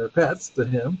animals and their pets to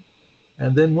him.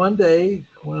 And then one day,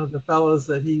 one of the fellows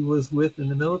that he was with in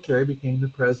the military became the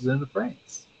president of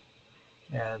France.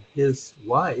 And his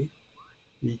wife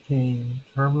became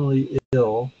terminally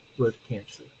ill with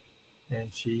cancer.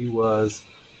 And she was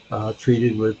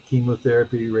treated with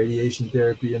chemotherapy, radiation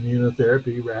therapy,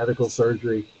 immunotherapy, radical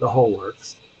surgery, the whole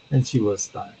works. And she was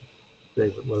dying.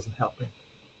 David wasn't helping.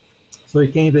 So he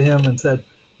came to him and said,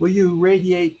 will you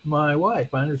radiate my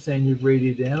wife? I understand you've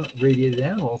radiated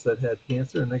animals that had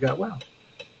cancer and they got well.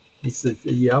 He said,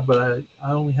 yeah, but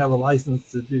I only have a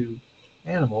license to do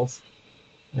animals.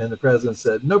 And the president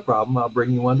said, no problem, I'll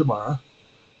bring you one tomorrow.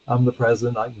 I'm the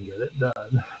president, I can get it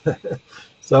done.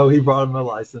 So he brought him a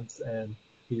license, and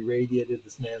he radiated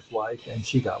this man's wife, and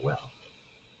she got well.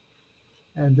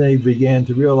 And they began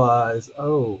to realize,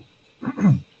 oh,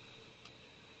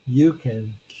 you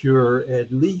can cure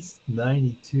at least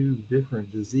 92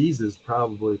 different diseases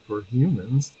probably for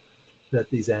humans that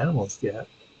these animals get.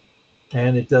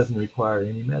 And it doesn't require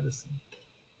any medicine.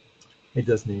 It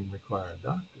doesn't even require a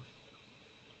doctor.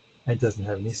 It doesn't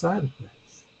have any side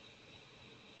effects.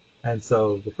 And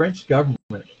so the French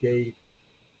government gave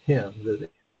him,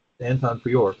 Anton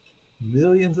Prior,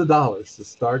 millions of dollars to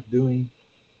start doing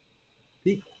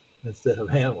people instead of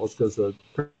animals, because the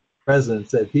president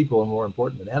said people are more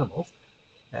important than animals.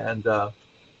 And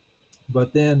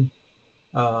but then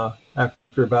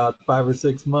after about 5 or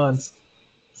 6 months,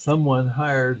 someone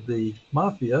hired the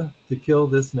mafia to kill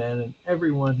this man and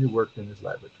everyone who worked in his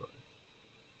laboratory.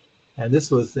 And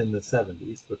this was in the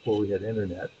 70s, before we had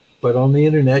internet. But on the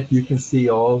internet, you can see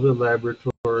all the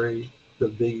laboratory, the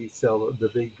big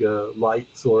light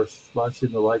source,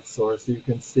 launching the light source. You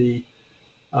can see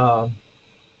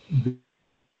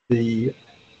the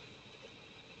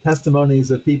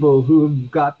testimonies of people who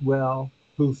got well,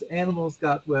 whose animals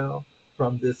got well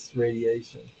from this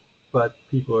radiation. But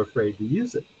people are afraid to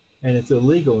use it. And it's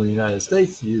illegal in the United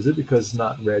States to use it because it's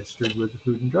not registered with the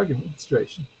Food and Drug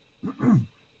Administration.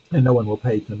 And no one will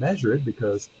pay to measure it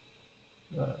because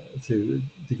to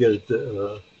get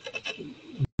it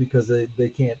because they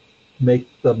can't make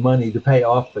the money to pay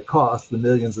off the cost, the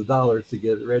millions of dollars to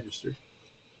get it registered.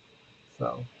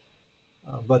 So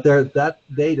But that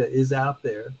data is out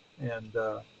there,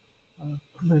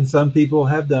 and some people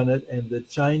have done it. And the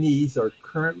Chinese are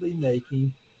currently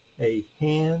making a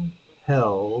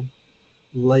handheld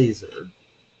laser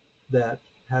that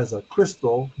has a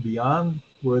crystal beyond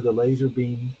where the laser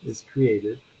beam is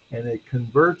created, and it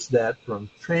converts that from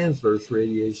transverse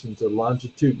radiation to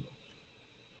longitudinal.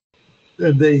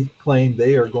 And they claim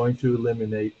they are going to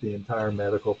eliminate the entire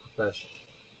medical profession,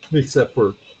 except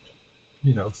for,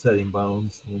 setting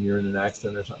bones when you're in an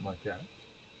accident or something like that.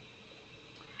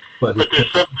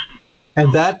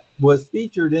 And that was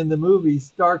featured in the movie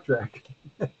Star Trek,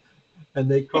 and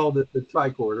they called it the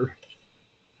tricorder.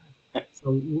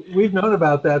 So we've known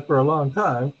about that for a long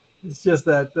time. It's just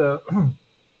that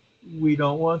we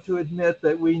don't want to admit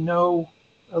that we know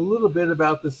a little bit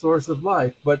about the source of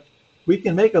life. But we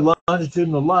can make a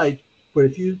longitudinal light, but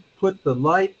if you put the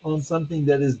light on something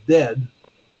that is dead,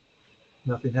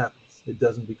 nothing happens. It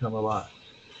doesn't become alive.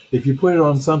 If you put it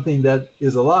on something that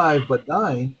is alive but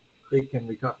dying, it can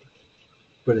recover.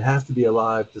 But it has to be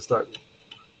alive to start with.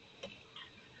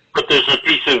 But there's a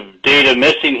piece of data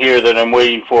missing here that I'm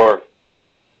waiting for.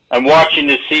 I'm watching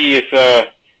to see if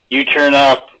you turn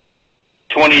up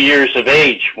 20 years of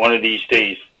age one of these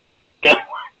days.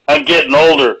 I'm getting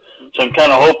older, so I'm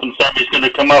kind of hoping somebody's going to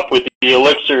come up with the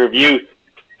elixir of youth.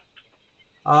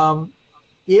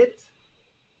 It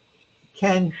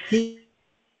can keep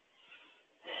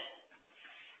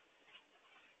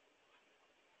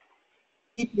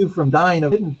you from dying.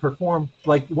 It didn't perform,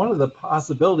 like one of the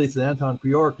possibilities that Anton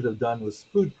Prior could have done was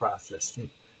food processing.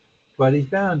 But he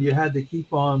found you had to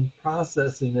keep on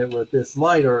processing it with this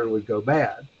light or it would go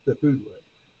bad, the food would.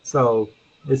 So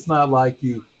it's not like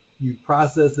you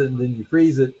process it and then you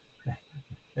freeze it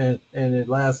and it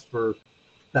lasts for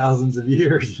thousands of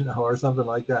years, or something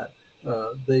like that.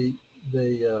 The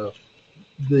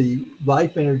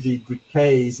life energy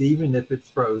decays even if it's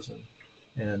frozen,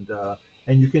 and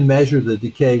you can measure the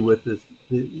decay with this.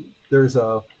 There's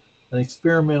an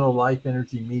experimental life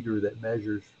energy meter that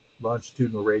measures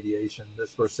longitudinal radiation.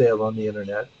 That's for sale on the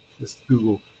internet. Just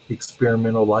Google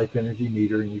experimental life energy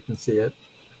meter and you can see it.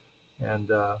 And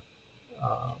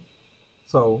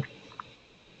so,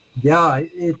 yeah,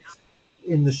 it's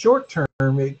in the short term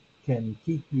it can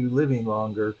keep you living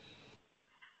longer.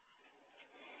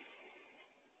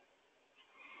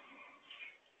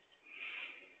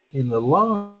 In the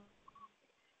long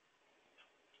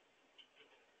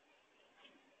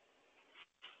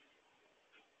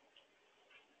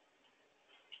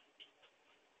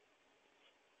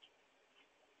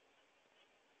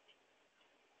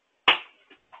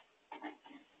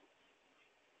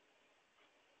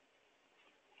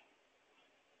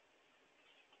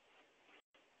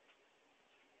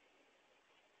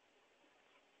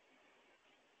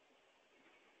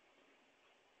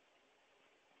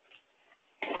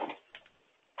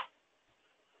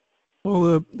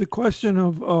Well, the question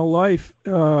of life,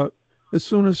 as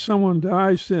soon as someone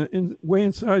dies, way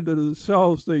inside the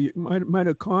cells, the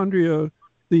mitochondria,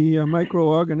 the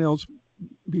microorganelles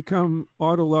become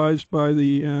autolyzed by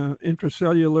the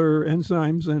intracellular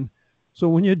enzymes. And so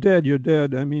when you're dead, you're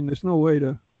dead. I mean, there's no way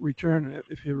to return it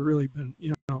if you've really been,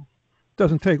 it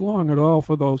doesn't take long at all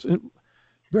for those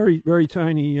very, very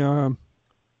tiny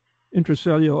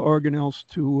intracellular organelles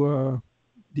to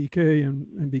decay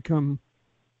and become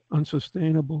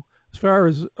unsustainable. As far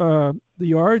as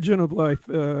the origin of life,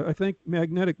 I think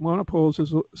magnetic monopoles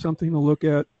is something to look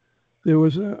at. There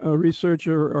was a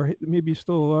researcher, or maybe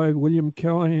still alive,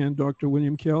 Dr.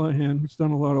 William Callahan, who's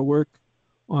done a lot of work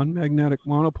on magnetic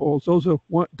monopoles. Those are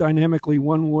dynamically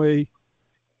one-way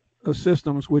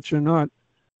systems, which are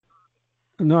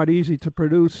not easy to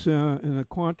produce in a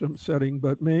quantum setting,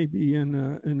 but maybe in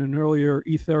an earlier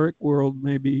etheric world,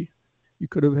 maybe you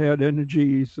could have had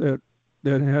energies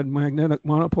that had magnetic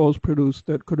monopoles produced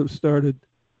that could have started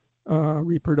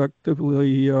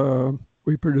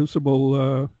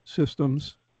reproducible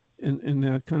systems in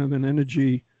that kind of an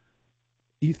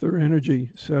ether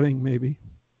energy setting, maybe.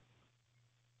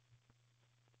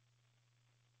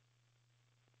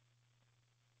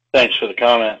 Thanks for the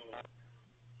comment.